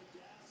Michigan.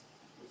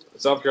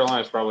 South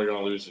Carolina's probably going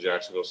to lose to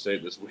Jacksonville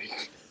State this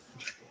week.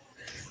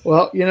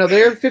 Well,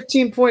 they're a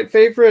 15-point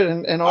favorite,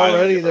 and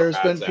already there's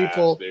been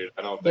people.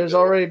 There's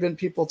already been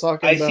people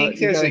talking about. I think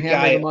there's a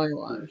guy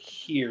line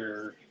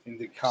here in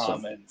the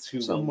comments who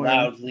will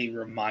loudly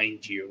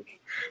remind you.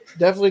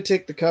 Definitely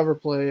take the cover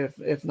play,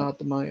 if not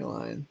the money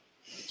line.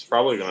 It's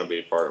probably going to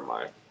be part of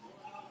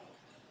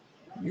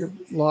your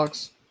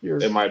locks.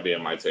 It might be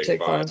in my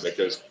take five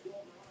because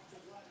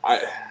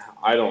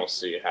I don't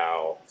see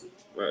how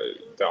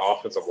the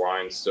offensive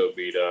line's still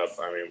beat up.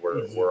 I mean,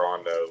 we're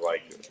on to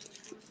like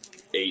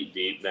 8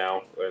 deep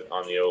now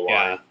on the O line.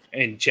 Yeah,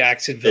 and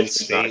Jacksonville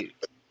State.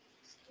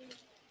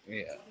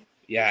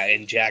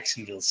 And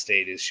Jacksonville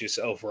State is just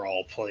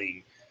overall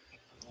playing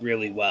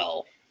really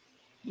well.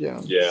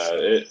 Yeah,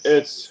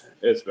 it's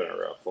been a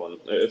rough one.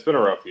 It's been a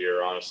rough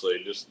year,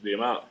 honestly. Just the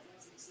amount.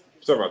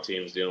 Talk about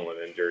teams dealing with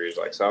injuries.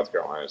 Like South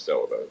Carolina's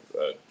dealt with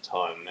a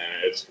ton,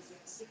 and it's.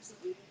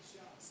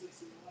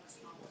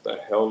 What the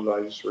hell did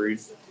I just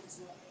read?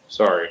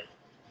 Sorry.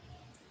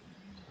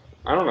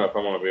 I don't know if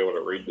I'm going to be able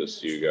to read this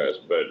to you guys,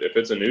 but if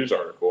it's a news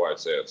article, I'd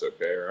say it's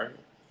okay, right?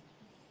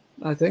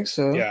 I think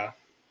so. Yeah.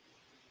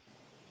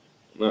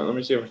 No, let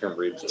me see if I can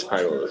read the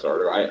title of this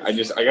article. I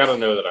got to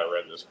know that I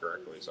read this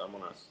correctly, so I'm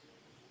going to.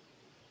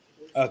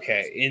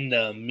 Okay. In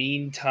the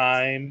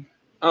meantime.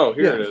 Oh,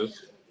 here it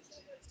is.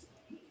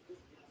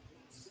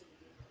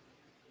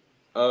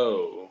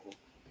 Oh.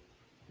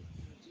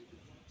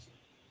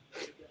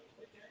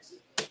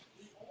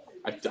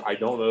 I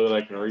don't know that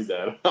I can read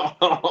that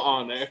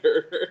on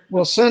air.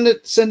 Well, send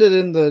it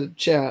in the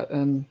chat,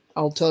 and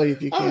I'll tell you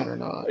if you can or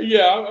not.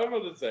 Yeah, I'm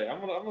going to say I'm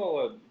going to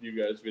let you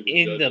guys be the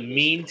in the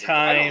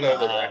meantime. I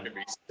don't know that can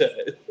be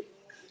said.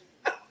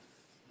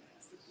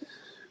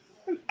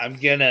 I'm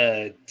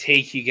gonna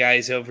take you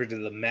guys over to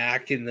the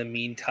MAC in the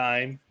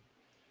meantime.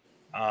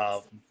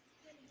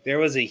 There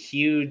was a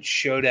huge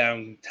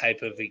showdown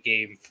type of a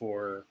game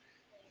for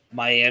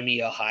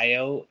Miami,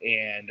 Ohio,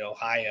 and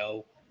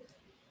Ohio.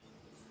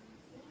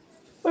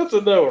 That's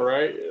a no,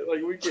 right?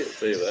 Like, we can't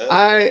say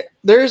that.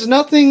 There's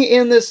nothing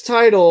in this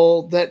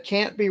title that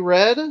can't be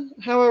read.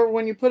 However,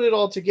 when you put it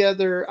all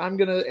together, I'm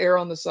going to err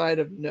on the side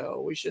of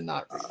no. We should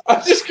not read.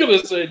 I'm just going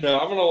to say no.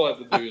 I'm going to let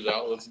the news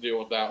outlets deal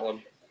with that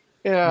one.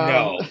 Yeah.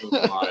 No.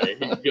 My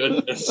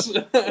goodness.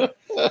 They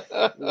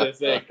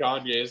say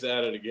Kanye's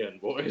at it again,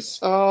 boys.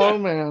 Oh,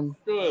 man.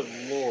 Good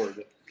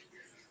Lord.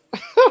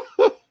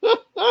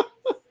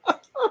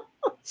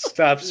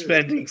 Stop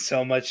spending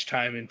so much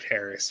time in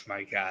Paris,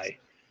 my guy.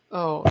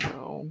 Oh,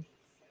 no.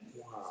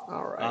 Wow.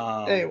 All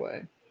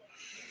right.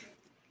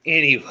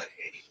 Anyway.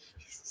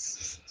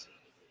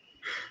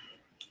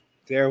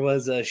 There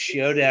was a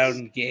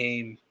showdown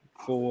game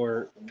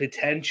for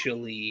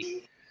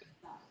potentially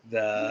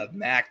the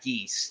MAC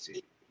East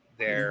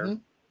there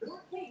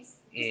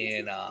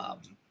in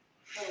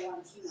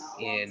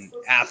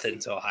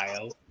Athens,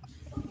 Ohio.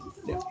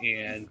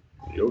 And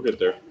you'll get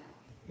there.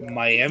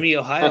 Miami,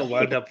 Ohio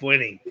wound up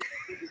winning.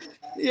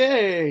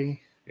 Yay.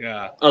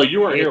 Yeah. Oh,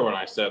 you weren't here when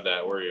I said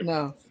that, were you?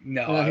 No,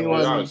 I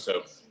was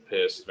so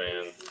pissed,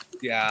 man.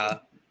 Yeah.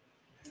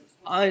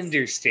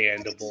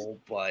 Understandable,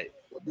 but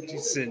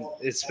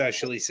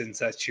especially since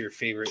that's your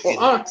favorite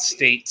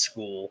state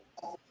school.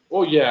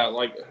 Well, yeah,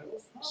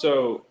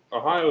 so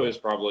Ohio is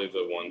probably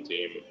the one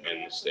team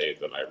in the state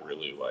that I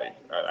really like.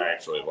 I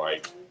actually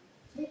like.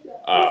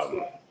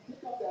 But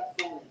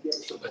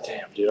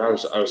damn, dude, I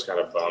was kind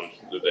of bummed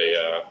that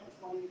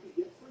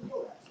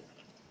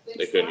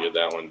they couldn't get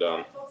that one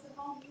done.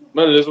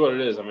 But it is what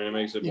it is. I mean, it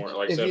makes it more,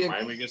 like I said,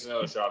 Miami gets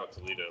another shot at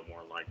Toledo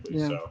more likely.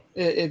 Yeah. So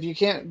if you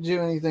can't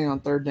do anything on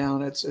third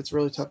down, it's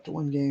really tough to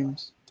win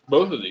games.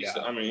 Both of these,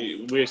 I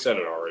mean, we said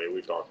it already.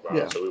 We talked about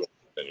it, so we won't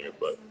continue.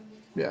 But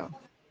no.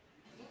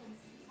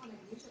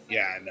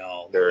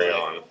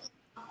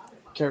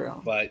 Carry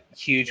on. But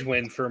huge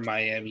win for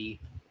Miami,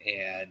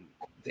 and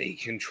they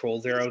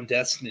control their own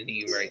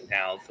destiny right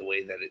now, the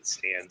way that it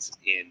stands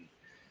in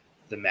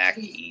the MAC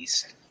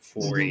East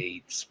for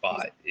a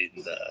spot in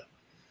the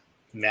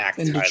MAC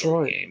title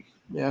Detroit. Game.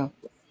 Yeah.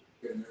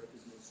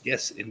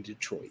 Yes, in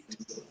Detroit.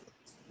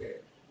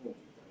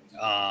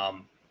 Let's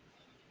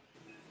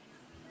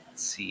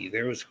see.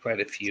 There was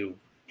quite a few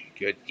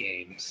good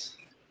games.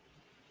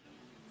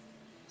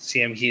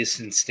 Sam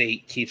Houston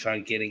State keeps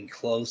on getting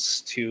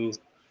close to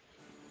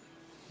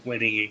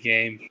winning a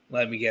game.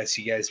 Let me guess,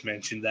 you guys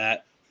mentioned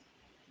that.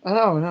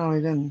 Oh, no,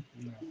 he didn't.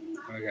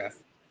 Okay.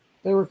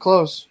 They were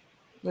close.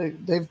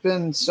 They've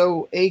been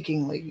so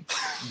achingly,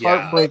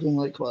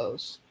 heartbreakingly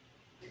close.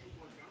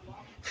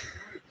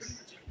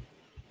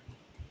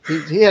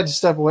 He had to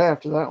step away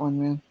after that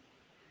one, man.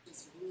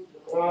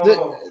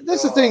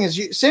 That's the thing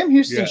is, Sam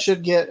Houston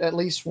should get at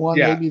least one,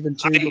 maybe even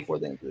two before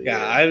the end of the year.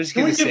 I was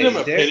going to say, give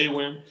them a pity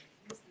win?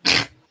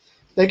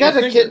 They got I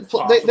a think kid. it's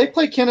possible. They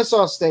play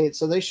Kennesaw State,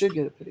 so they should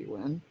get a pity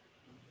win.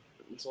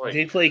 It's like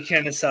They play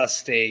Kennesaw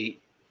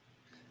State.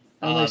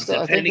 And I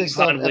think Depending they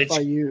still upon have which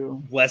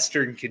FIU.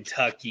 Western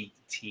Kentucky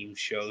team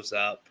shows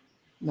up.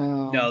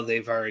 No. No,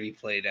 they've already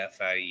played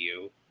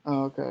FIU.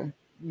 Oh, okay.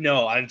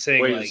 No, I'm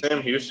saying wait, like did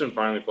Sam Houston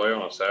finally play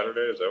on a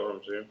Saturday? Is that what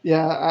I'm seeing?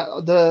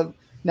 Yeah.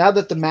 Now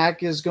that the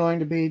MAC is going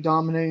to be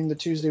dominating the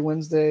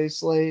Tuesday-Wednesday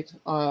slate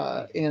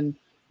in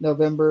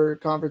November,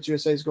 Conference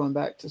USA is going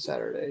back to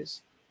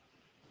Saturdays.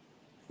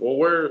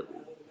 Well,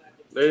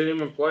 they didn't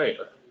even play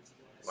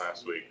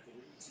last week.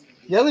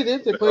 Yeah, they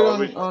did. They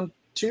played on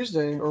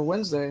Tuesday or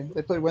Wednesday.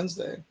 They played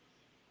Wednesday.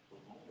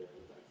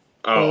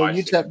 Oh, the I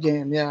see. UTEP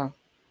game, yeah.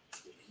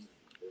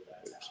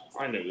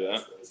 I knew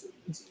that.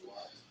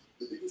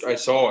 I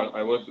saw it.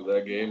 I looked at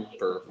that game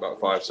for about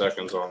 5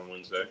 seconds on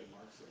Wednesday.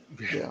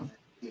 Yeah.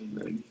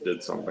 And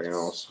did something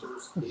else.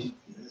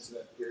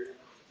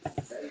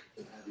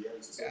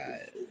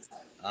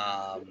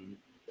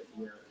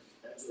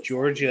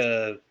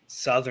 Georgia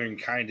Southern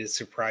kind of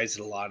surprised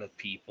a lot of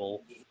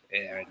people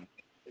and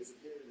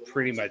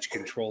pretty much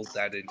controlled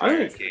that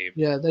entire game.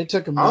 Yeah, they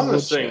took a I'm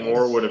just saying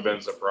more would have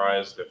been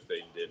surprised if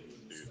they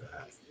didn't do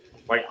that.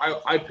 Like,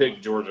 I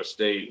picked Georgia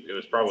State. It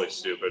was probably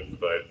stupid,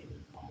 but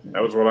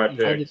that was what I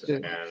picked.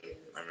 And,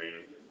 I mean,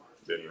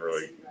 didn't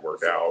really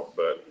work out.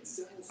 But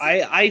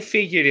I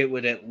figured it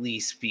would at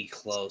least be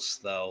close,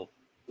 though.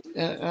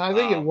 And I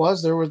think it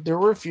was. There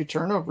were a few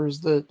turnovers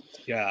that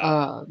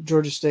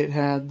Georgia State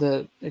had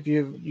that if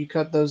you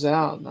cut those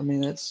out, I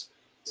mean, it's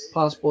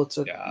possible it's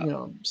a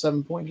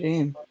 7-point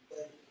game.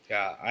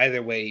 Yeah,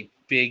 either way,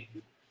 big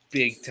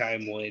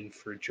time win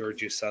for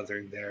Georgia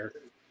Southern there.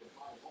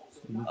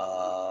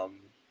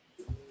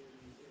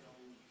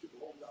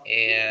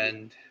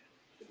 And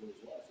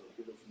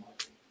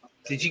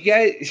did you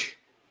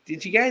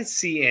guys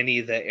see any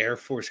of the Air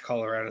Force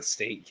Colorado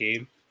State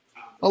game?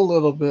 A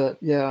little bit,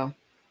 yeah.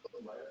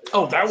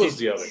 Oh, that was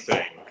the other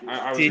thing.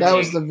 That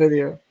was the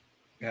video.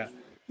 Yeah.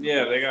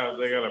 Yeah, they got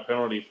a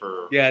penalty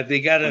for. Yeah, they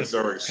got a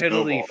penalty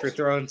snowballs. for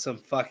throwing some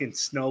fucking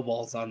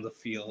snowballs on the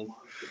field.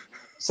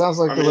 Sounds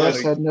like the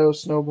refs had no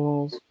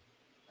snowballs.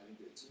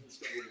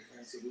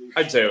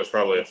 I'd say it was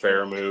probably a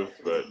fair move,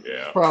 but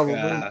yeah. Probably.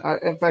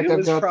 In fact, it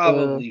was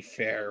probably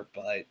fair,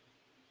 but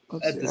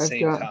at the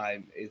same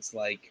time, it's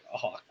like,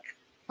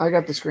 I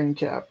got the screen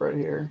cap right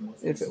here,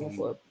 if it will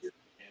flip.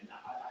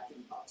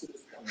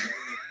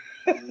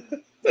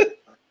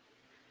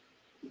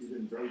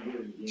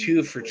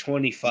 2 for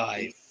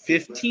 25.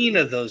 15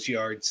 of those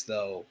yards,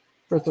 though,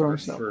 for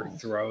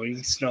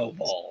throwing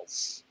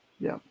snowballs.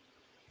 Yeah.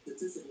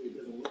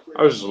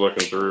 I was just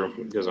looking through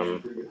because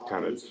I'm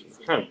kind of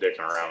dicking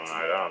around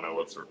tonight. I don't know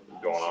what's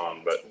going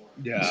on, but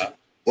yeah,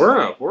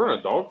 we're in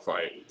a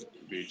dogfight,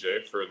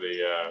 BJ, for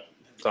the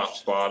top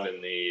spot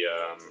in the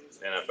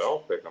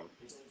NFL pick'em.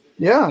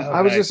 Yeah,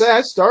 I was just saying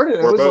I started.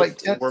 It was like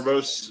 10. We're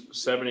both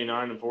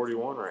 79 and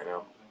 41 right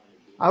now.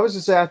 I was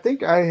just saying I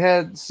think I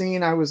had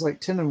seen I was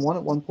like 10-1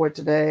 at one point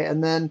today,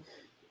 and then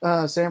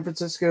San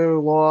Francisco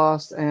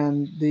lost,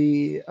 and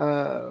the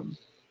oh,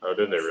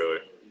 did they really?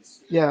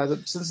 Yeah,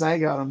 Cincinnati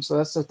got them, so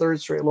that's the third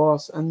straight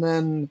loss. And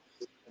then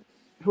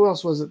who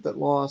else was it that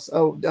lost?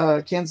 Oh,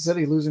 Kansas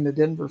City losing to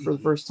Denver for the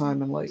first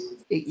time in like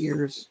 8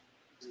 years.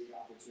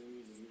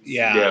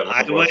 Yeah,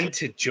 I went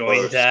to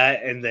join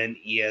that, and then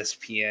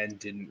ESPN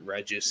didn't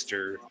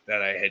register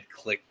that I had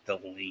clicked the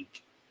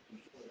link.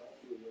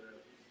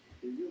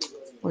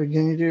 What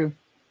can you do?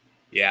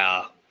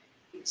 Yeah.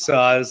 So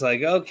I was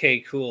like,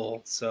 okay,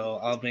 cool. So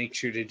I'll make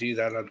sure to do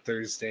that on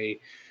Thursday.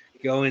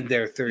 Go in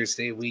there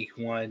Thursday, week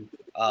 1.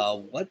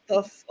 What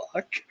the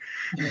fuck?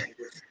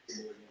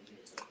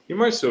 You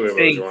might still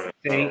be able to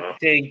join it.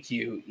 Thank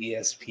you,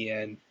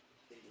 ESPN.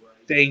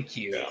 Thank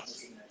you. Yeah.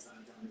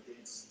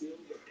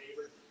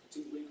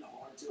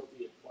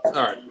 All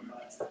right.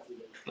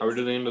 Are we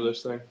to the end of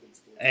this thing?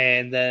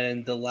 And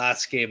then the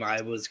last game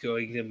I was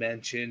going to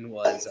mention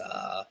was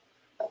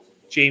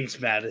James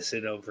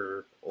Madison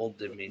over Old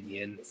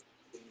Dominion.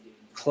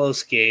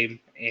 Close game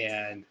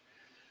and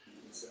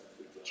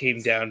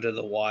came down to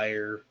the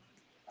wire.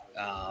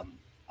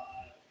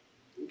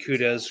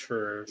 Kudos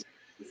for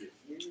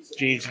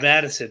James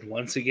Madison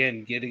once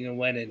again getting a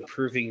win and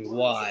proving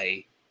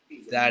why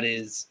that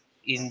is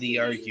in the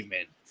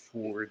argument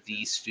for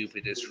the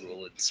stupidest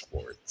rule in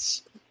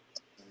sports.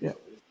 Yeah.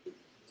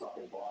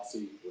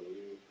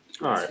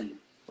 All right.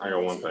 I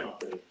got one thing.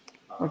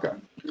 Okay.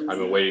 I've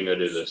been waiting to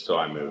do this till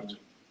I moved.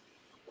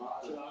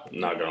 I'm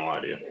not going to lie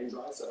to you.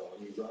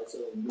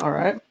 All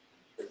right.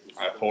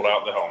 I pulled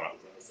out the helmet.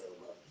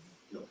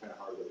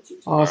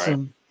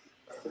 Awesome.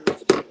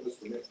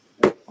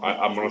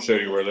 I'm going to show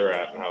you where they're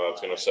at and how that's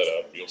going to set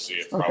up. You'll see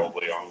it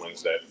probably on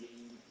Wednesday.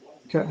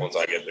 Okay. Once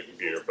I get the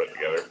computer put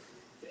together.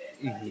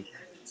 Mm-hmm.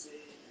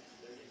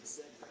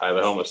 I have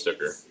a helmet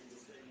sticker.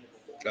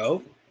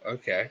 Oh,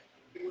 okay.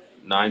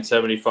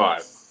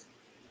 975.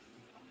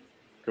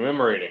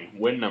 Commemorating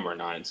win number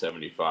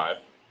 975.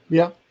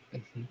 Yeah.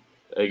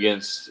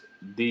 Against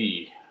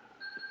the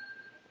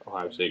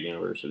Ohio State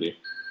University.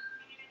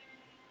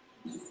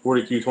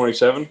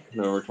 42-27,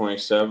 November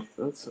 27th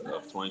of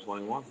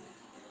 2021.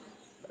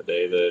 A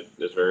day that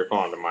is very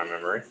fond of my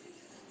memory.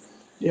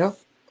 Yeah.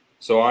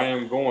 So I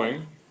am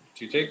going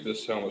to take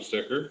this helmet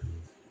sticker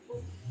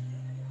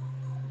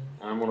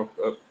and I'm going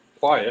to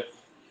apply it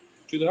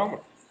to the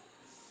helmet.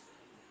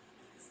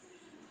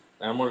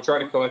 And I'm going to try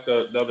to collect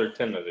the other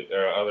 10 of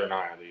the other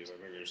 9 of these. I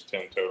think there's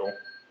 10 total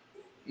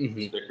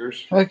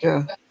stickers.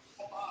 Okay.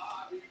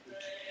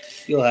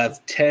 You'll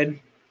have 10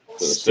 For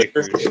the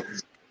sticker.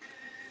 stickers.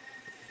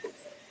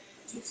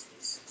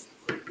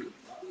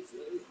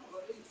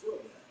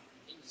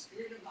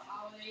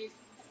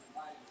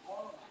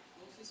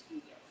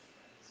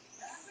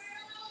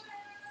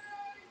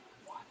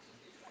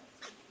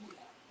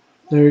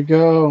 There you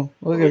go.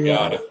 Look at We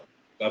got that. it.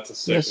 That's a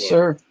sick Yes, look.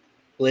 sir.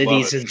 Ladies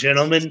Love it. and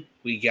gentlemen,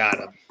 we got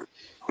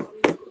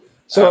them.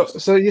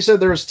 So you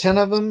said there was 10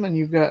 of them, and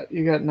you got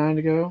 9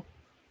 to go.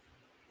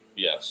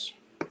 Yes.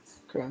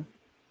 Okay.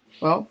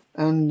 Well,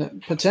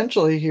 and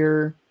potentially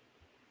here,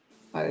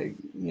 I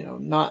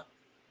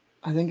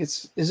think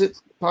is it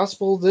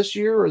possible this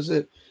year, or is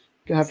it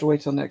gonna have to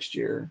wait till next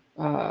year?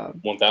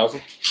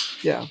 1,000?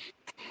 Yeah.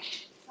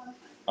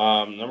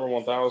 Number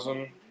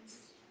 1,000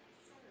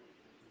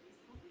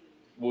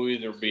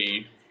 will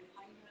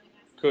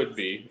could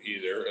be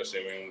either,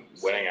 assuming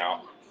winning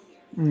out.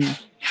 Mm.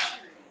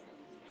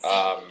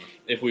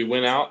 If we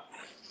win out,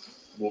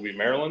 we'll be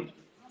Maryland.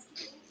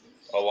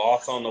 A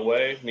loss on the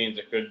way means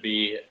it could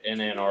be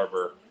in Ann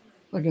Arbor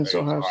Against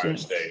Ohio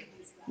State.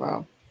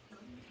 Wow.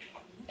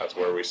 That's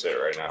where we sit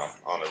right now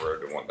on the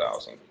road to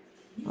 1,000.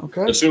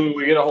 Okay. Assuming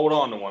we get a hold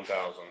on to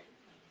 1,000.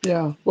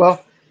 Yeah.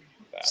 Well,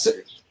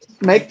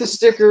 make the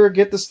sticker,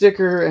 get the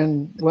sticker,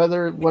 and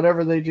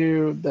whatever they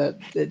do, that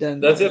it doesn't.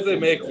 That's if they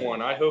make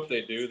one. I hope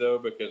they do, though,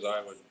 because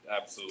I would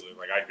absolutely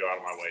I'd go out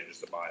of my way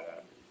just to buy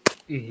that.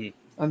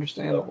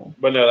 Understandable.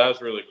 But no,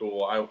 that's really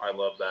cool. I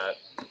love that.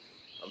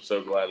 I'm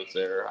so glad it's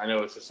there. I know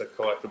it's just a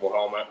collectible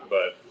helmet,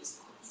 but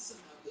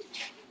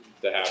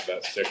to have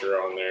that sticker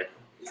on there,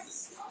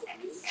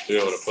 to be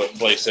able to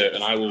place it,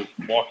 and I will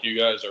walk you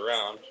guys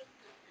around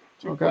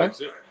to Okay.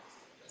 place it.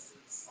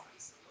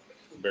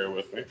 Bear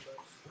with me.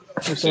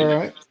 That's all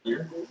right.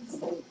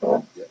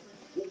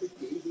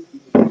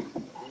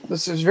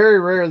 This is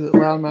very rare that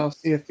Loudmouth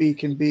CFB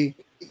can be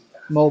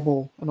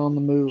mobile and on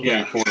the move.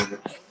 Yeah.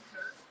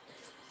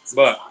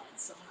 But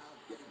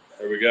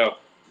there we go.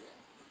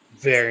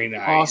 Very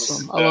nice.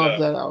 Awesome. I love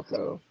that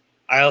alcove.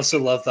 I also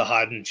love the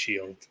Hot and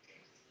Shield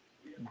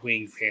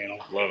wing panel.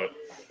 Love it.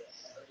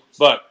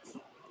 But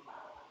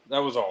that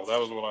was all. That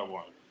was what I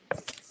wanted.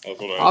 That's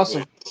what I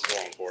Awesome. was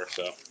going for.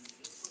 So.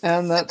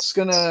 And that's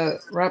going to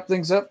wrap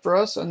things up for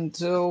us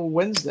until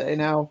Wednesday.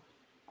 Now,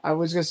 I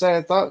was going to say,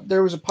 I thought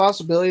there was a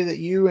possibility that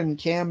you and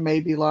Cam may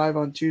be live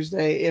on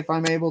Tuesday if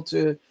I'm able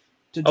to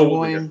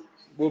join.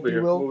 We'll be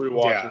here. Will? We'll be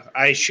watching. Yeah,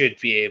 I should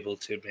be able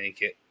to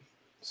make it.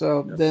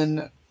 So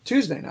then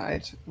Tuesday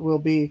night will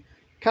be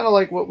kind of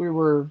like what we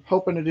were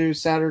hoping to do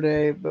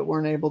Saturday, but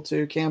weren't able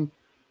to. Cam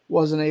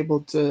wasn't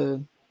able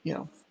to,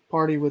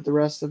 party with the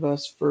rest of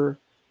us for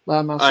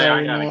Loudmouth I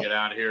Saturday gotta night. get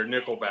out of here.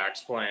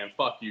 Nickelback's playing.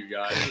 Fuck you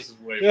guys. This is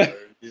way better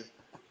than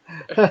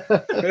you.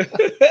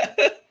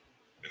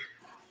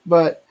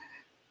 But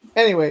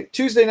anyway,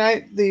 Tuesday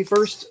night, the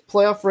first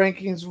playoff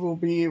rankings will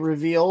be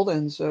revealed,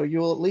 and so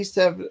you'll at least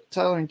have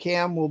Tyler and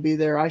Cam will be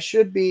there. I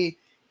should be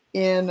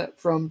in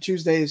from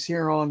Tuesdays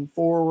here on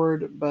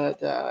forward, but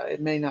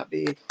it may not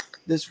be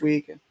this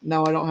week.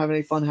 No, I don't have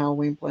any fun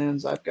Halloween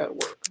plans. I've got to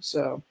work.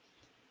 So,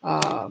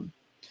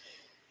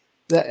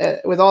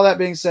 with all that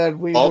being said,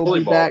 we will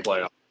be back.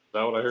 Playoff. Is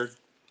that what I heard?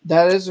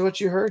 That is what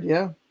you heard,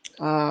 yeah.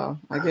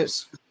 I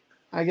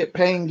get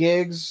paying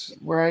gigs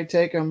where I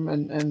take them,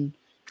 and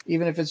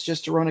even if it's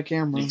just to run a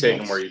camera. You take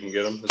them where you can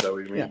get them? Is that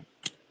what you mean? Yeah,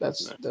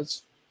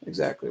 that's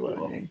exactly what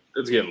I mean.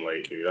 It's getting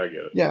late, dude. I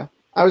get it. Yeah,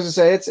 I was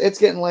going to say, it's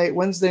getting late.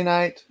 Wednesday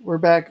night, we're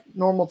back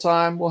normal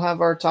time. We'll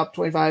have our top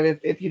 25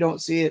 if you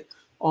don't see it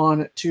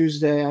on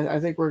Tuesday. I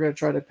think we're going to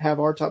try to have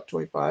our top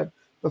 25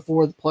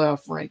 before the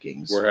playoff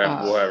rankings. We'll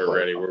have it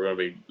ready. We're going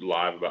to be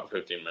live about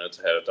 15 minutes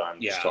ahead of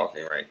time, just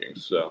talking rankings.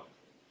 So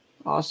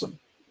awesome.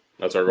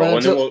 That's our goal.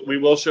 And then we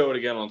will show it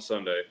again on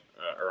Sunday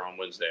or on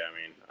Wednesday.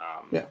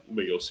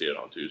 But you'll see it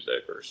on Tuesday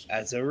first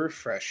as a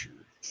refresher.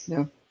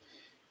 Yeah.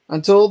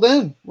 Until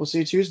then, we'll see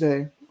you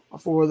Tuesday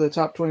for the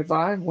top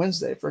 25.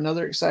 Wednesday for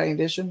another exciting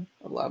edition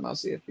of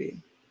Loudmouth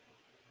CFB.